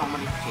strat if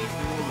somebody's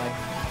chasing you, like,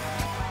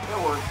 it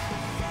works.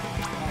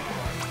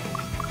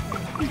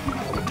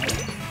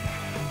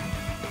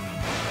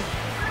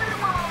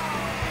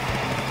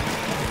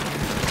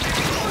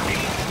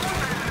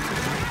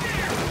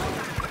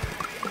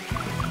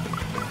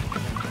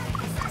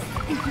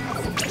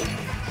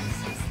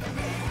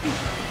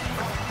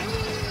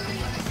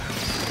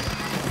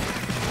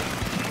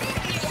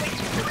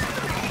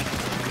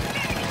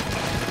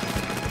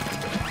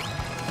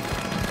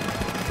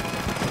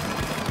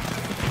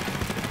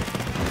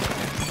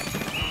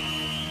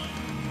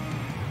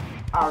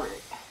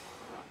 Alright.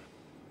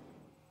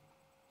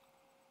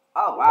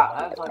 Oh wow,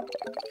 that's like,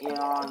 you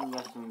know, I'm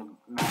guessing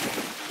the map.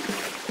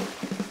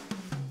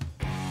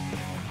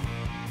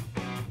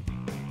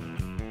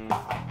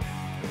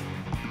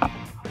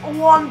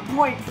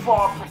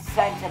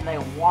 1.4% and they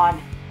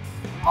won.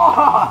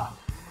 Oh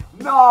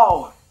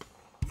no!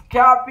 It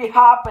can't be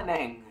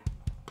happening.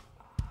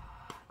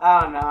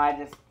 I don't know,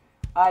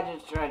 I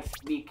just tried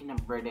speaking a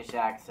British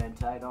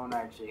accent. I don't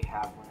actually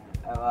have one.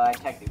 Well, I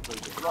technically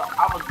do. Well,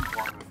 I wasn't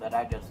born with it.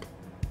 I just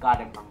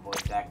got it from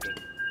voice acting.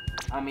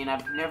 I mean,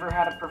 I've never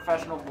had a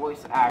professional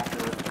voice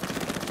actor.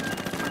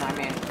 I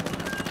mean,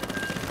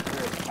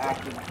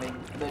 acting thing,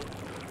 but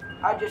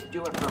I just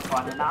do it for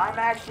fun. And I'm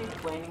actually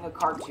playing a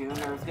cartoon.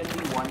 There's gonna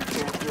be one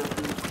character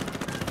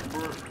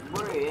who's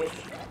British,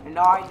 and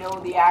I know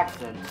the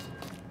accent.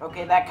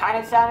 Okay, that kind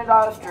of sounded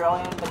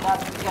Australian, but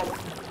that's because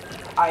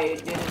I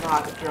did an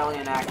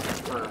Australian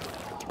accent first.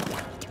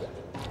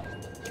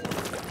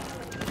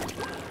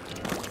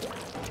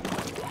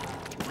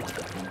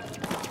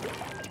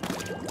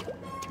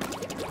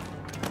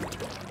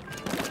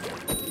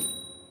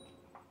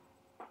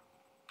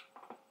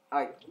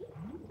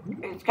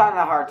 It's kind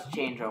of hard to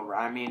change over.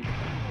 I mean,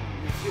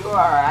 the two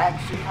are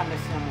actually kind of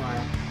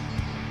similar.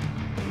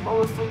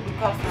 Mostly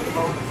because they're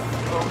both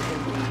spoken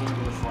in the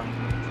English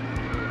language.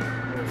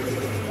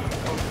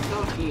 They're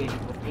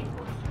associated with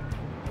English.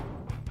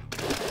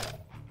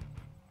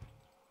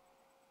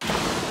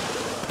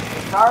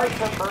 Sorry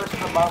to burst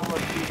the bubble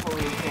of people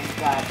who think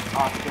that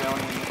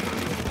Australian is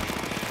real.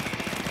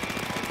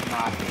 It's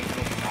not. It's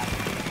just not.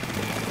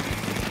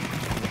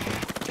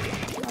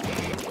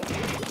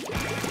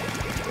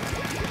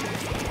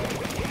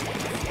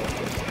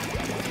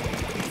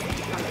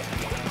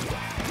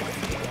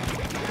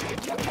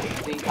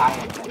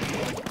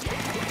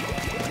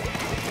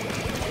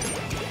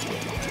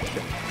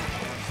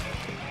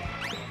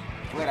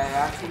 Wait, I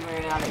actually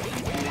ran out of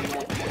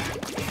internet?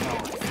 No.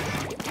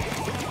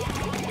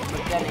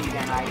 But then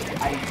again, I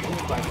do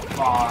like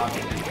fog.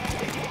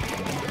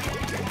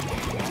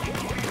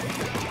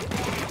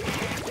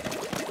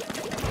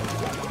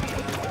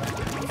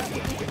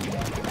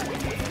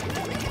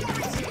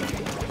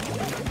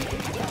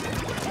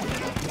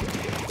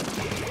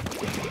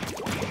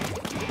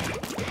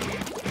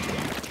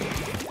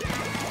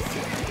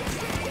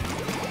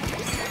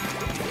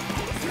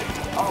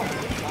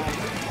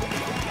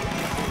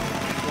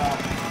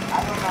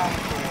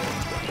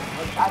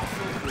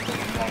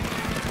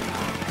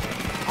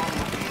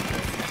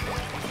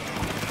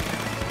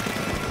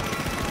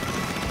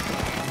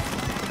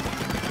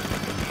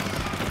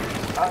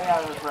 Oh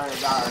yeah, that's where I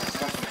got our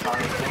second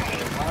card.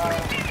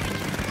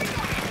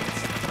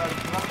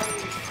 Somebody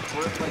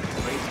squirt like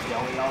grape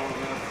jelly all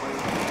over the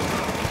place.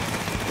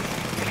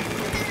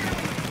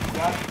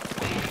 That's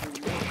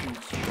making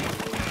cheese.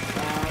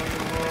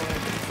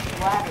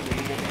 Flattery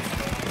did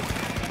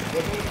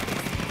it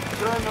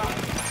turn up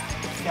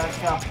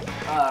ketchup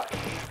for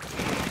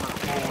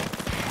cold.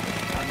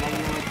 And then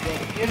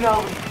you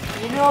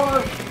know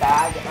those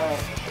bad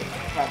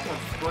ketchup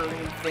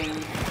squirting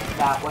things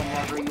that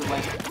whenever you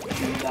like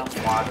do them,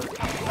 water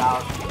comes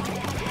out.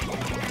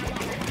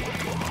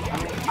 I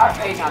mean,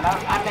 hey, no,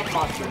 I meant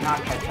mustard, not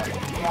ketchup.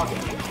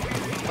 Mustard.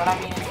 But I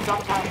mean, it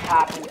sometimes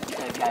happens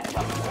to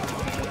ketchup.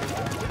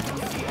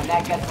 And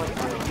that gets like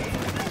really.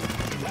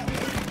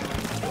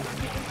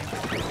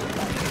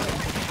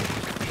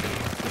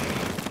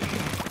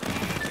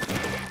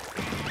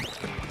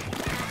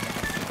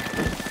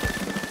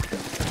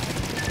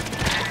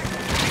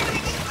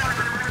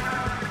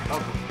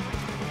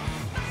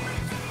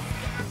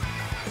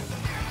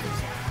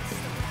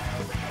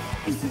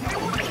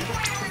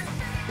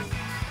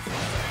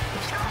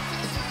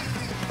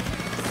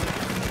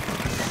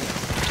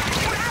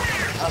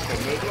 Okay,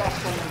 maybe I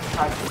shouldn't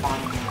try to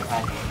find new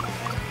edges.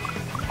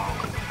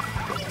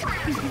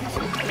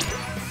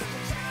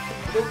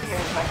 Who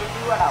cares? I can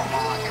do what I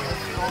want.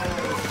 It's the only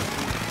way to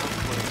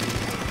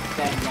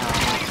then I'm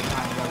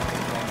trying to go to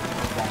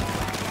the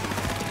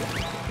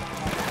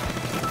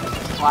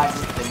why is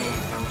the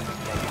name so for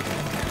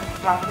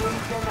some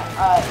reason,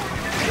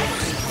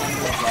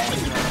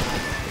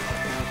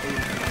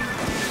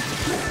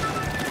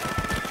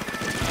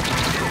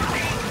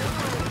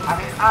 I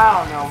mean, I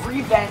don't know.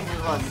 Revenge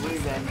is like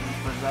revenge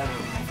for better.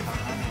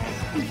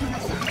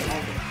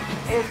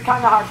 It's kind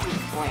of hard to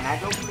explain. I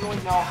don't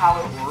really know how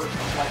it works,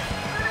 but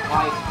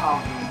why it's called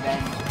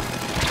revenge.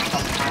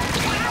 Sometimes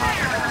it's not.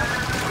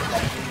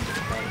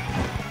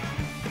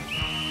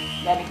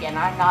 Then again,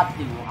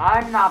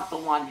 I'm not the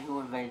one who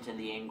invented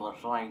the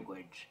English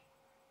language.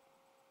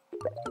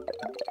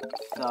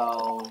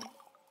 So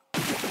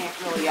you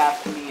can't really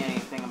ask me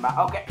anything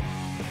about. Okay.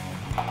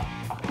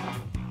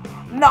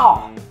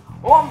 No,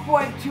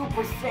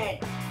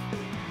 1.2%.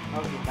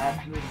 Okay,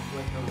 that's really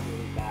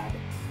bad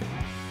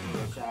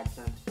English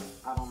accent.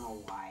 I don't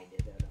know why I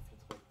did it. If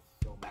it's like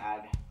so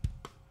bad.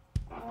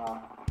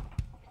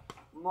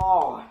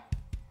 No.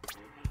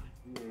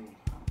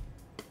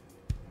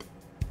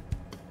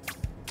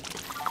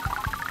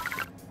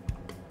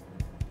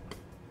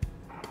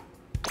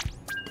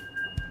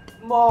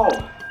 Mo.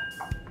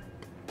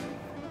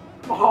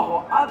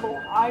 Oh, I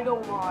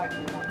don't know. I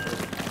can watch it.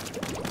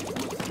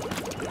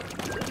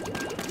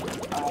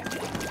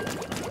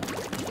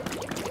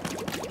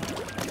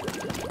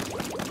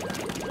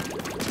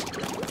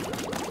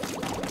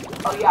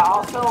 Oh yeah,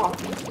 also,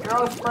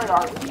 Aerospread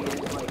RC is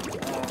like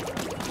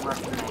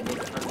recommended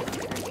for this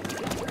trick.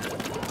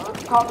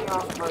 Let's call the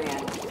Aerospread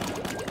and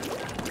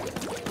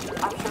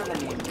I'm sure the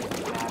name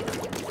doesn't matter.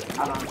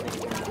 I don't think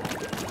they're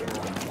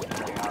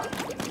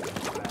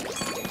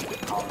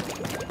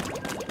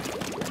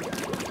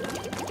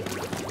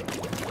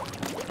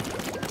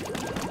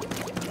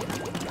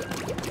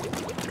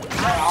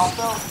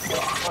also,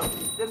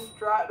 this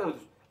Stratos.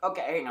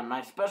 Okay, hang on,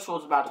 my special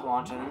is about to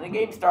launch and the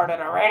game started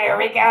already. Here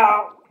we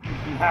go!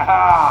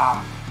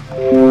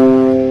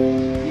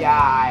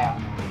 Yeah, I am.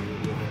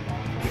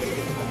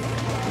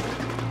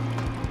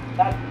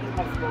 That's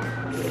my special.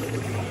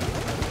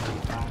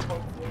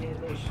 Hopefully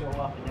they show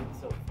up in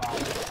episode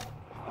 5.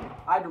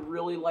 I'd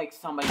really like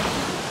somebody to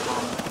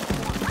comment.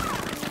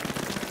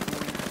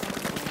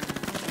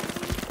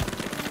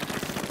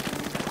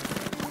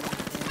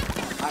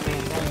 I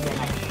mean, then again,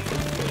 I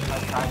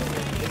tried to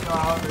figure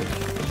out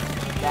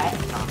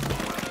that's not going to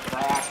work. I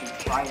actually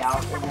tried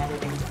out an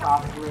editing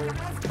software.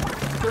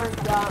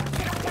 Turns out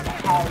it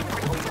has a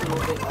little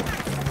bit of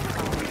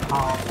something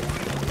called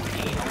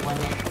data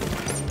limit.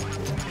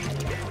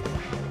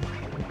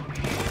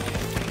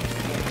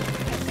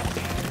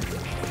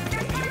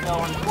 So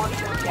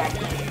unfortunately I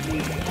can't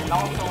use it. And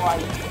also I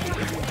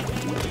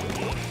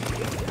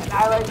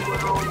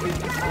literally use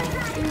the phone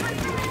to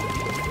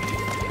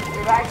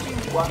there's actually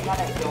one that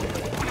I filmed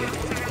with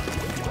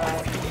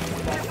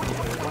that's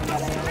one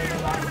that I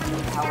edited on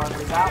YouTube.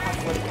 However, that one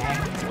was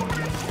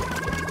excellent.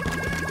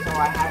 So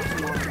I had to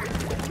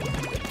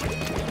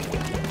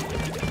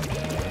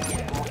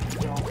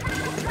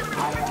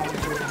I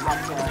actually had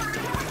to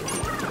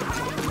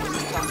do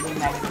something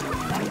that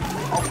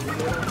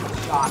literally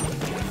shocked me.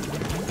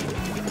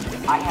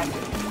 I'm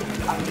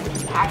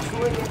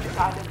actually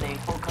kind of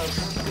thankful because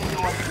this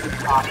video wasn't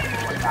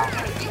possible without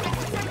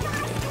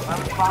myself. My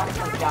response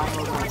was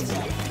download OBS.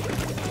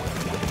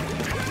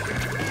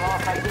 Well,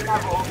 if I didn't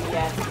have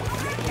OBS,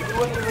 you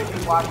wouldn't even be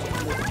watching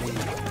this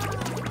video.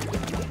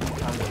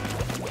 Because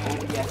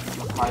OBS is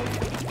required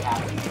to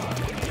capture.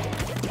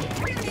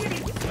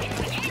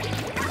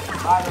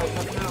 By the way,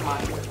 just a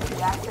reminder, if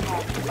the accent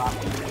actually got me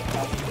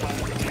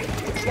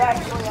this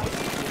actually have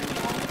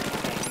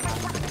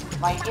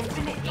my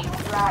infinite ink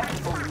track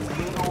is a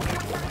little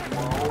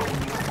slow and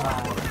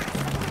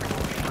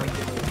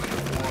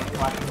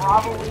so I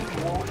probably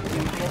won't do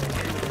this in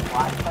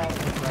Splatfest,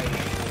 but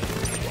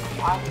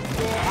I'm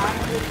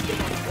just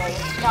gonna say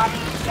it's not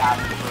too bad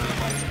for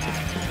like that.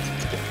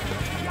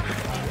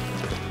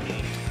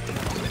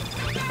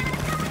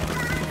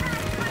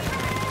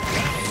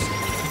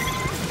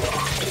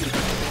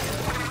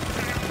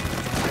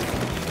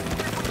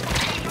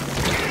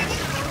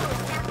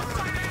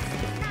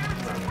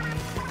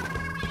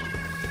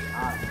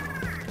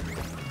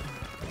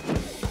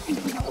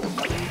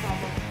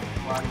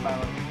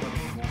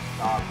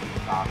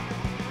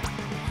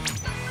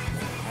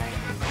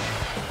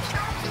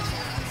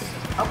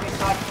 Okay,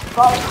 so I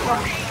called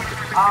some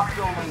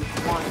Octolink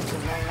once,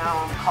 and then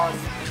now I'm calling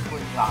it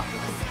Twitch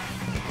Octolink.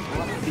 I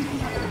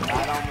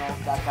don't know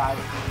if that guy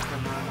was going to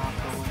come on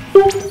Octolink.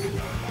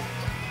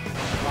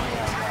 Oh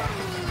yeah,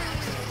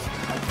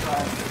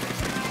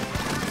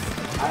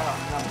 I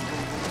don't know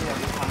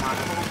every time I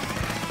hope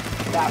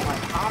that my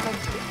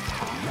comments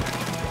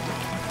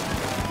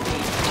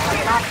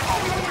I'm not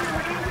calling it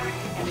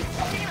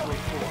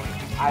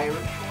I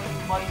originally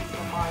invited the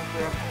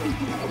Minecraft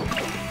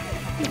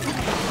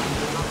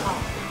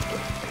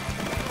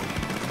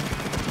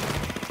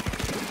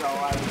so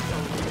I was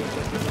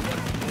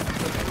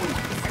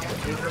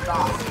these are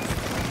dogs.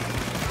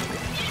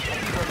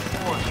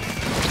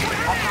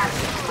 I'm not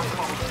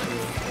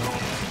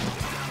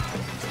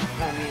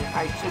I mean,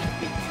 I shouldn't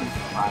be too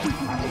surprised.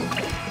 I mean,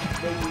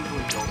 they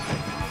usually don't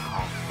take my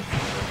call.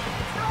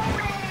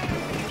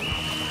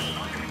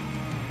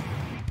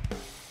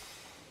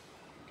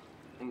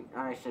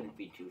 I shouldn't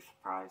be too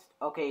surprised.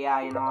 Okay,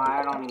 yeah, you know,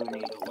 I don't even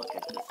need to look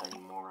at this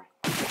anymore.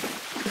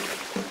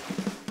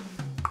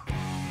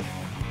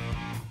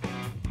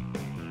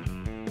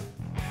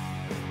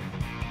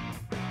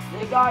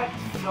 They got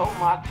so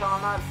much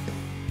on us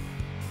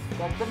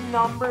that the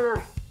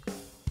number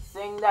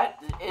thing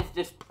that is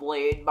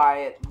displayed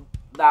by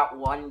that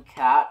one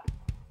cat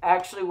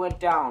actually went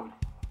down.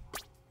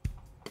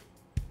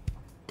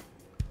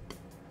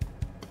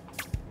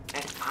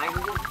 And I'm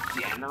just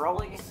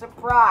generally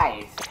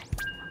surprised.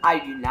 I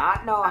do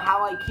not know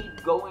how I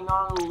keep going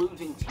on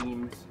losing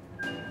teams.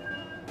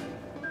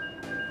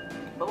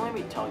 But let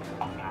me tell you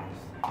something, guys.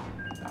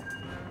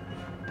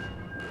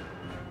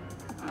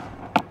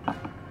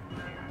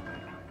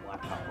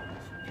 Watch out for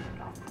this.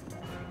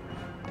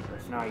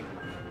 It's not even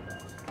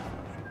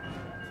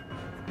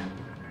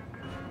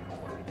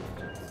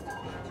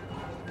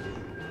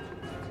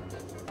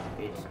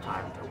it's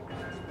time to win.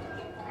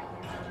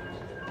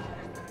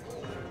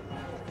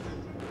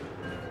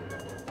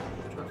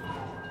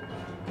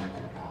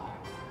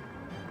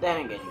 Then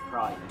again, you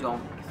probably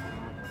don't.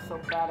 I'm so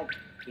bad at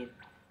it.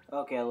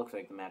 Okay, it looks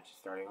like the match is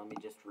starting. Let me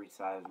just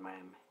resize my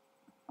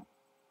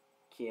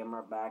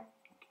camera back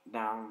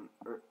down.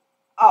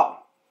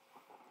 Oh!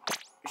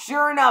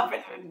 Sure enough,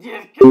 it's a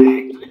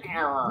disconnection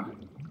error.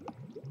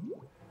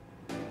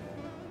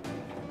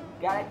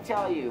 Gotta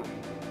tell you,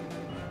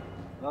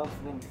 those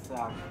things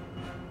suck.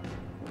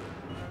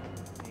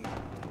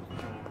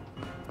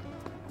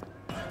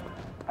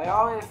 I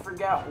always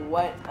forget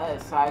what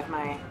size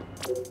my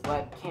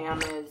webcam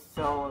is,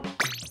 so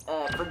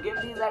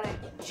forgive me that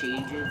it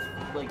changes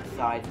like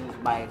sizes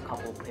by a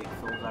couple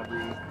pixels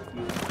every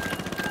few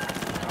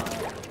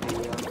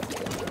videos.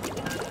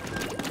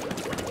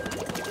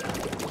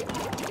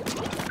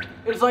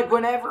 It's like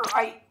whenever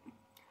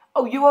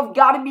oh, you have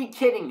got to be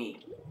kidding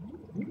me.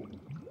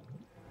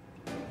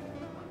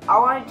 I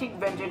want to take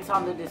vengeance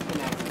on the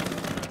disconnect.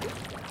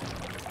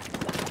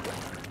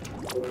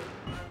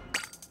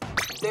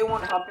 They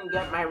won't help me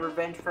get my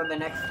revenge for the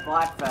next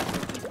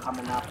Splatfest, which is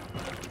coming up.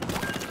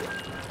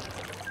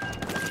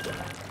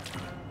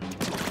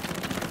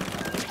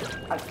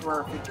 I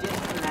swear, if it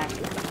disconnects...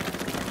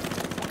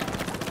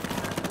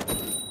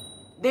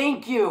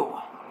 Thank you!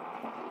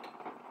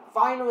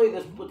 Finally,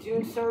 the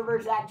Splatoon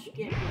server's actually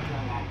getting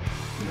internet.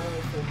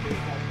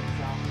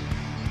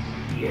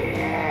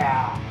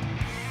 Yeah!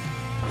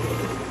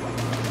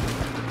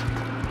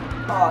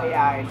 Oh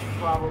yeah, I should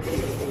probably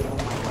disable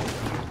my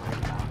webcam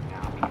right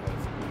now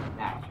because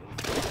match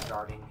is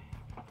starting.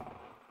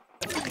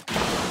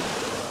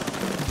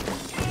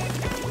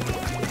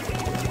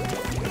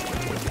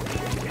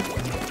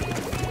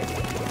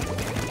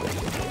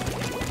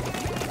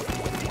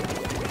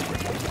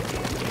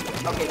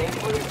 Okay, they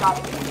fully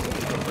stopped.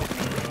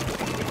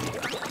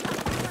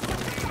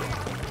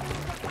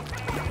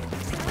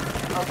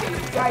 Okay, you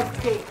guys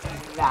take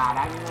that.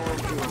 I'm gonna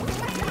do it.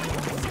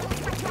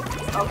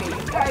 Okay,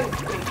 you guys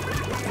take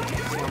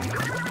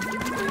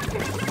please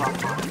take someone.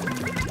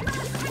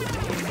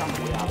 Take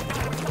somebody else.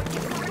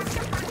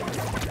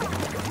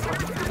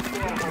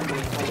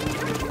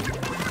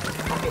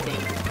 Okay,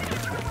 thank you.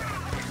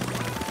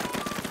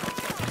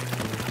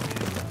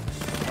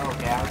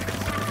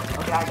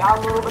 Okay, I got a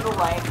little bit of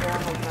lag there. I'm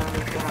gonna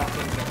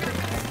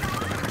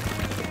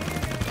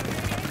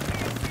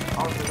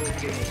also really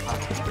do this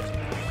podcast.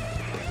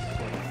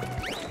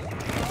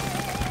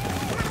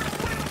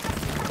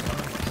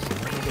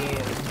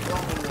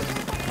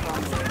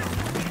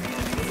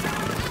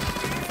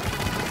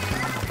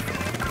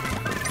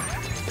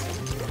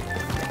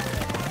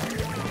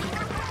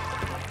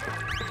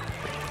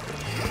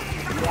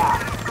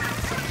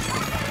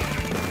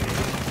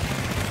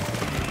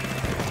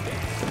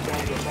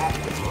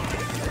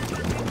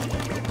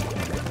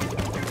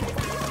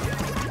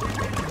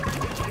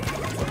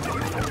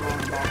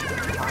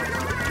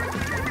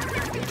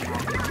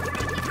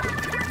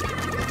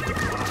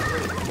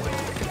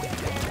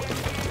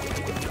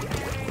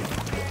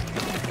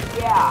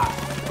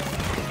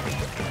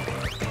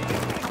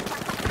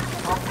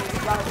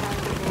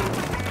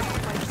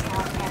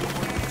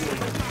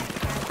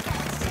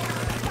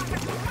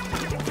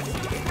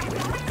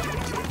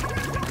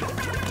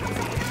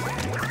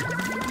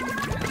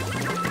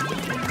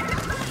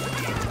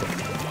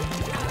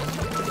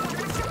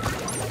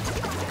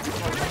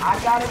 I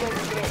gotta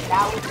admit,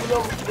 that was a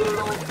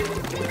little bit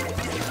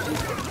embarrassing.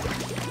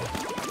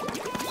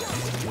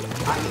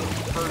 I mean,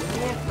 for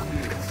me and for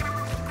you.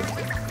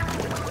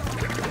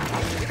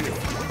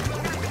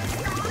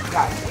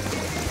 Guys,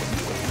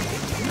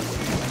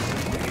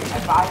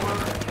 if I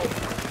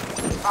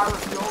were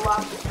still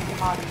allowed to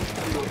stream on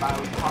YouTube, I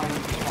would probably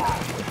do that.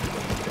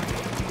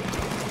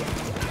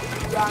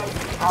 You guys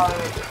are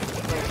like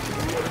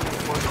really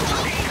important.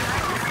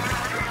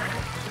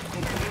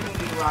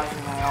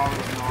 Rising, I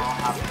always know I'll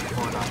have to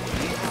support on it,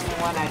 even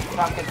when I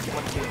suck at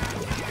Splatoon.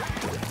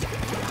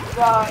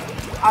 So,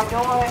 I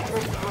know this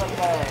is like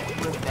a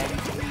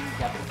revenge themed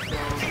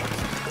episode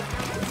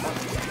of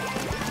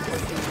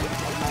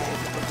my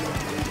Splatoon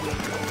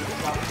and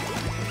stuff,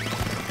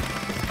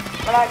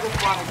 but I just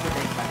wanted to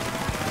make that.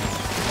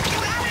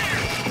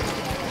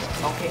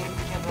 Okay,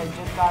 because I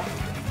just got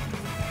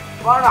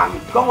But I'm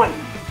going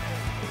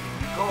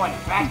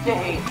back to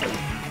Hazel.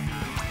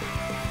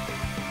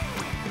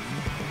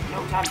 No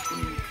time to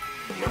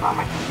hear about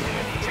my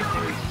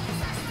community.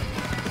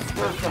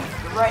 There's a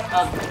threat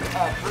of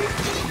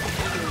briefly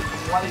being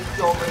wiped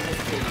over the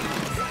city.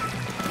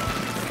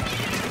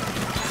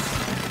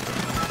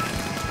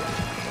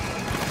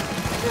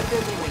 This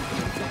isn't a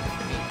good thing.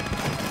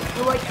 I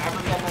feel like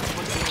everyone that's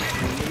looking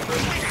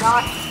at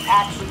not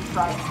actually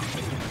trying.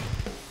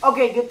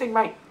 Okay, good thing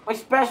my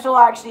special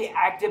actually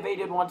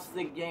activated once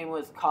the game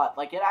was cut.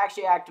 Like, it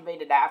actually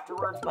activated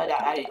afterwards, but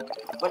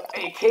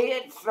it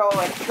can't, so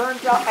it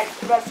turns out my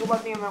special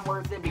wasn't even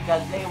worth it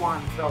because they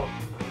won, so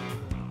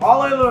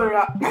all I learned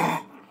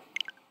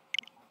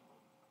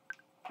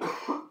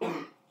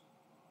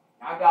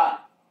I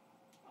got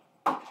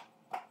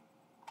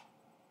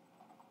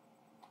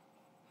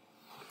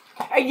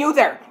Hey, you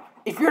there!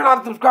 If you're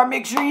not subscribed,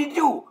 make sure you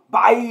do!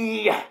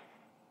 Bye!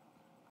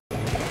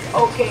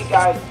 Okay,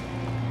 guys.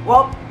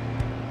 Well,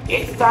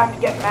 it's time to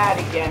get mad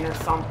again or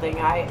something.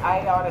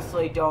 I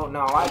honestly don't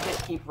know. I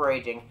just keep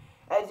raging.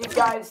 As you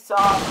guys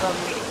saw from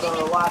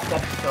the last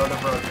episode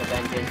of Road to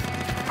Vengeance,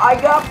 I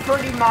got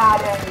pretty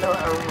mad and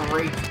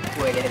rage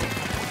quitted.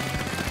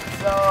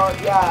 So,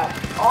 yeah.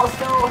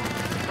 Also,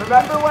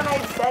 remember when I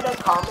said a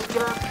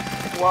commenter?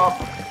 Well,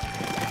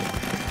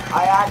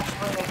 I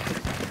actually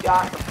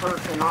got the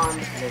person on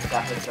this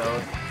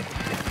episode.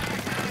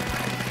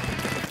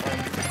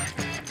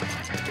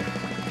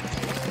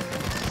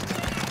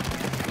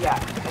 Yeah,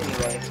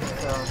 anyway,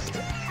 so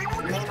you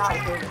may not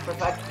hear the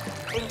perfect. I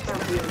think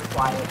they're being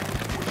quiet.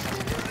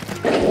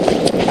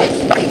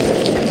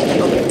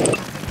 Okay,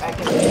 I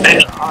can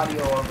hear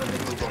audio over the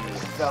Google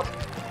Meet. So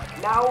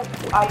now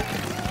I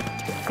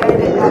said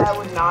that I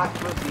would not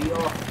reveal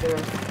their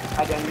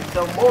identity.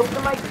 So most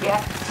of my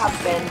guests have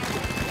been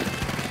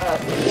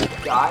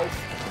guys.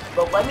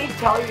 But let me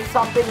tell you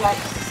something that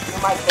you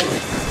might think,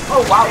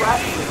 oh wow,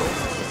 that's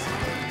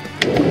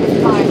new.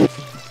 This time,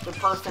 the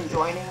person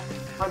joining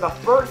for the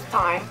first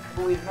time,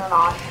 believe it or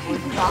not,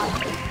 was not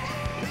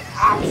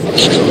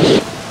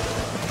actually.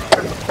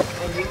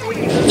 And you would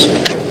think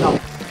to yourself,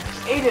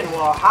 Aiden,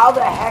 well, how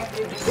the heck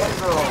did you get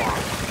her along?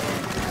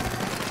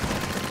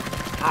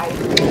 I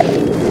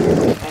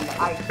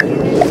can't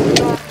answer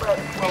that, but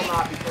well,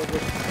 not because it's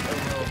a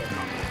little bit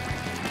complicated.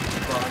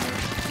 Well, I mean,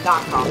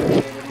 not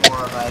complicated,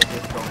 more of I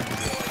just don't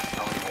feel like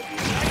telling my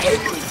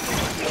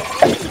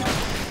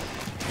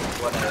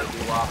what I do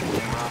off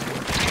camera.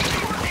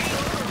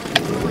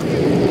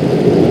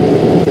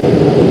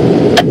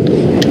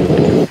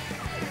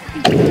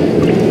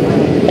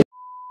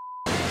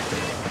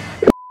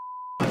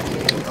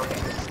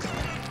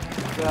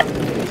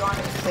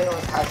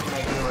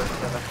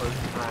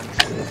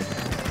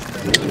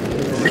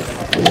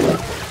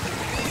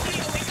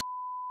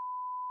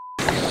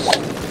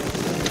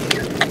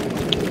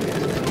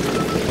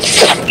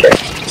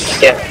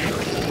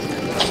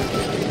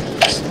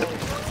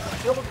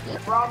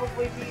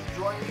 Probably be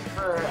joining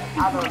for,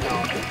 I don't know,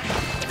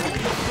 maybe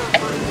this is her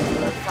first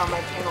appearance on my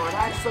channel, and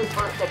actually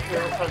first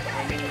appearance of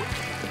any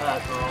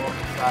girl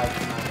besides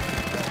my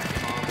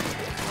mom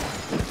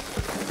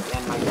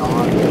and my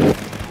dog.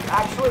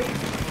 Actually,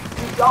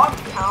 do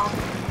dogs count?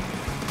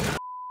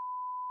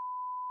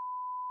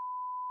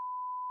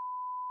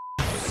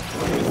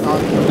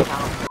 Dogs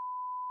count.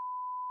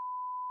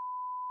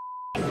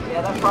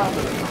 Yeah, that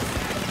probably counts.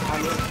 I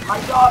mean, my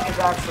dog is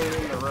actually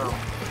in the room.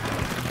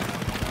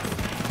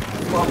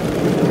 Well,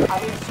 I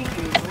mean, she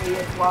usually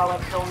is while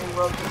I'm filming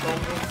Road to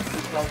Vengeance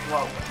because,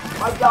 well,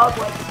 my dog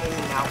likes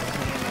hanging out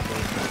with me in the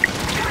basement.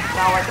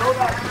 Now, I know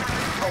that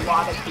a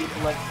lot of people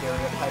like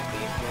stereotype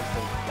basements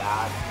as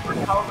bad.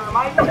 However,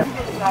 my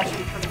basement is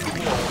actually pretty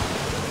cool.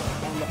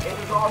 And it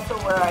is also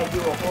where I do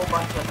a whole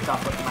bunch of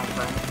stuff with my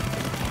friends.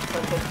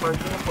 Such as, for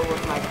example,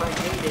 with my friend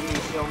Aiden, we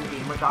film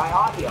Gamer Guy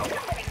Audio.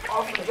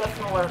 Also, just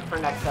an alert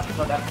for next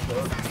episode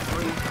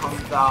 3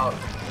 comes out.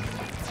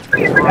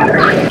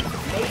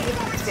 Maybe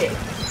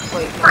 5th.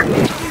 Wait, no,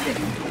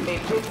 May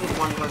 5th is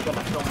when we're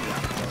gonna film the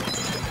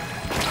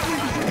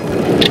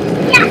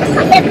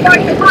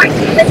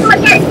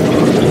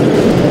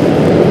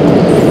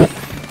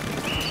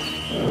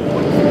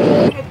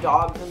Speaking of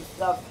dogs and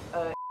stuff, I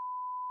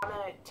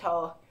wanna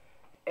tell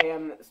a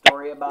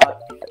story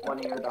about one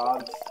of your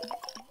dogs.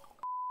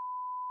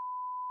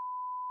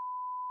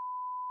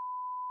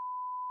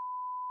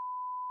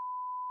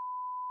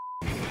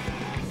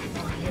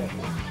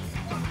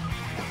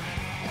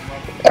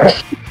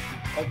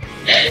 Like,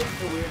 what is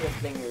the weirdest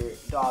thing your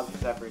dog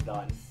has ever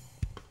done?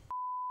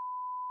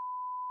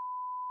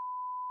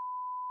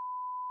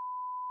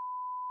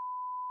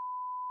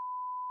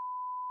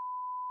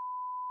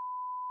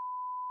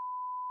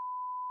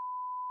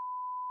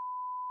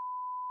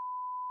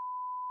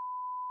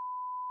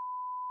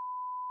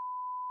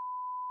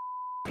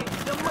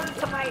 Similar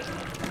to my...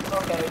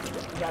 Okay,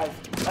 guys,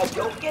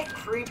 don't get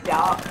creeped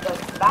out.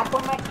 Back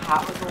when my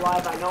cat was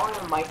alive, I know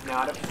I might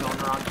not have shown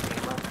her on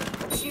camera.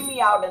 She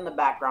meowed in the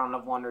background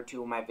of 1 or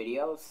 2 of my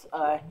videos.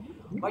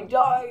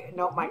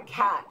 My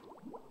cat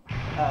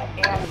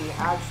Annie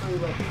actually,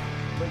 like,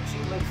 when she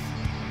was,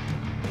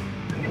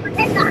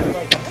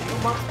 like, a few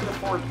months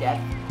before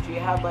death, she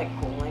had, like,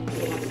 colon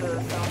cancer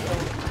or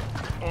something,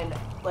 and,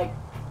 like,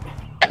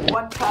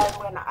 one time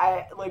when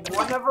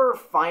one of her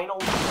final,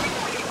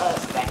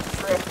 sex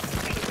trips,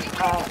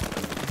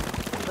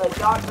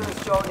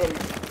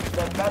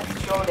 the vet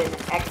showed an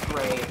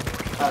x-ray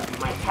of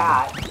my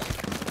cat,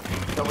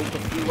 so we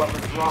could see what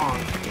was wrong,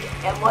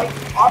 and, like,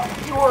 up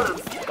your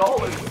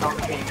skull or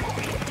something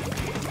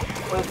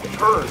was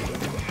turd.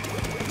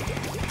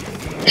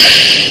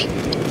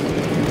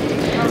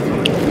 That's a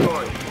good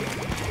story.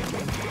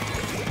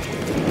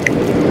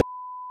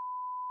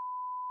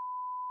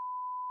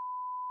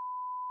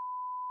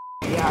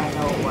 Yeah, I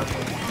know it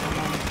wasn't.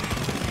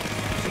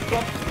 She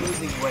kept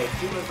losing weight.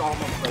 She was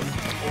almost like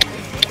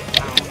only 6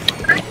 pounds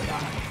when she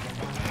died.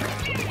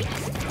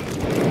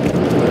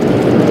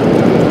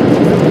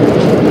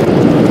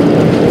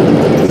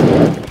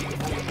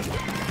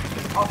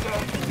 Also,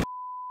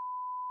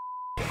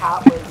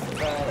 cat was,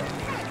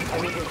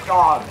 his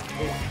dog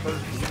is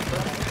 13,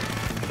 correct?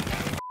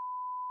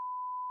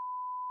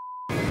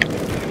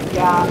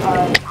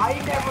 Yeah, I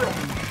never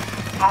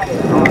had a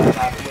dog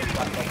that was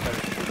up to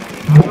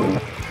 13. I only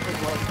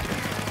was like,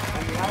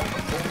 I've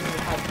only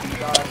had 2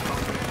 dogs on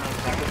my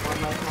second one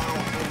right now,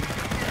 and,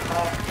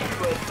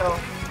 anyway, so,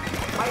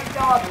 my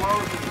dog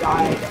Rosie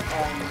died,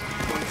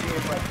 when she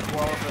was like 12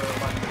 or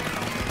 11 or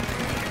something,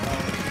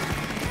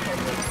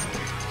 because of,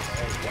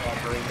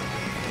 brain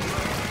disease.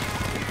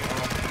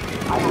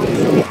 I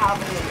actually have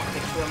a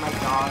picture of my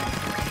dog,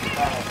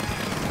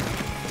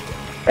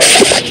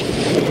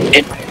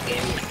 my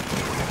family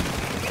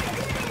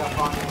stuff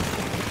on it.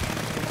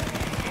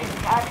 And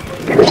it's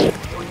actually 3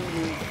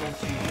 years since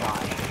she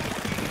died.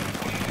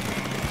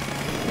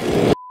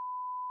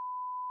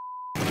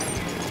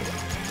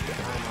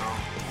 I know.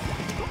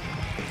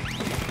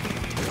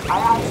 I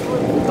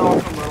actually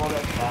felt a little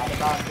bit bad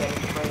about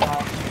getting sprayed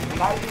out,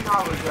 and I do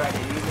not regret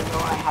it, even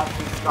though I have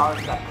some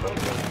scars that could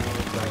make me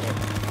regret it.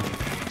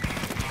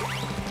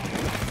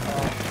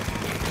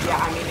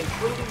 Yeah,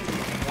 including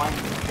one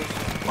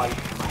vicious bite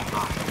to my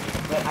eye.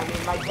 But,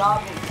 my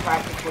dog has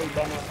practically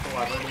been a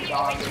celebrity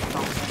dog or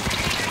something.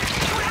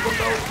 Even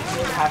though she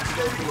did have to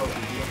go to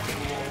obedience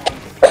school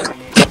and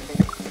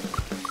everything.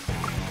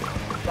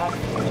 That's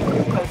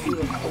because she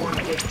was born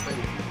a bit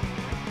crazy.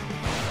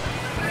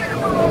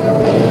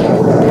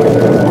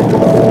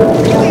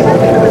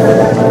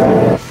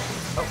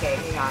 Okay,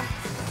 hang on.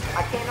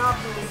 I cannot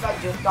believe I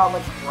just got,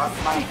 like, thrust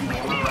by a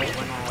hammer right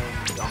when I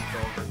jumped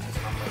over to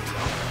somebody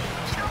else.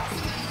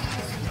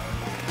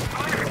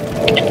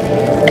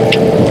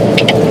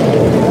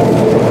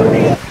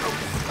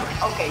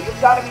 Okay,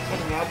 you've got to be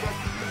kidding me. I just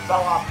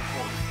fell off the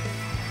floor.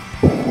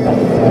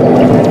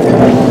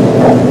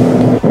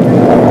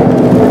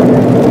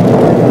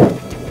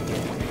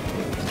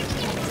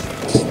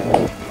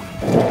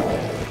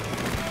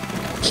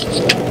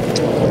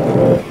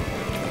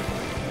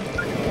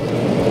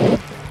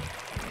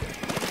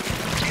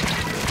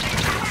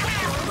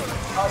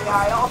 Oh yeah,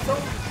 I also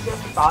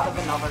just thought of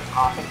another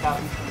topic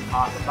that we can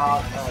talk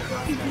about during the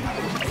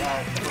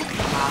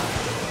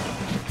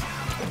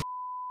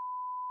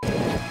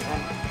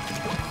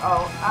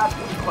ask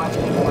me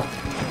questions once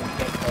we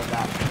get to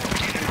that.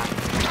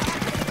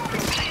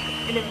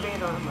 An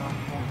invader on the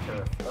home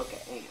turf.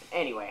 Okay,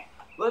 anyway,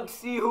 let's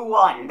see who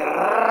won.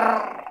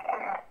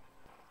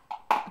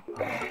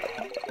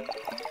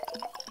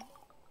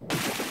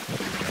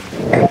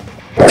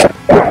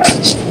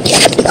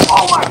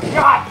 Oh my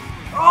god!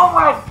 Oh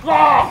my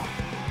god!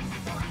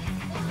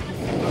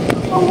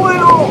 A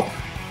little!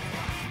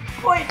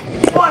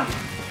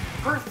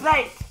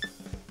 0.1%!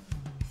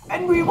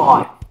 And we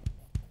won!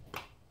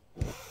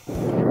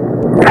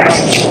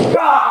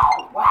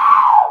 Oh,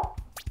 wow!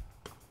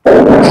 Why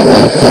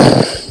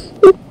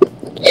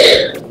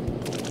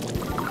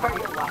are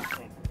you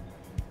laughing?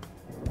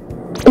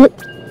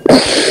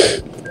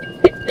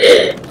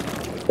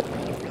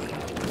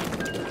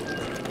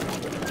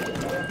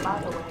 By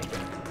the way,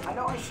 I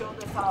know I showed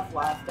this off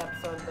last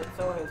episode, but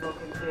so Hazel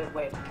can see it.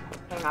 Wait,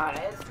 hang on.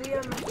 Is the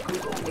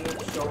Google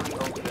Meet showing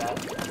OBS?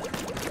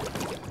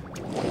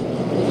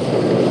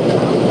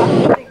 I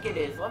don't think it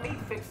is. Let me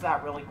fix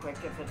that really quick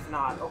if it's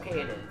not.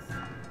 Okay, it is.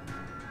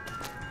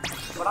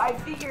 But I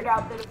figured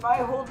out that if I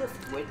hold the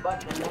switch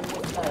button and then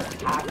just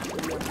tap the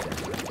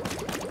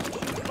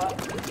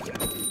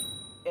button,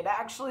 it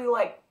actually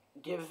like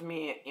gives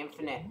me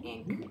infinite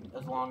ink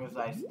as long as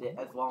I can do it.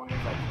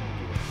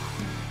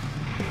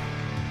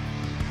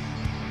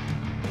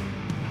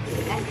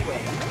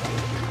 Anyway,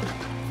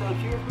 so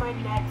here's my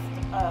next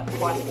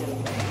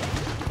question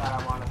that I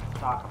wanted to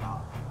talk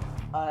about.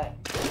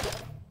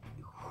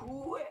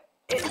 What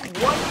is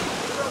your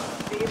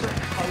favorite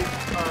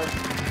type of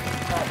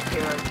character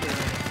in a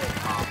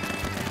sitcom?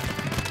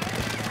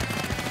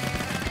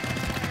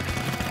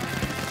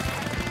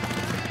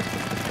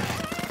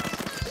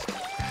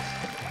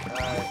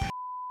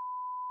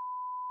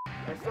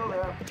 They're still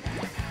there.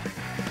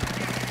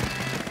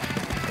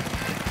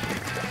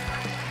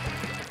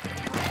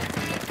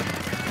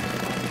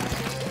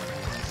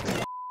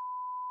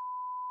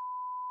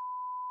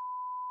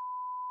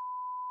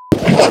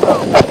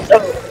 I'll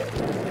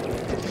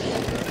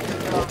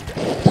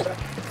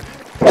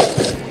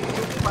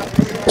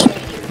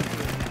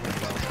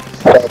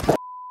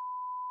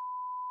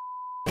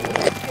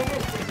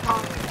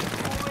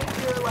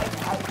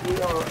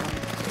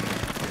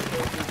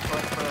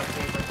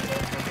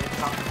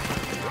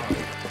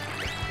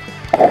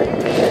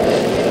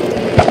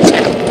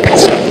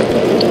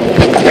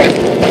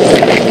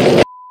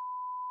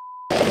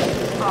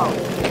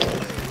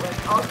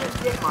just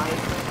get mine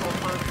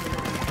first and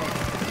then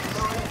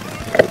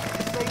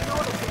so you know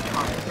what a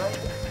sitcom is, right?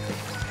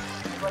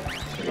 Like,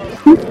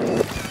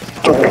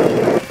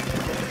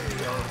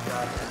 shows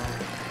that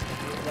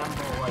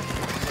resemble like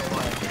real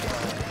life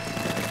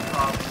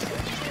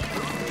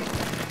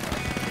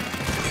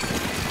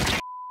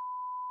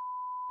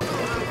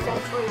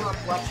essentially a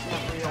reflection of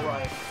real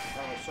life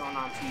shown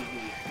on TV.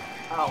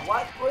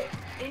 What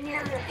in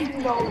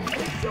those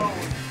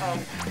shows,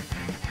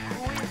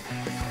 who is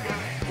your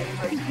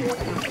favorite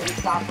character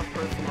based off of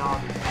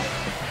personality type?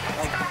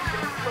 Like,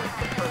 what's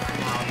the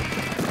personality?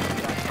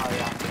 That's how you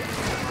have to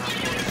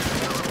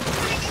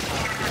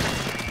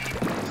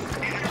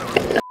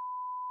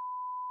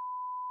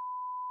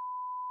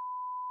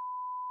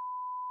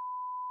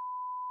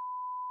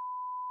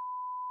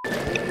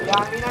Yeah, I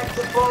mean, I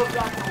suppose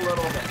that's a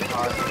little bit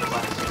hard,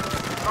 but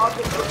I'll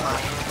just put my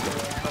answer.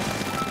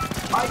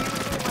 I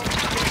usually like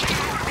to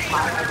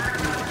highlight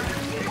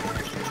kids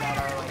that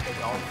are like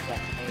adults that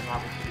hang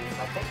out with kids.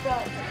 I think the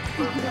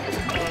perfect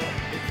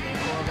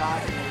example of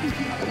that is,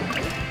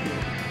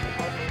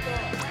 I think the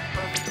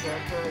perfect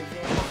character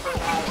example for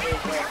that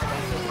is like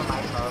for my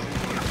car.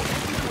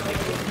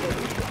 Like, this kid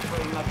is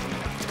pretty much an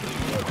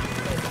idiot,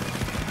 but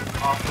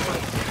also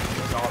like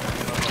an adult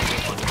and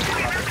like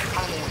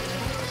kind of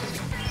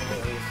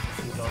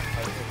see those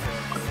types of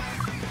characters.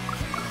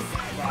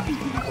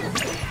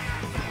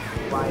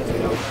 Why is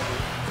it already?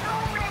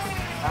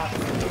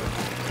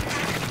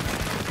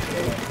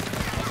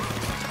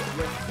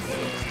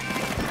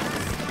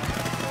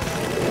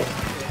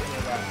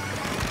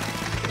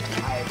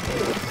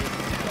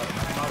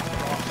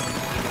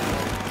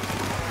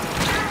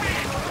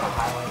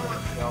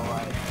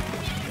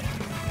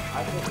 I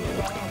think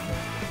that answer.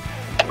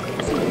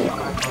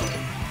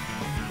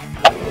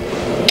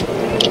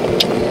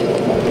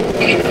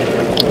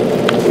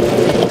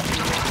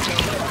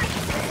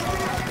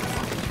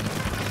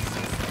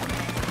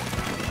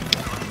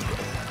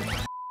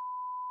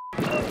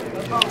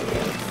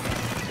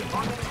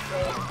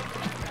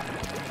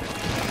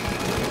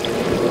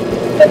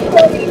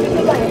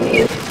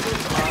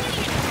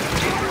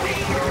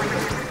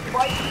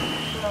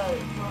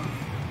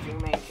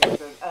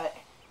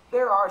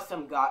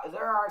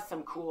 There are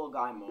some cool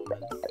guy moments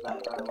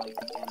that are like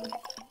in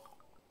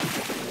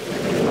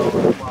so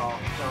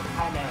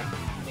kind of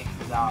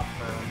mixes out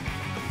for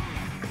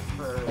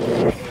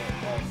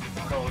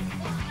those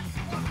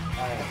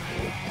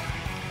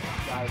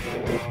guys that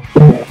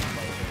play the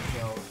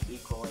show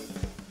equally.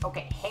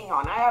 Okay, hang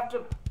on. I have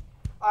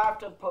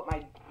to put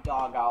my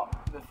dog out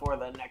before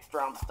the next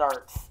round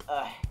starts.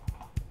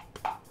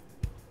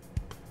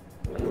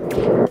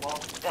 Well,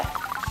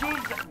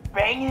 she's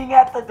banging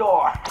at the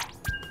door.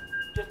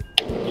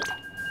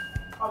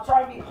 I'll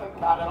try and be quick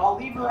about it. I'll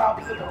leave her out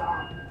for the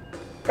round.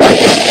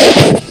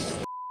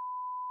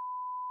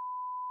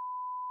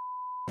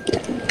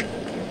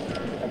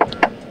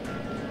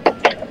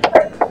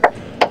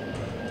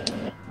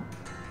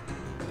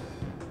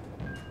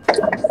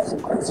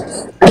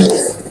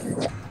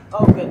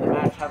 Oh good, the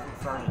match hasn't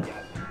started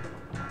yet.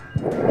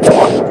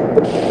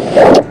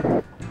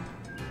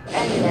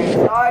 Anyway,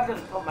 so I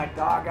just put my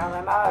dog on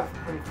and I was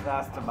pretty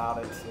fast about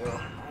it too.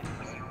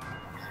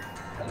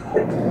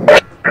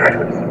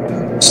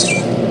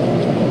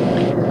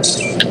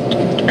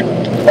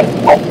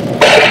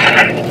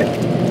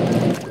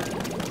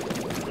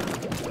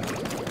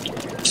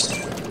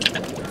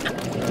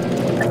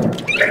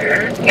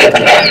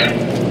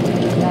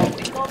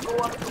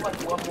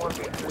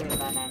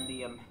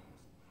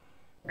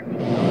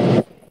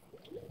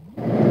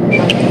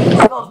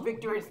 Those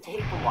victories take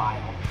a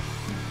while.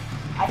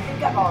 I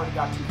think I've already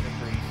got 2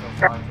 victories so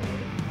far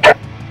today.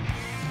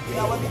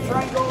 Yeah, let me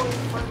try and go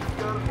for the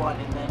 3rd one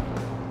and then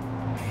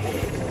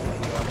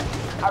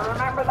I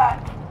remember that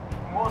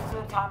most of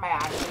the time I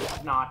actually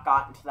have not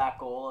gotten to that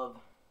goal of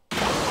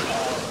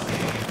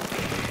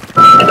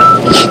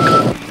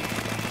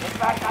in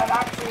fact I've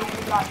actually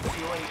only got 2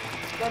 and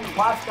then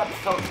last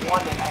episode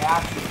 1 and I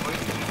actually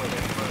raced with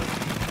it for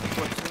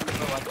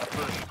like the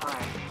first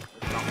time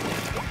or something.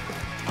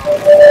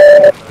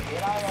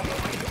 Did I ever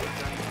race it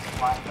during the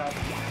Splatfest?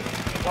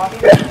 Well, I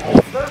mean, the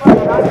 3rd one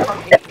that I'm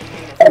partaking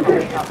in is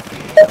coming up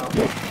soon, so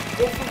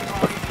this is the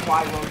reason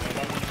why Road to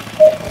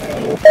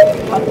Vengeance.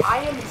 But I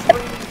am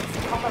training to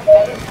become a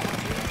better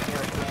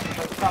character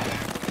because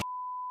something.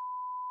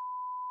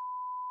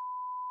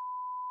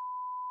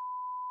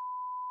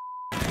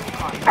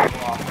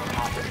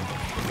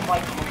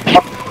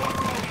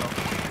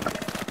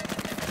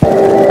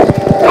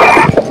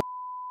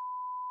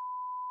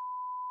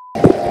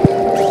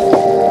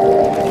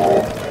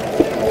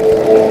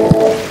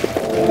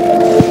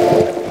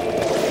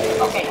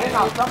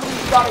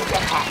 gotta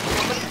get back.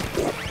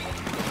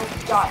 Oh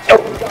god.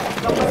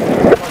 Somebody.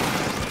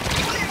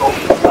 Oh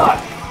god.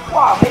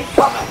 Wow, they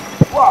coming.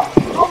 Wow.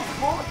 Those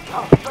bullets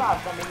come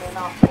fast. I mean, they're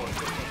not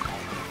bullets.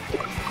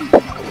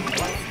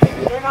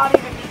 They're not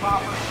even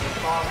proper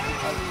bombs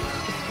because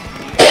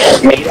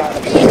made out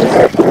of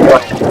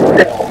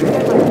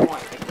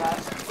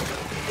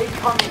they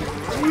come in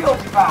real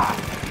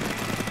fast.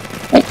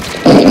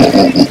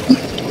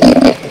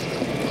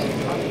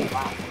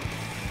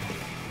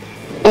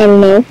 I don't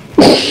know.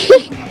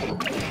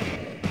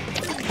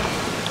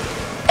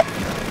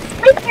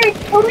 My parents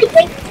totally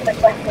linked to the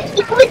Splatfest.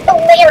 It was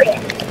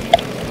hilarious.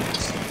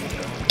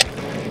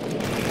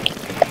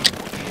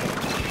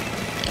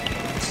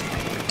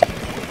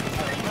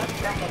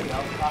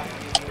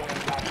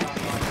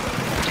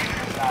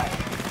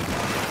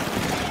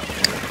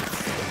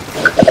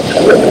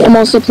 I'm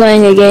also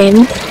playing a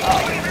game.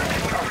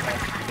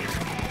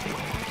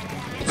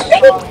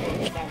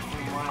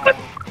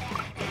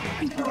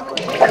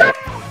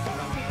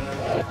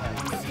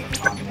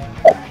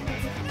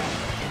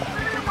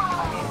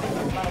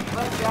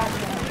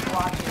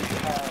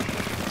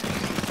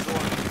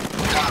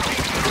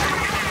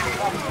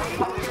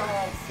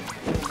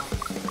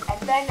 And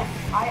then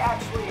I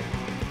actually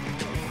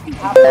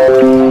have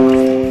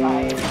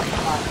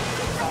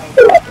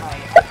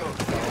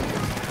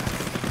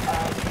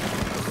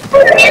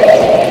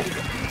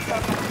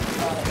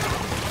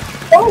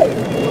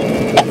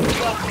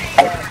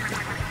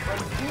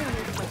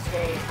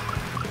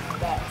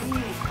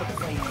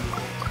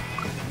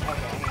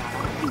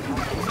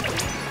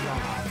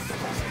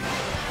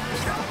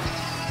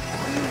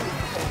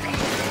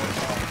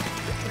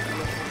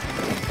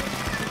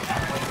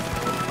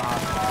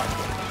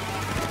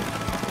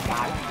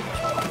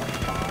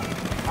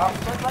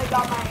since I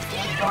got my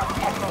hands on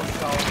Echo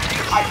Show,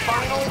 I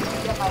finally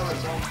get my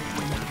revenge and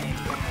do the same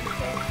thing and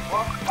say,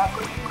 well, that's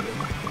what you do.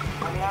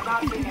 I mean, I'm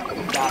not saying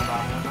anything bad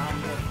about him. I'm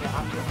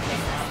just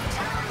saying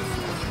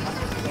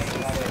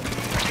that it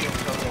feels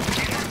so good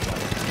to get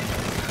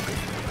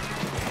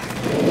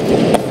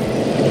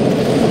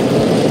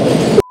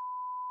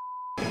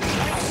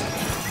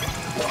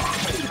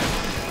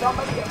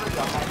Somebody ever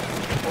done that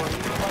before? You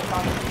were like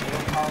on a video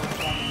call with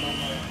them and then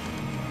they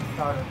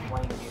started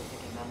playing music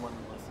and then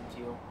wouldn't listen to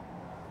you.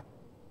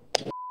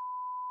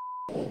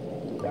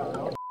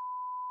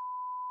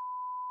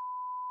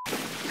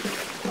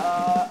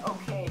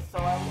 Okay, so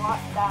I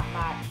lost that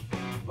match,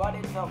 but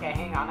it's okay,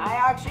 hang on. I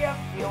actually have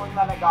a feeling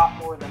that I got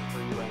more than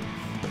 3 wins.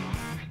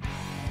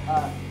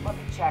 Let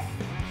me check.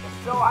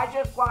 So I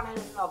just wanted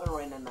another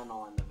win and then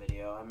I'll end the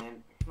video. I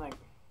mean, like,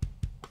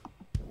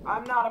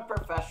 I'm not a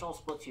professional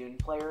Splatoon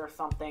player or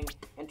something,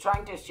 and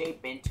trying to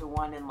shape into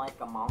one in like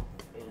a month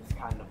is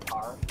kind of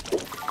hard.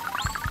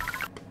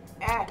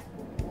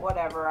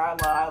 Whatever,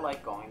 I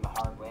like going the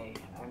hard way.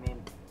 I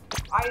mean,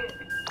 I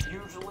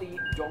usually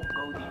don't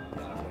go the easy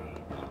way.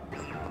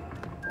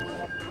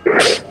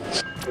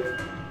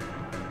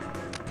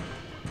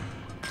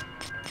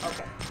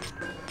 Okay.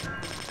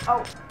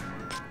 Oh,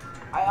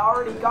 I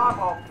already got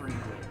all 3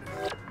 wins.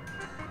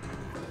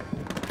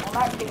 In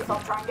that case, I'll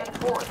try and get a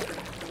 4th.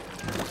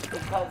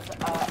 Because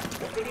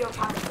the video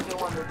time is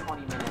still under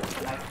 20 minutes,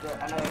 and I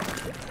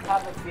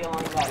have a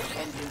feeling that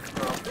engines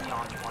grow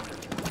beyond 20.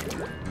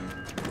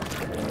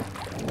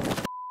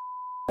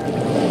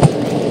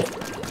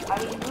 I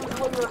mean,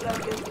 usually you're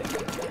gonna get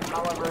the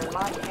however, in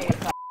my case,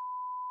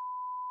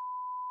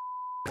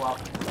 well,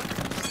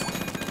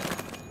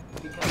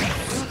 because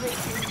using 2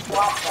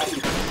 Splatfest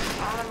is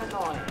kind of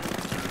annoying.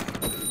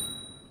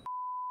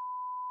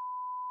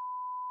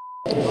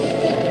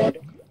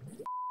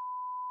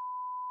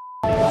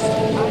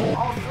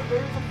 Also,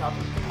 there's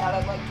another thing that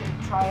I'd like to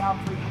try out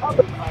for you,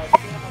 salmon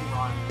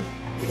run,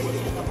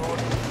 which is a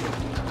loaded.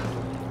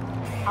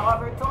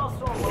 However, it's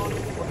also a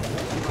loaded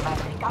Splatoon, but I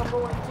think I'm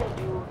going to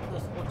do the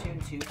Splatoon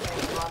 2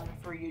 salmon run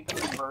for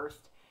YouTube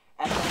first,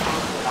 and then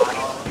after that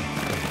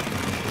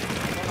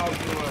and then I'll do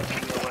a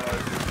video where I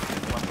do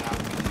one out.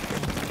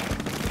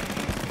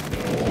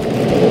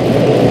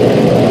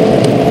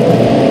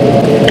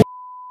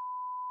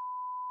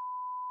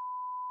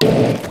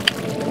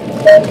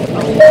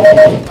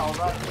 I'll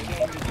rush the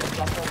game because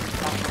that doesn't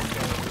sound like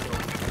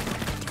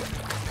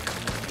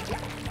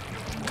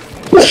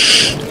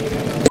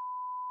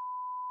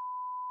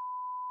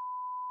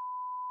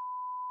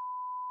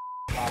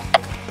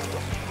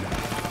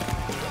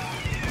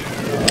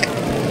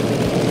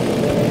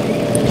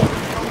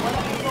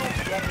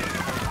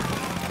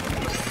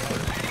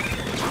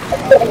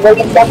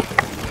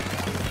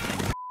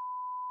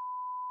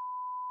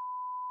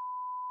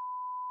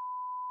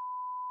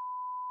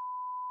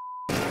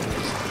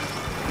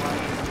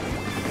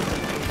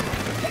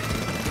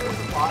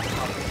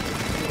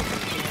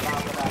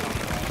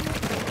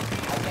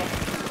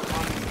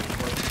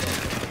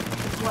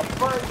Like,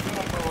 for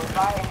example, if I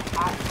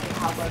actually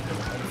have like an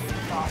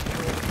editing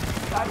software,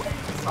 I've been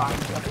trying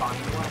to find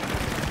one.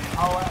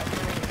 However,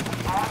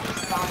 I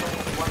haven't found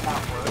one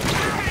that works.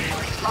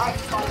 I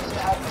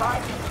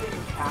tried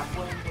using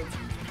Capwin, which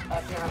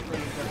apparently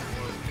it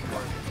doesn't work.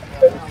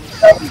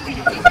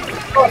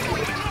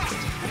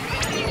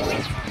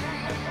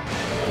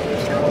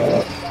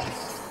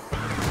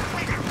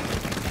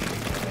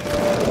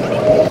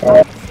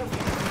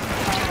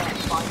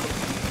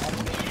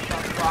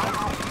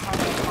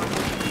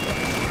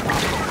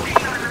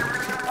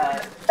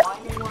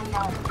 Finding one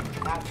that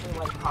actually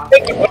like costs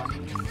money.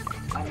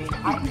 I mean, I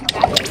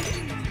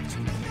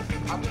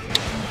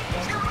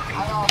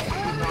also do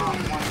not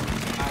want to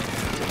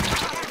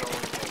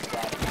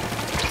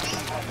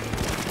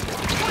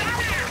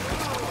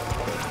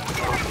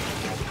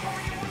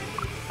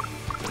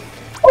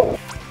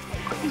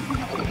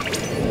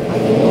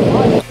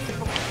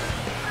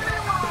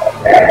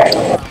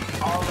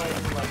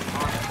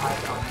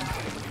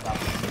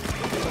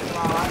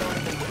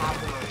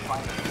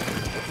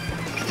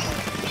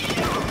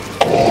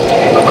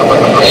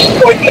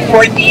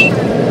Cordy.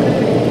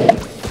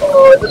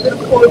 Oh, the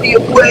little Cordy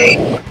away.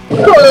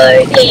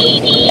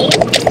 Cordy.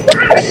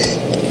 Cordy.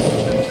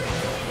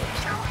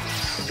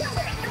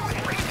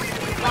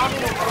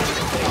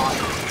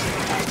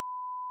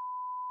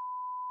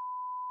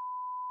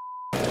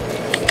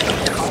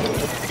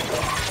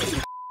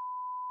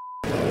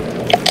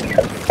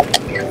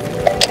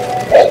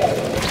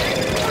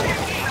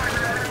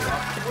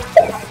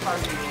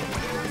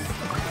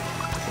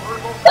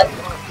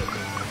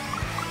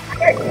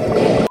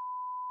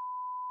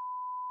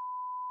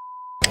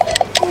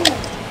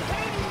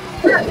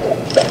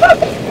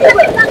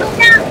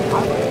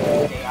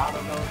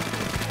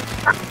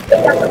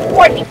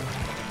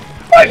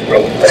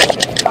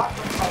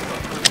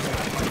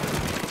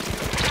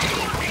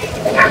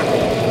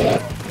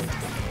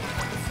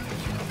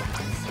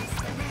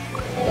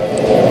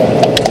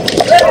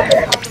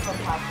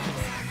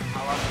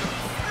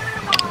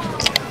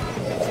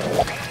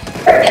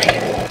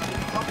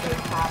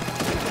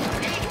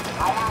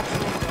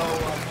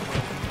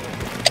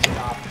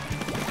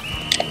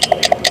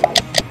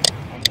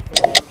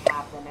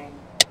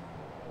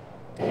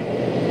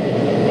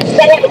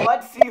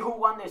 Let's see who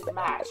won this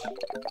match.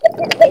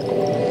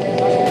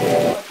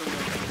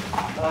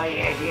 Oh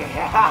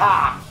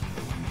yeah.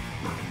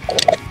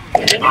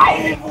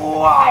 I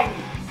won!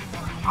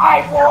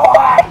 I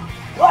won!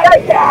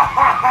 What?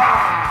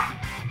 Yeah!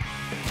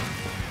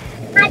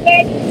 I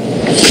did.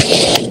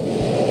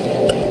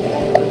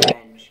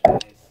 Revenge,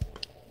 guys.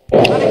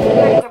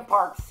 Unexpected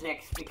part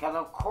 6, because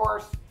of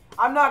course,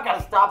 I'm not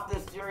gonna stop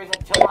this series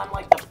until I'm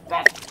like the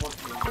best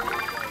Splatoon player.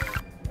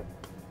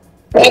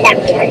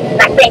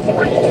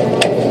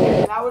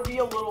 That would be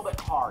a little bit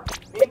hard.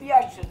 Maybe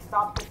I should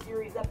stop the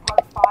series at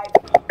part 5.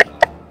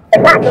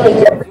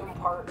 Resume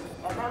part,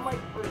 and then like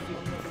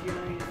resume the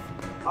series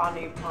on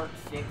a part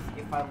 6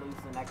 if I lose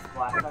the next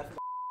Splatfest.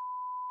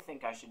 I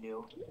think I should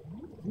do.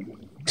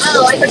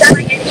 Oh, I forgot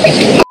my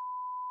hand.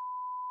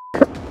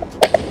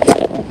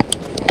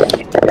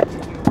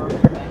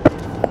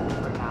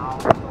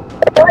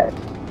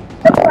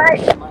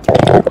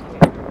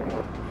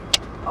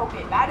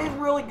 Okay, that is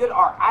really good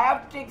art. I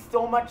have to take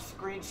so much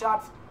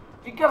screenshots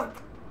because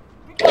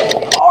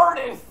the art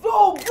is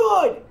so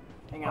good.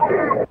 Hang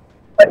on.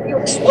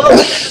 You slow,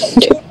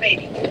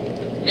 baby.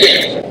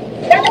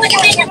 Oh my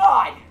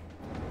god!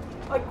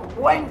 Like,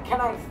 when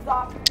can I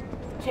stop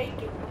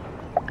taking?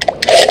 Oh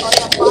yeah, by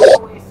the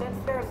way, since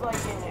there's like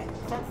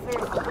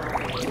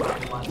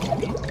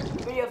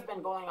the video's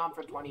been going on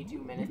for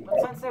 22 minutes, but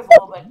since there's a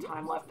little bit of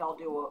time left, I'll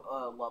do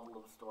a level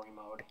of story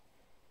mode.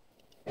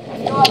 I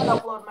still haven't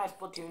uploaded my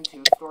Splatoon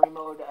 2 story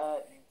mode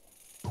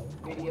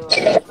videos.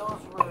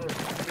 Those were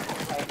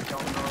because I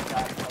don't know if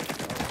that's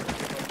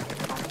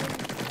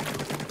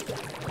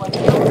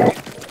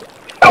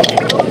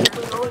there was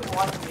literally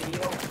one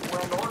video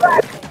where in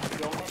order to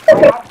film it, I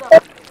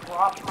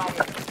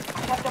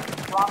have to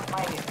drop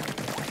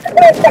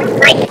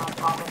my on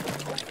top of the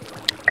filter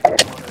in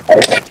order to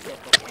get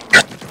the camera.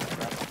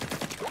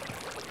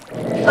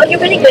 Oh, you're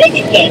really good at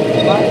this game.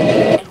 But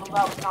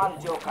that was not a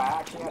joke, I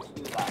actually have to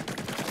do that.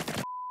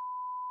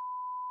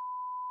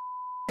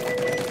 I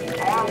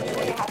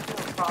actually had to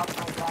prop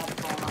my dad's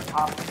phone on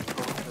top of the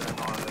poster in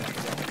order to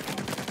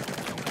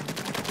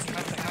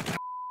get the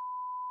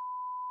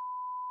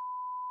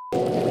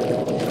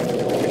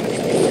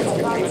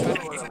I thought you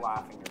were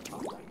laughing or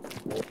something.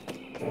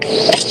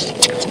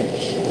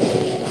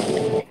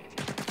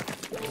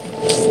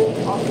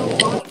 Also, a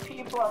lot of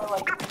people are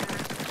like,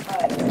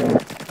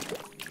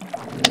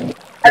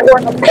 I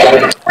want to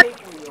it's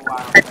taking me a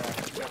while to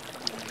get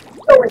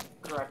the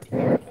correct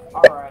here.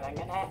 Alright,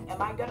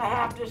 am I gonna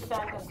have to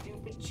send a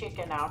stupid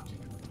chicken out to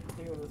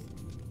clear this?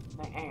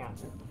 Hang on.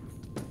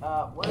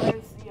 Where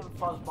is the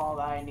fuzzball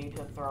that I need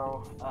to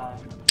throw,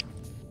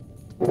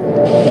 throw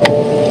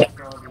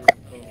the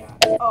thing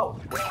at? Oh,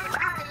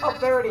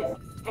 there it is.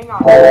 Hang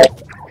on.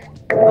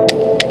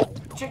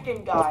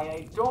 Chicken guy,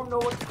 I don't know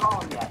what to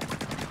call him yet.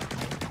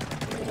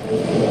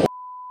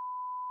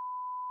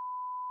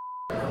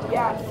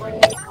 Yeah, it's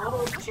like this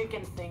little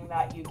chicken thing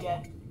that you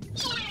get.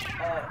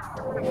 How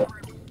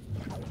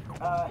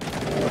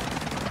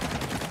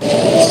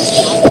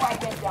do I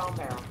get down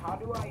there? How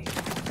do I...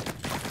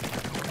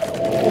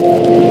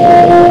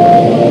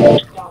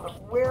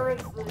 Where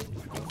is the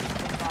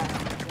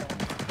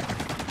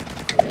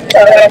So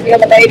I feel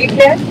the baby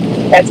kit.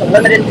 That's a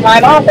limited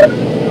time offer.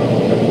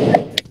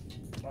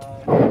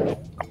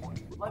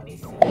 let me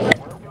see. Where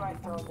do I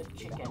throw the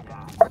chicken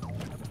at?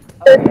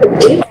 Okay, I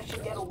think I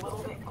should get a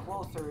little bit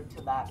closer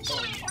to that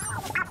thing.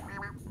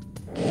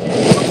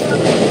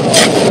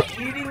 Does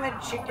eating the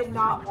chicken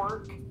not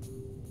work?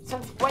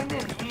 Since when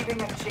does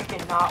eating a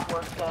chicken not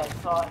work to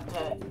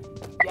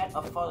get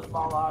a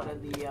fuzzball out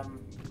of the desert?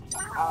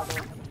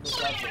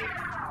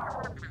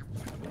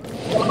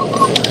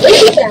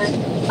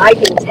 I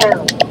can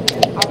tell.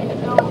 I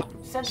mean, no.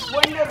 Since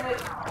when does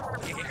it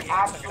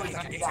actually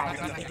do that?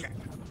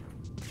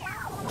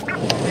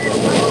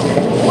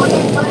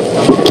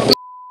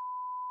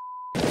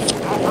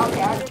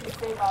 Okay, I didn't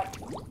say that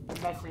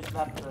message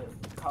that the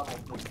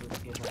comic book was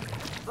given.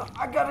 So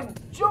I gotta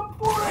jump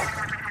for it!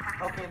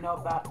 Okay,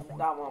 no, that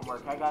won't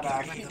work. I gotta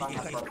actually find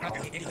that protocol.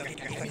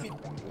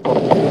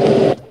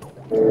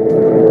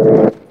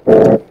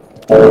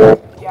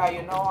 Yeah,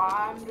 you know,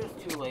 I'm just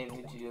too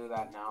lazy to do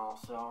that now,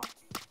 so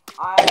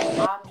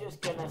I'm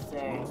just gonna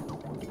say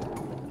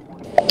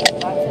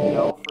that's a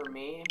no for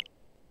me.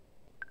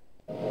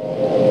 If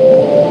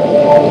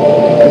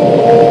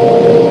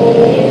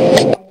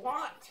you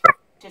want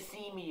to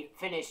see me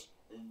finish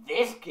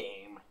this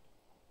game,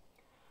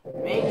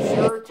 make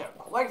sure to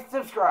click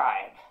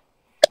subscribe.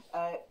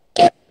 And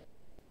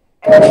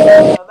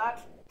so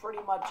that's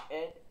pretty much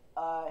it.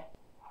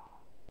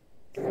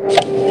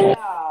 Yeah,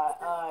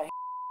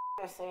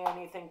 to say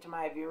anything to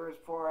my viewers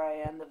before I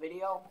end the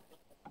video?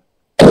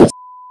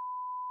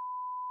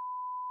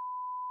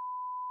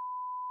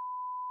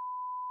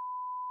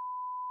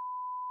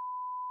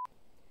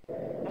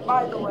 And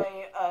by the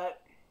way,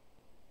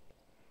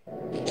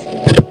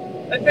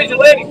 there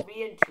won't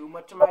be in too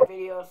much of my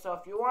videos, so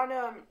if you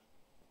wanna,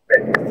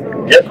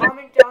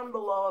 comment down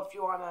below if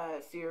you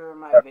wanna see her in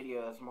my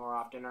videos more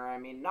often, or I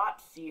mean,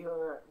 not see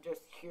her,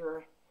 just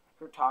hear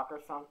her talk or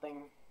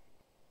something.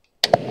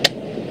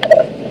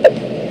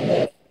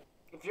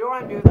 If you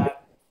wanna do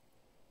that,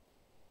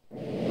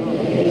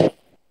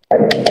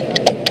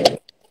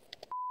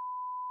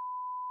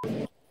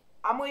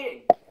 I'm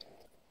waiting.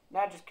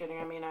 Not just kidding.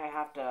 I mean, I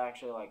have to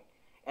actually like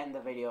end the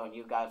video, and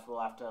you guys will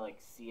have to like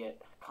see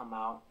it come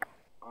out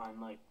on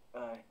like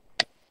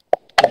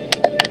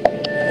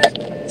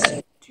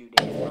 2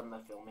 days from the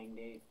filming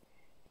date.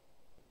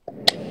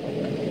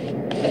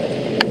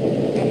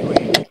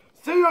 Anyway,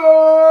 see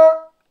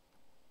ya.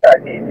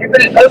 You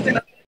finished posting